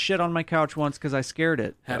dog that shit on my couch once because I scared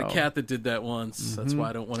it. Had a So, cat that did that once. That's Mhm. why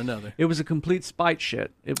I don't want another. It was a complete spite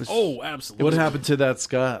shit. It was. Oh, absolutely. What happened to that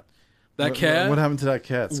Scott? That cat? What happened to that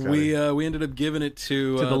cat, Scott? We ended up giving it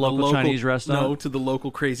to the local Chinese restaurant? No, to the local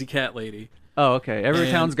crazy cat lady. Oh, okay.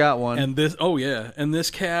 Every town's got one. And this, and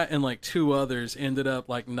this cat and like two others ended up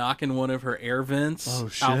like knocking one of her air vents Oh,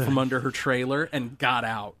 out shit. from under her trailer and got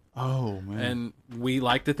out. Oh man. And we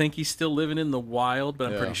like to think he's still living in the wild, but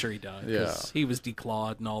I'm Yeah. pretty sure he died. Yeah. 'Cause he was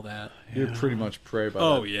declawed and all that. You're pretty much prey by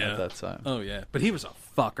at that time. Oh yeah, but he was a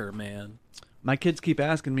fucker, man. My kids keep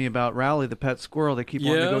asking me about Rowley, the pet squirrel. They keep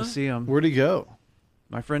wanting to go Yeah? see him. Where'd he go?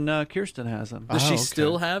 My friend Kirsten has him. Does she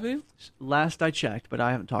still have him? Last I checked, but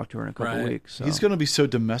I haven't talked to her in a couple Right. weeks. So. He's going to be so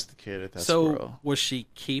domesticated. That So squirrel. was she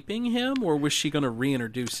keeping him, or was she going to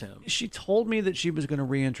reintroduce him? She told me that she was going to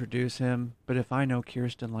reintroduce him, but if I know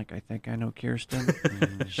Kirsten like I think I know Kirsten,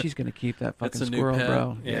 she's going to keep that That's fucking a new squirrel, pet.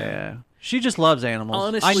 bro. Yeah. She just loves animals.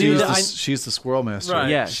 Honestly, I knew she's, that. the, she's the squirrel master. Right.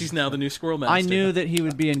 Yes. She's now the new squirrel master. I knew that he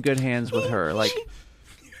would be in good hands with her. Like,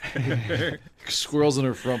 Squirrels in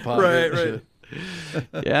her front pocket. Right, and right.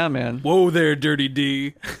 shit. yeah, man. Whoa there, Dirty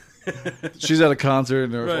D. She's at a concert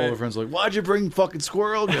and all Right. her friends are like, "Why'd you bring fucking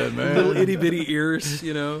squirrel again, man?" Little itty bitty ears,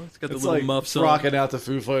 you know. It's got the It's little like muffs on. rocking out the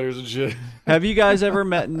Foo Fighters and shit. Have you guys ever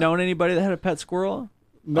known anybody that had a pet squirrel?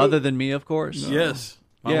 No. Other than me, of course. Yes,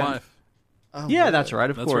 my Yeah. wife. Yeah, that's right.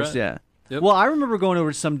 Of That's course, right. yeah. Yep. Well, I remember going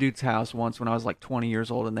over to some dude's house once when I was like 20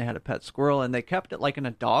 years old, and they had a pet squirrel, and they kept it like in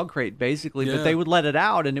a dog crate, basically. Yeah. But they would let it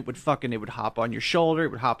out, and it would hop on your shoulder,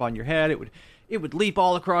 it would hop on your head, it would leap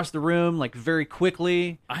all across the room like very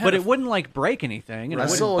quickly, but it wouldn't like break anything. And I it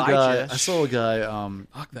saw wouldn't a bite guy. you. I saw a guy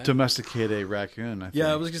that. domesticate a raccoon. I think.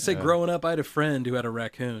 Yeah, I was gonna say, Yeah. growing up, I had a friend who had a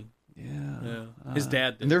raccoon. Yeah. His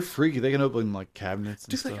dad did. And they're freaky. They can open like cabinets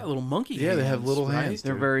and Dude, stuff. they got little monkey Yeah, they have hands, little right? hands.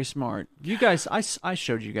 They're dude. very smart. You guys, I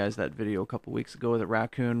showed you guys that video a couple weeks ago of the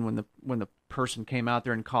raccoon when the person came out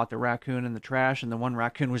there and caught the raccoon in the trash, and the one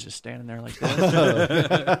raccoon was just standing there like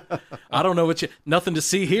this. I don't know what you. Nothing to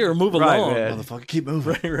see here. Move Right, along, man. Motherfucker, keep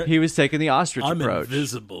moving. Right. He was taking the ostrich I'm approach.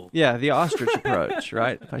 invisible. Yeah, the ostrich approach,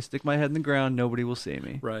 right? If I stick my head in the ground, nobody will see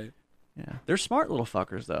me. Right. Yeah. They're smart little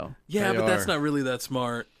fuckers, though. Yeah, They but that's are. not really that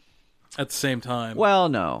smart. At the same time, Well,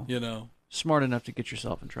 no. you know, Smart enough to get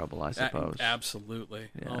yourself in trouble, I suppose. absolutely.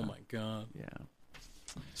 Yeah. Oh my god. Yeah.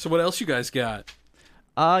 So what else you guys got?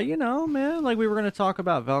 You know, man, like we were going to talk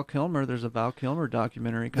about Val Kilmer. There's a Val Kilmer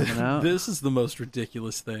documentary coming out. This is the most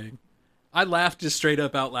ridiculous thing. I laughed just straight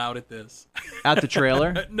up out loud at this. At the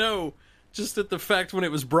trailer? No, just at the fact when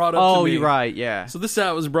it was brought up. Oh, to me. you're right. Yeah. So this is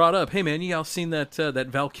how it was brought up. Hey man, you all seen that that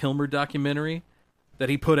Val Kilmer documentary that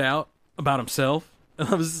he put out about himself? And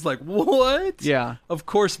I was just like, what? Yeah. Of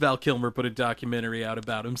course Val Kilmer put a documentary out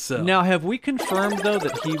about himself. Now, have we confirmed though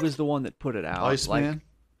that he was the one that put it out? Iceman? Like,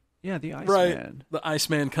 yeah, the Iceman. Right. The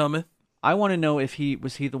Iceman cometh. I want to know if he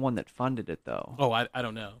was the one that funded it though. Oh, I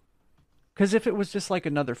don't know. Because if it was just like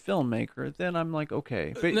another filmmaker, then I'm like,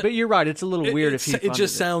 okay. But you're right. It's a little weird if he. It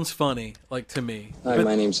just sounds funny, like to me. Hi,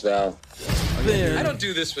 my name's Val. There. I don't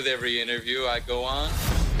do this with every interview I go on.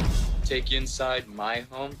 Take you inside my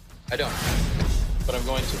home. I don't. But I'm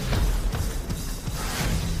going to.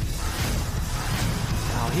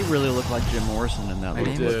 Wow, he really looked like Jim Morrison in that My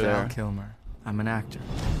little name is clip Val there. Kilmer. I'm an actor.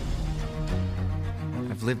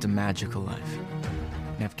 I've I've lived a magical life,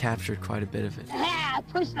 and I've captured quite a bit of it.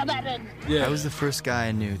 Push the button. I was the first guy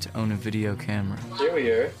I knew to own a video camera. Here we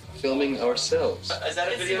are, filming ourselves. Is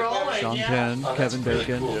that a video camera? Sean Penn, Kevin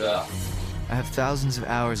Bacon. Cool. Yeah. I have thousands of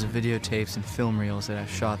hours of videotapes and film reels that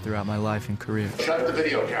I've shot throughout my life and career. Shut the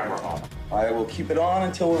video camera off. I will keep it on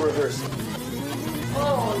until we're rehearsing.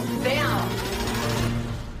 Oh, damn!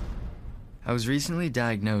 I was recently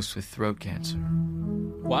diagnosed with throat cancer.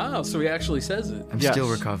 Wow, so he actually says it. I'm still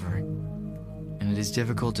recovering, and it is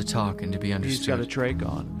difficult to talk and to be understood. He's got a trach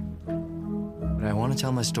on. But I want to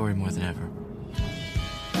tell my story more than ever.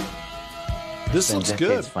 This looks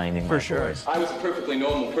good. For sure. I was a perfectly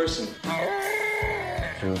normal person.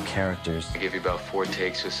 Through characters. I gave you about 4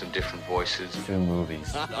 takes with some different voices. Through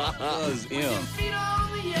movies.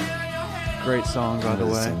 Great song, by the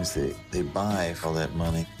way. Things they buy for all that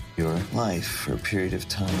money. Your life for a period of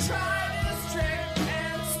time.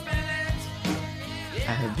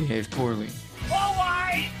 I have behaved poorly.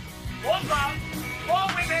 I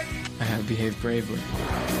have behaved bravely.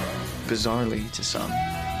 Bizarrely to some.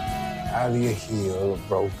 How do you heal a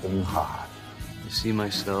broken heart? I see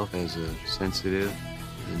myself as a sensitive,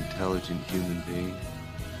 intelligent human being,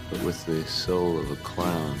 but with the soul of a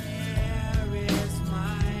clown.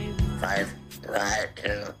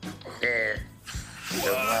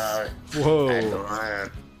 Whoa.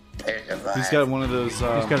 He's got one of those. He's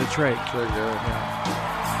got a trach.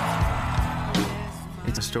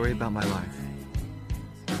 It's a story about my life.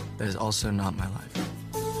 That is also not my life.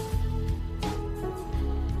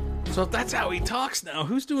 So if that's how he talks now,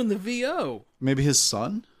 who's doing the VO? Maybe his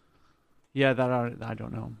son? Yeah, that I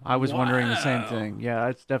don't know. I was wondering the same thing. Yeah,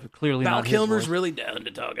 it's definitely clearly Val not his Kilmer's voice. really down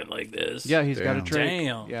to talking like this. Yeah, he's got a trach.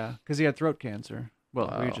 Damn. Yeah, because he had throat cancer.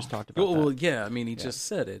 Well, we just talked about Well, that. yeah, I mean, he just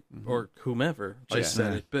said it, or whomever just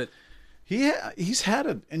said it. But he's had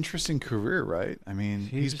an interesting career, right? I mean,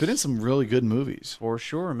 he's been in some really good movies. For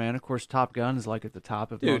sure, man. Of course, Top Gun is like at the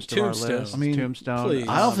top of Dude, most of our Tombstone. lists. I mean, Tombstone. please.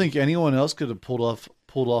 I don't think anyone else could have pulled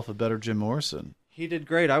off a better Jim Morrison. He did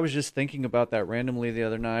great. I was just thinking about that randomly the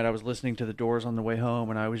other night. I was listening to The Doors on the way home,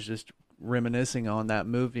 and I was just reminiscing on that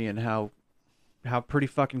movie and how pretty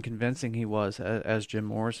fucking convincing he was as Jim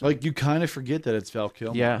Morrison. Like, you kind of forget that it's Val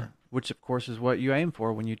Kilmer. Yeah, which of course is what you aim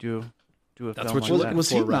for when you do a That's film what like that. was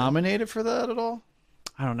he nominated for that at all?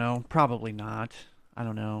 I don't know. Probably not. I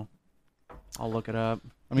don't know. I'll look it up.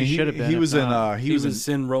 I mean, he should have been. He was in. he was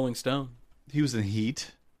in Rolling Stone. He was in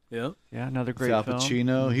Heat. Yeah. Yeah, another great Al film.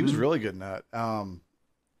 Pacino. He was Mhm. really good in that.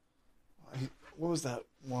 What was that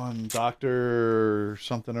one? Doctor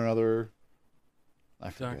something or other. I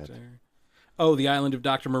forget. Oh, The Island of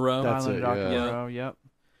Dr. Moreau. That's Island it, of Dr. yeah. Moreau, yep.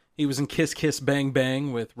 He was in Kiss Kiss Bang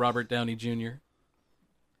Bang with Robert Downey Jr.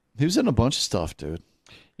 He was in a bunch of stuff, dude.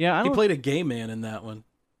 Yeah, He played a gay man in that one.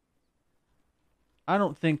 I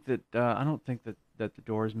don't think that the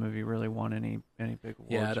Doors movie really won any big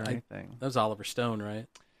awards or anything. That was Oliver Stone, right?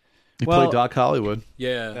 He played Doc Hollywood.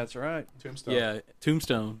 Yeah, that's right. Tombstone. Yeah,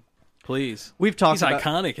 Tombstone. Please, We've talked He's about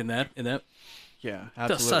iconic in that. Yeah,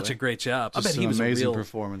 does such a great job. Just I bet he an was amazing a real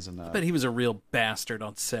performance in that. I bet he was a real bastard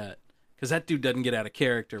on set because that dude doesn't get out of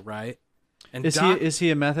character, right? And Is he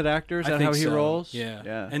a method actor? Is I that think how he so. rolls? Yeah.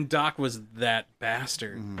 Yeah. And Doc was that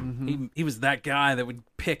bastard. Mhm. He was that guy that would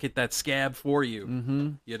pick at that scab for you. Mm-hmm.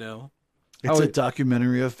 You know. It's a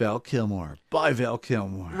documentary of Val Kilmer by Val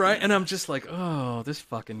Kilmer. Right, and I'm just like, oh, this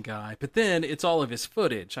fucking guy. But then it's all of his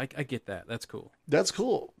footage. I get that. That's cool. That's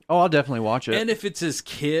cool. Oh, I'll definitely watch it. And if it's his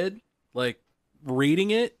kid, like reading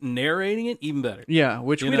it, narrating it, even better. Yeah,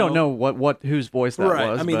 which You we don't know what whose voice that right.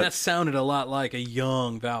 was. I mean, but that sounded a lot like a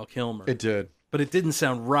young Val Kilmer. It did. But it didn't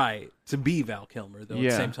sound right to be Val Kilmer, though, at the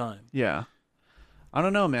same time. Yeah. I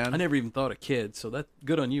don't know, man. I never even thought of kid, so that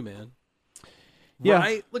good on you, man. Yeah.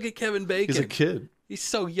 Right? Look at Kevin Bacon. He's a kid. He's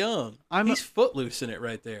so young. He's footloose in it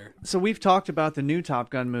right there. So we've talked about the new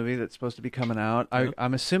Top Gun movie that's supposed to be coming out.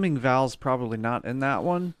 I'm assuming Val's probably not in that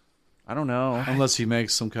one. I don't know. Unless he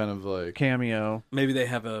makes some kind of like cameo. Maybe they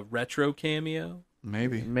have a retro cameo.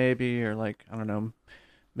 Maybe, or like I don't know.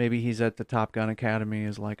 Maybe he's at the Top Gun Academy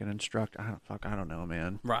as like an instructor. I don't know,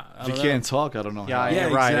 man. Right. If he can't talk, I don't know. Yeah,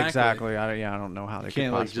 how. right, exactly. I don't know how they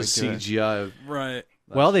can't could like possibly just do it. CGI. Right.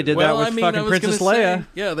 Well, they did that with fucking I was Princess gonna say, Leia.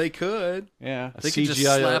 yeah, they could. Yeah, They could just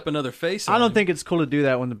slap another face on I don't him. think it's cool to do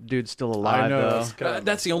that when the dude's still alive. Though.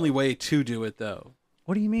 That's the only way to do it, though.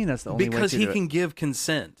 What do you mean? That's the only way Because to he do can it? give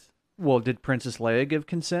consent. Well, did Princess Leia give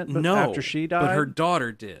consent? No, after she died, but her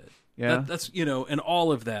daughter did. Yeah. That's and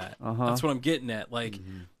all of that. Uh-huh. That's what I'm getting at. Like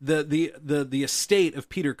the estate of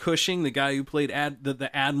Peter Cushing, the guy who played the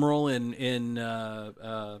admiral in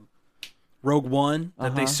Rogue One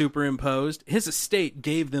that they superimposed, his estate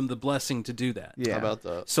gave them the blessing to do that. Yeah. How about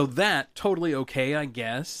that? So that, totally okay, I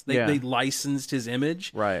guess. They licensed his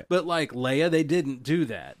image. Right. But like Leia, they didn't do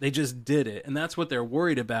that. They just did it. And that's what they're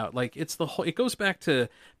worried about. Like it's the whole, it goes back to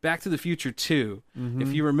the Future 2.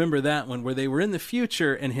 If you remember that one, where they were in the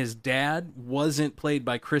future and his dad wasn't played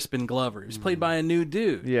by Crispin Glover. He was played by a new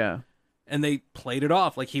dude. Yeah. And they played it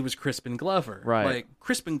off like he was Crispin Glover. Right. Like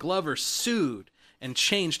Crispin Glover sued and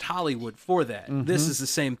changed Hollywood for that. This is the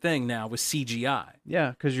same thing now with CGI.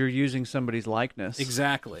 Yeah, because you're using somebody's likeness.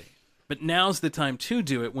 Exactly. But now's the time to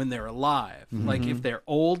do it when they're alive. Like if they're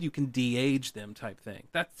old, you can de-age them type thing.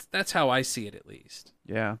 That's how I see it, at least.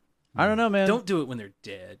 Yeah. I don't know, man. Don't do it when they're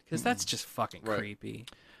dead, because that's just fucking creepy.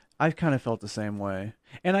 I kind of felt the same way.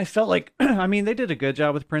 And I felt like, I mean, they did a good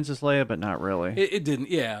job with Princess Leia, but not really. It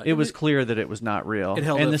didn't, yeah. It was clear that it was not real. It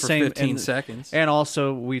held and up the for same, 15 and, seconds. And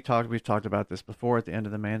also, we've talked about this before at the end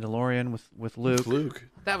of The Mandalorian with Luke.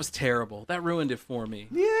 That was terrible. That ruined it for me.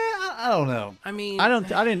 Yeah, I don't know. I mean,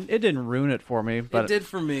 it didn't ruin it for me, but it did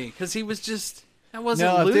for me, because he was just, that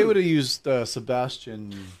wasn't No, Luke. if they would have used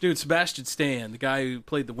Sebastian... Dude, Sebastian Stan, the guy who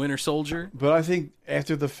played the Winter Soldier. But I think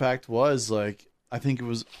after the fact was, like, I think it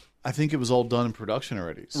was all done in production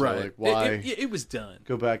already. So, Right. like, why It was done.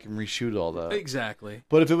 go back and reshoot all that? Exactly.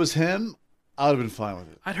 But if it was him, I would have been fine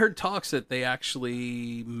with it. I'd heard talks that they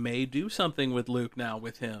actually may do something with Luke now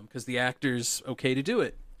with him, because the actor's okay to do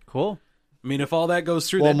it. Cool. I mean, if all that goes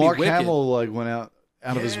through, Well, that'd Mark be wicked. Hamill like went out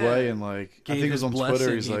of his way and like Gave I think it was his on Twitter.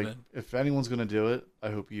 blessing He's like, even. if anyone's gonna do it, I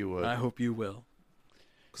hope you would. I hope you will.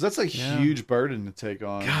 Because that's a huge burden to take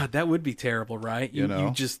on. God, that would be terrible, right? You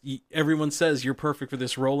know? Everyone says you're perfect for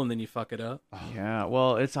this role, and then you fuck it up. Yeah,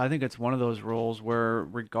 well, I think it's one of those roles where,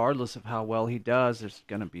 regardless of how well he does, there's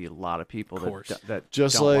going to be a lot of people that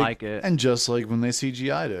just don't like it. And just like when they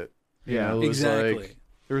CGI'd it, you know, it was exactly.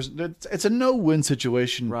 Like, it's a no-win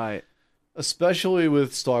situation, right? Especially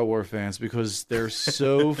with Star Wars fans, because they're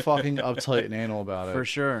so fucking uptight and anal about it. For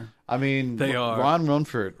sure. I mean, They are. Ron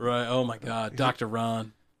Runford. Right. Oh my God, Dr.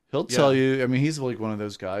 Ron. He'll tell you. I mean, he's like one of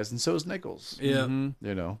those guys, and so is Nichols. Yeah.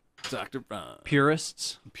 You know, Dr. Ron.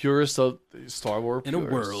 Purists of Star Wars. In a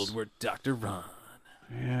world where Dr. Ron.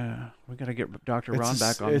 Yeah, we got to get Dr. Ron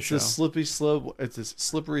back on the show. It's a slippery slope. It's a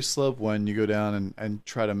slippery slope when you go down and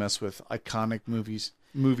try to mess with iconic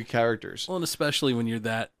movie characters. Well, and especially when you're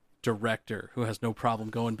that director who has no problem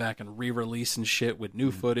going back and re-releasing shit with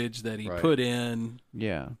new footage that he put in.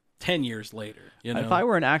 Yeah. 10 years later, you know. If I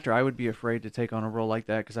were an actor, I would be afraid to take on a role like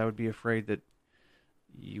that, because I would be afraid that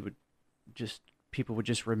people would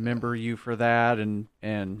just remember you for that. And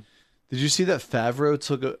did you see that Favreau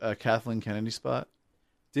took a Kathleen Kennedy spot?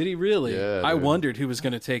 Did he really? Yeah, I dude. wondered who was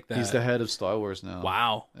going to take that. He's the head of Star Wars now.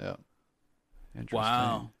 Wow. Yeah. Interesting.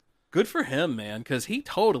 Wow. Good for him, man, because he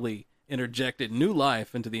totally interjected new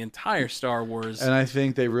life into the entire Star Wars. And I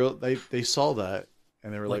think they saw that.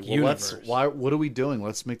 And they were like, well, what are we doing?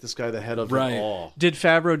 Let's make this guy the head of it all. Did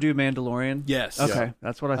Favreau do Mandalorian? Yes. Okay, Yeah.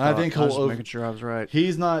 That's what I thought. I think I was making sure I was right.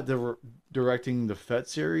 He's not directing the Fett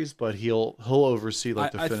series, but he'll oversee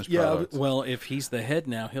like the finished product. Well, if he's the head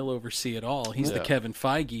now, he'll oversee it all. He's the Kevin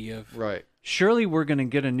Feige of... Right. Surely we're going to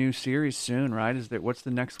get a new series soon, right? What's the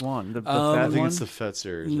next one? The Fett I think one? it's the Fett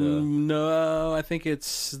series. No, I think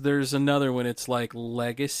there's another one. It's like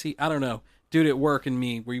Legacy. I don't know. Dude at work and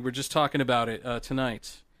me, we were just talking about it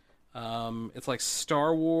tonight. It's like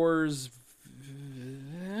Star Wars.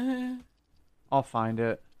 I'll find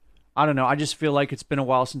it. I don't know. I just feel like it's been a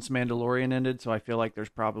while since Mandalorian ended, so I feel like there's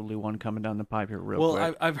probably one coming down the pipe here real quick.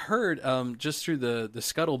 Well, I've heard just through the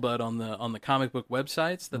scuttlebutt on the comic book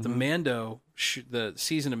websites that the Mando, the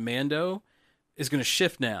season of Mando, is going to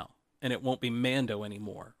shift now, and it won't be Mando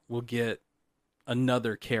anymore. We'll get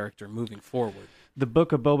another character moving forward. The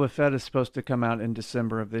Book of Boba Fett is supposed to come out in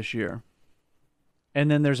December of this year.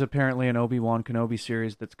 And then there's apparently an Obi-Wan Kenobi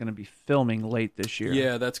series that's going to be filming late this year.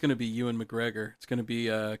 Yeah, that's going to be Ewan McGregor. It's going to be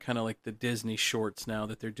kind of like the Disney shorts now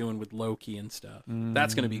that they're doing with Loki and stuff.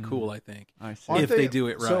 That's going to be cool, I think. I see. If they do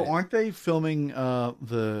it right. So aren't they filming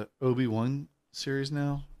the Obi-Wan series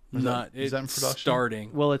now? Is that in production?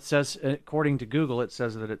 Starting. Well, it says, according to Google, it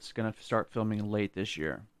says that it's going to start filming late this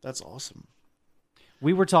year. That's awesome.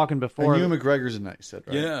 We were talking before. And Ewan McGregor's in that, you said,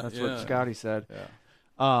 right? Yeah, That's what Scotty said.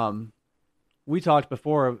 Yeah. We talked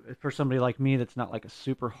before, for somebody like me that's not like a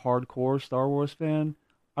super hardcore Star Wars fan,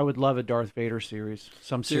 I would love a Darth Vader series.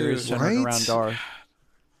 Some series centered around Darth.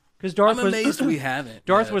 Because Darth I'm amazed we haven't.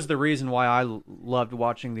 Darth was the reason why I loved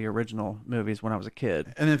watching the original movies when I was a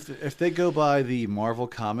kid. And if they go by the Marvel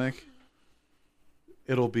comic,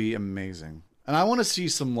 it'll be amazing. And I want to see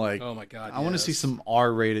some oh my God, I want to see some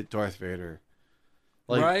R-rated Darth Vader.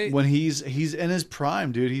 Like Right? when he's in his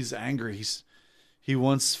prime, dude. He's angry. He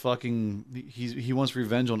wants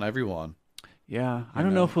revenge on everyone. Yeah, I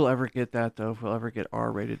don't know if we'll ever get that though. If we'll ever get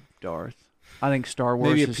R-rated Darth. I think Star Wars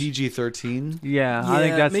Maybe a is PG-13. Yeah, I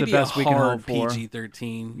think that's the maybe best a we can hard hope for.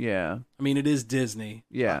 PG-13. Yeah. I mean, it is Disney.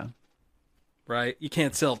 Yeah. Right? You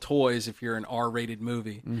can't sell toys if you're an R-rated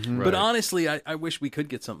movie. Mhm. But Right. honestly, I wish we could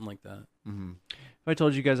get something like that. Mm-hmm. I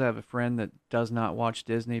told you guys I have a friend that does not watch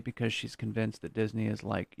Disney because she's convinced that Disney is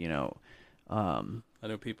like, I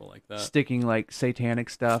know people like that. sticking like satanic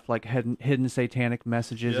stuff, like hidden satanic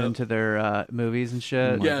messages Yep. into their movies and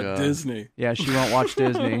shit. Oh my God. Disney. Yeah, she won't watch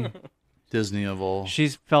Disney. Disney of all.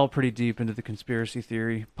 She's fell pretty deep into the conspiracy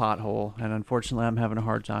theory pothole, and unfortunately, I'm having a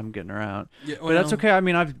hard time getting her out. Yeah, but that's well- okay. I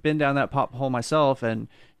mean, I've been down that pothole myself, and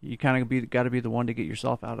you kind of got to be the one to get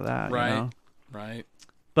yourself out of that. Right. You know? Right.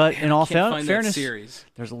 But Man, in all I can't find that fairness, series.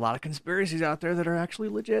 there's a lot of conspiracies out there that are actually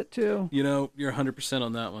legit too. You know, you're 100%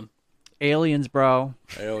 on that one. Aliens, bro.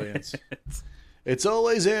 Aliens. It's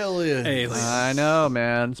always aliens. Aliens. I know,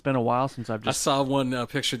 man. It's been a while since I've I just saw one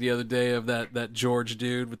picture the other day of that George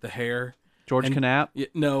dude with the hair. George Knapp?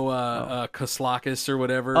 No, Koslakis or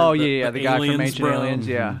whatever. Oh, yeah, the guy from Ancient bro, Aliens,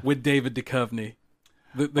 yeah. With David Duchovny.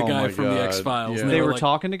 The Oh guy my from the God, X-Files. yeah. And They were like-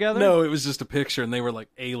 talking together? No, it was just a picture, and they were like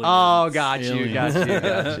aliens. Oh, got you.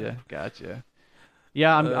 Aliens. Gotcha.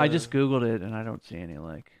 Yeah, I just Googled it, and I don't see any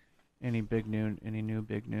new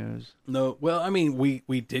big news. No, well, I mean,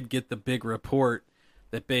 we did get the big report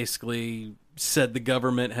that basically said the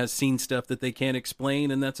government has seen stuff that they can't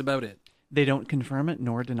explain, and that's about it. They don't confirm it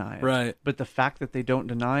nor deny it. Right. But the fact that they don't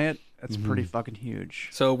deny it, that's Mhm. pretty fucking huge.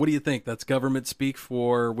 So what do you think? That's government speak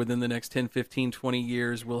for within the next 10, 15, 20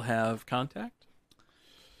 years we'll have contact?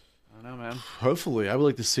 I don't know, man. Hopefully, I would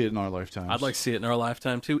like to see it in our lifetime. I'd like to see it in our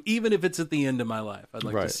lifetime, too. Even if it's at the end of my life, I'd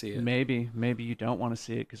like to see it. Maybe you don't want to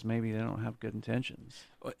see it because maybe they don't have good intentions.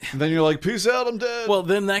 And then you're like, peace out, I'm dead. Well,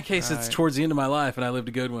 then in that case, it's Right. towards the end of my life, and I lived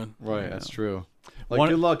a good one. Right, that's true. Like, One-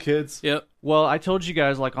 good luck, kids. Yep. Well, I told you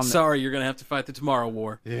guys like on Sorry, you're going to have to fight the Tomorrow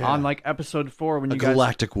War. on like episode 4 when A you guys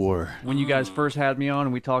galactic war. when you guys first had me on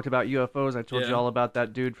and we talked about UFOs, I told you Yeah. all about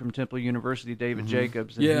that dude from Temple University, David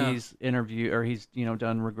Jacobs, and Yeah. he's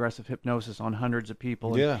done regressive hypnosis on hundreds of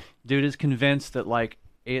people. And Yeah. dude is convinced that like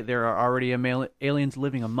there are already aliens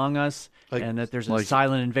living among us, Like- and that there's a like-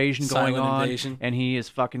 silent invasion going Silent on, invasion. and he is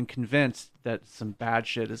fucking convinced that some bad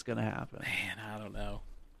shit is going to happen. Man, I don't know.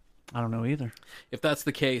 I don't know either. If that's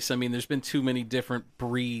the case, I mean, there's been too many different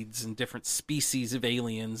breeds and different species of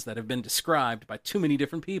aliens that have been described by too many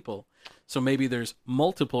different people. So maybe there's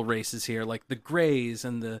multiple races here, like the Greys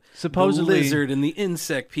and the Supposedly- lizard and the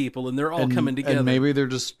insect people, and they're all coming together. And maybe they're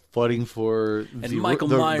just fighting for And Michael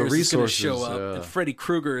Myers is going to show up, yeah. and Freddy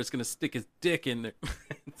Krueger is going to stick his dick in there.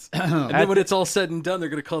 And then when it's all said and done, they're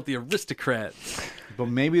going to call it the Aristocrats. But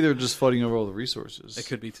maybe they're just fighting over all the resources. It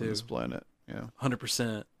could be, from too. this planet. Yeah.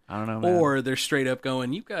 100%. I don't know, man. Or they're straight up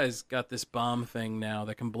going, you guys got this bomb thing now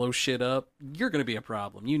that can blow shit up. You're going to be a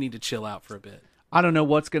problem. You need to chill out for a bit. I don't know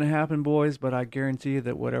what's going to happen, boys, but I guarantee you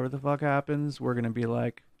that whatever the fuck happens, we're going to be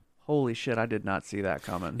like, holy shit, I did not see that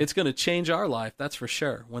coming. It's going to change our life, that's for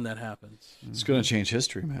sure, when that happens. It's going to change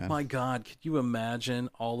history, man. My God, could you imagine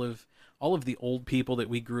all of the old people that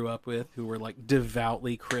we grew up with who were like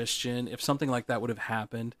devoutly Christian? If something like that would have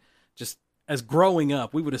happened, just as growing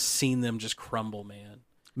up, we would have seen them just crumble, man.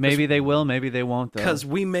 Maybe they will, maybe they won't, though. Because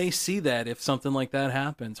we may see that if something like that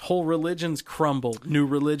happens. Whole religions crumble, new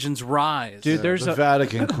religions rise. Dude, there's the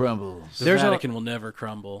Vatican crumbles. The Vatican will never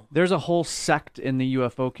crumble. There's a whole sect in the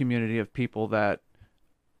UFO community of people that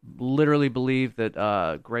literally believe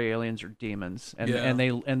that gray aliens are demons, and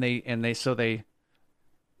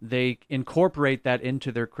they incorporate that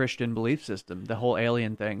into their Christian belief system, the whole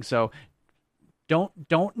alien thing. So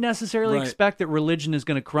don't necessarily Right. expect that religion is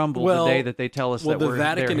going to crumble the day that they tell us that the we're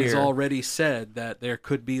Vatican they're has here. already said that there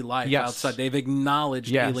could be life Yes. outside. They've acknowledged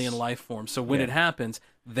Yes. alien life forms. So when Yeah. it happens,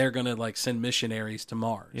 they're going to like send missionaries to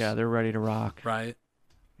Mars. Yeah, they're ready to rock. Right?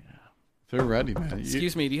 They're ready, man.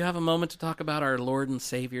 Excuse me, do you have a moment to talk about our Lord and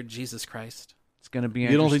Savior Jesus Christ? It's going to be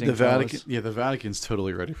You don't think the interesting, fellas. Vatican? Yeah, the Vatican's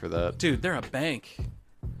totally ready for that. Dude, they're a bank.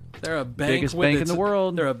 They're a bank Biggest with bank in its, the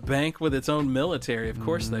world. They're a bank with its own military. Of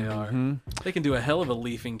course they are. Mhm. They can do a hell of a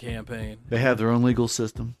leafing campaign. They have their own legal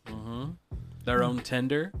system. Their own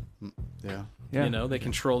tender. Yeah. Yeah. You know, they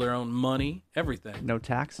control their own money, everything. No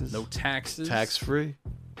taxes. No taxes. Tax free.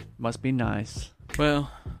 Must be nice.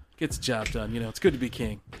 Well, gets the job done. You know, it's good to be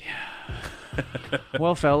king.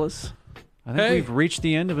 Well, fellas, I think Hey. we've reached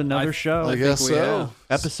the end of another show. I guess we so. have.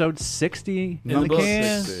 Episode 60 in In the the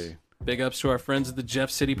can. 60. Big ups to our friends at the Jeff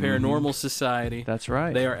City Paranormal Society. That's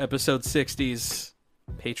right. They are episode 60s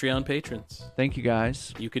Patreon patrons. Thank you,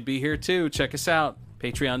 guys. You could be here too. Check us out.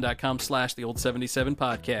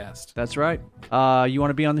 Patreon.com/theold77podcast. That's right. You want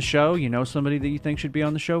to be on the show? You know somebody that you think should be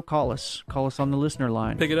on the show? Call us. Call us on the listener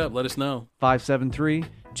line. Pick it up. Let us know.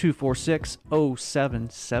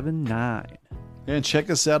 573-246-0779. And check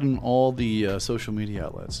us out on all the social media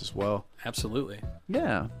outlets as well. Absolutely.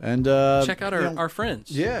 Yeah. And check out our friends.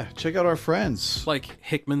 Yeah, check out our friends. Like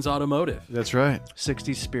Hickman's Automotive. That's right.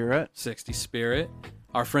 60 Spirit. 60 Spirit.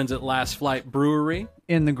 Our friends at Last Flight Brewery.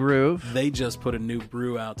 In the Groove. They just put a new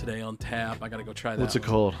brew out today on tap. I got to go try that. What's it one.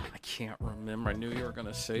 called? I can't remember. I knew you were going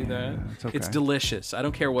to say that. It's okay. It's delicious. I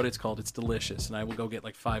don't care what it's called. It's delicious. And I will go get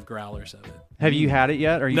like 5 growlers of it. Have you had it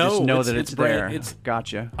yet? Or you just know that it's there? It's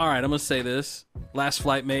gotcha. All right, I'm going to say this. Last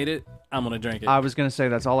Flight made it. I'm going to drink it. I was going to say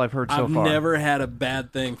that's all I've heard so far. I've never had a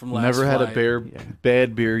bad thing from Last Never Flight. had a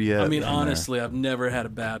bad beer yet. I mean, honestly, I've never had a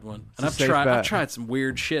bad one. And I've tried some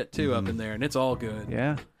weird shit too up in there, and it's all good.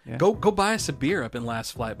 Yeah. Go buy us a beer up in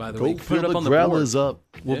Last Flight, by the way. Go You can put it fill up the on the board. growlers up.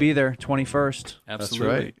 We'll be there 21st. Absolutely.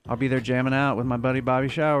 That's right. I'll be there jamming out with my buddy Bobby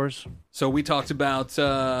Showers. So we talked about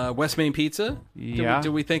West Main Pizza. Yeah. Did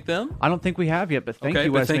we thank them? I don't think we have yet, but thank Okay,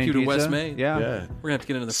 you, but West thank Main you to Pizza. West Main. Yeah. We're going to have to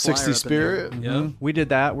get into the flyer 60 up in Spirit. there. Mhm. We did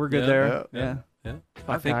that. We're good there. Yeah.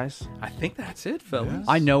 I think, guys. I think that's it, fellas.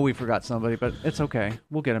 I know we forgot somebody, but it's okay.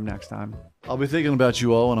 We'll get him next time. I'll be thinking about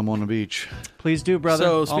you all when I'm on the beach. Please do, brother.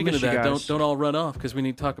 So I'll speaking miss of you that, guys. don't all run off because we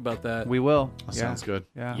need to talk about that. We will. That sounds good.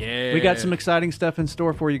 Yeah. Yeah. We got some exciting stuff in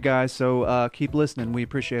store for you guys, so keep listening. We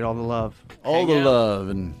appreciate all the love. All the love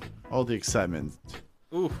and all the excitement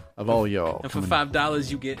Ooh. of all y'all. And for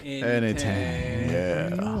 $5, you get anything. Yeah.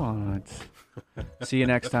 What do you want? See you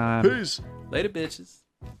next time. Peace. Later, bitches.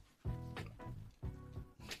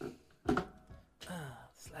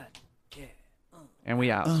 And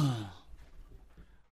we out.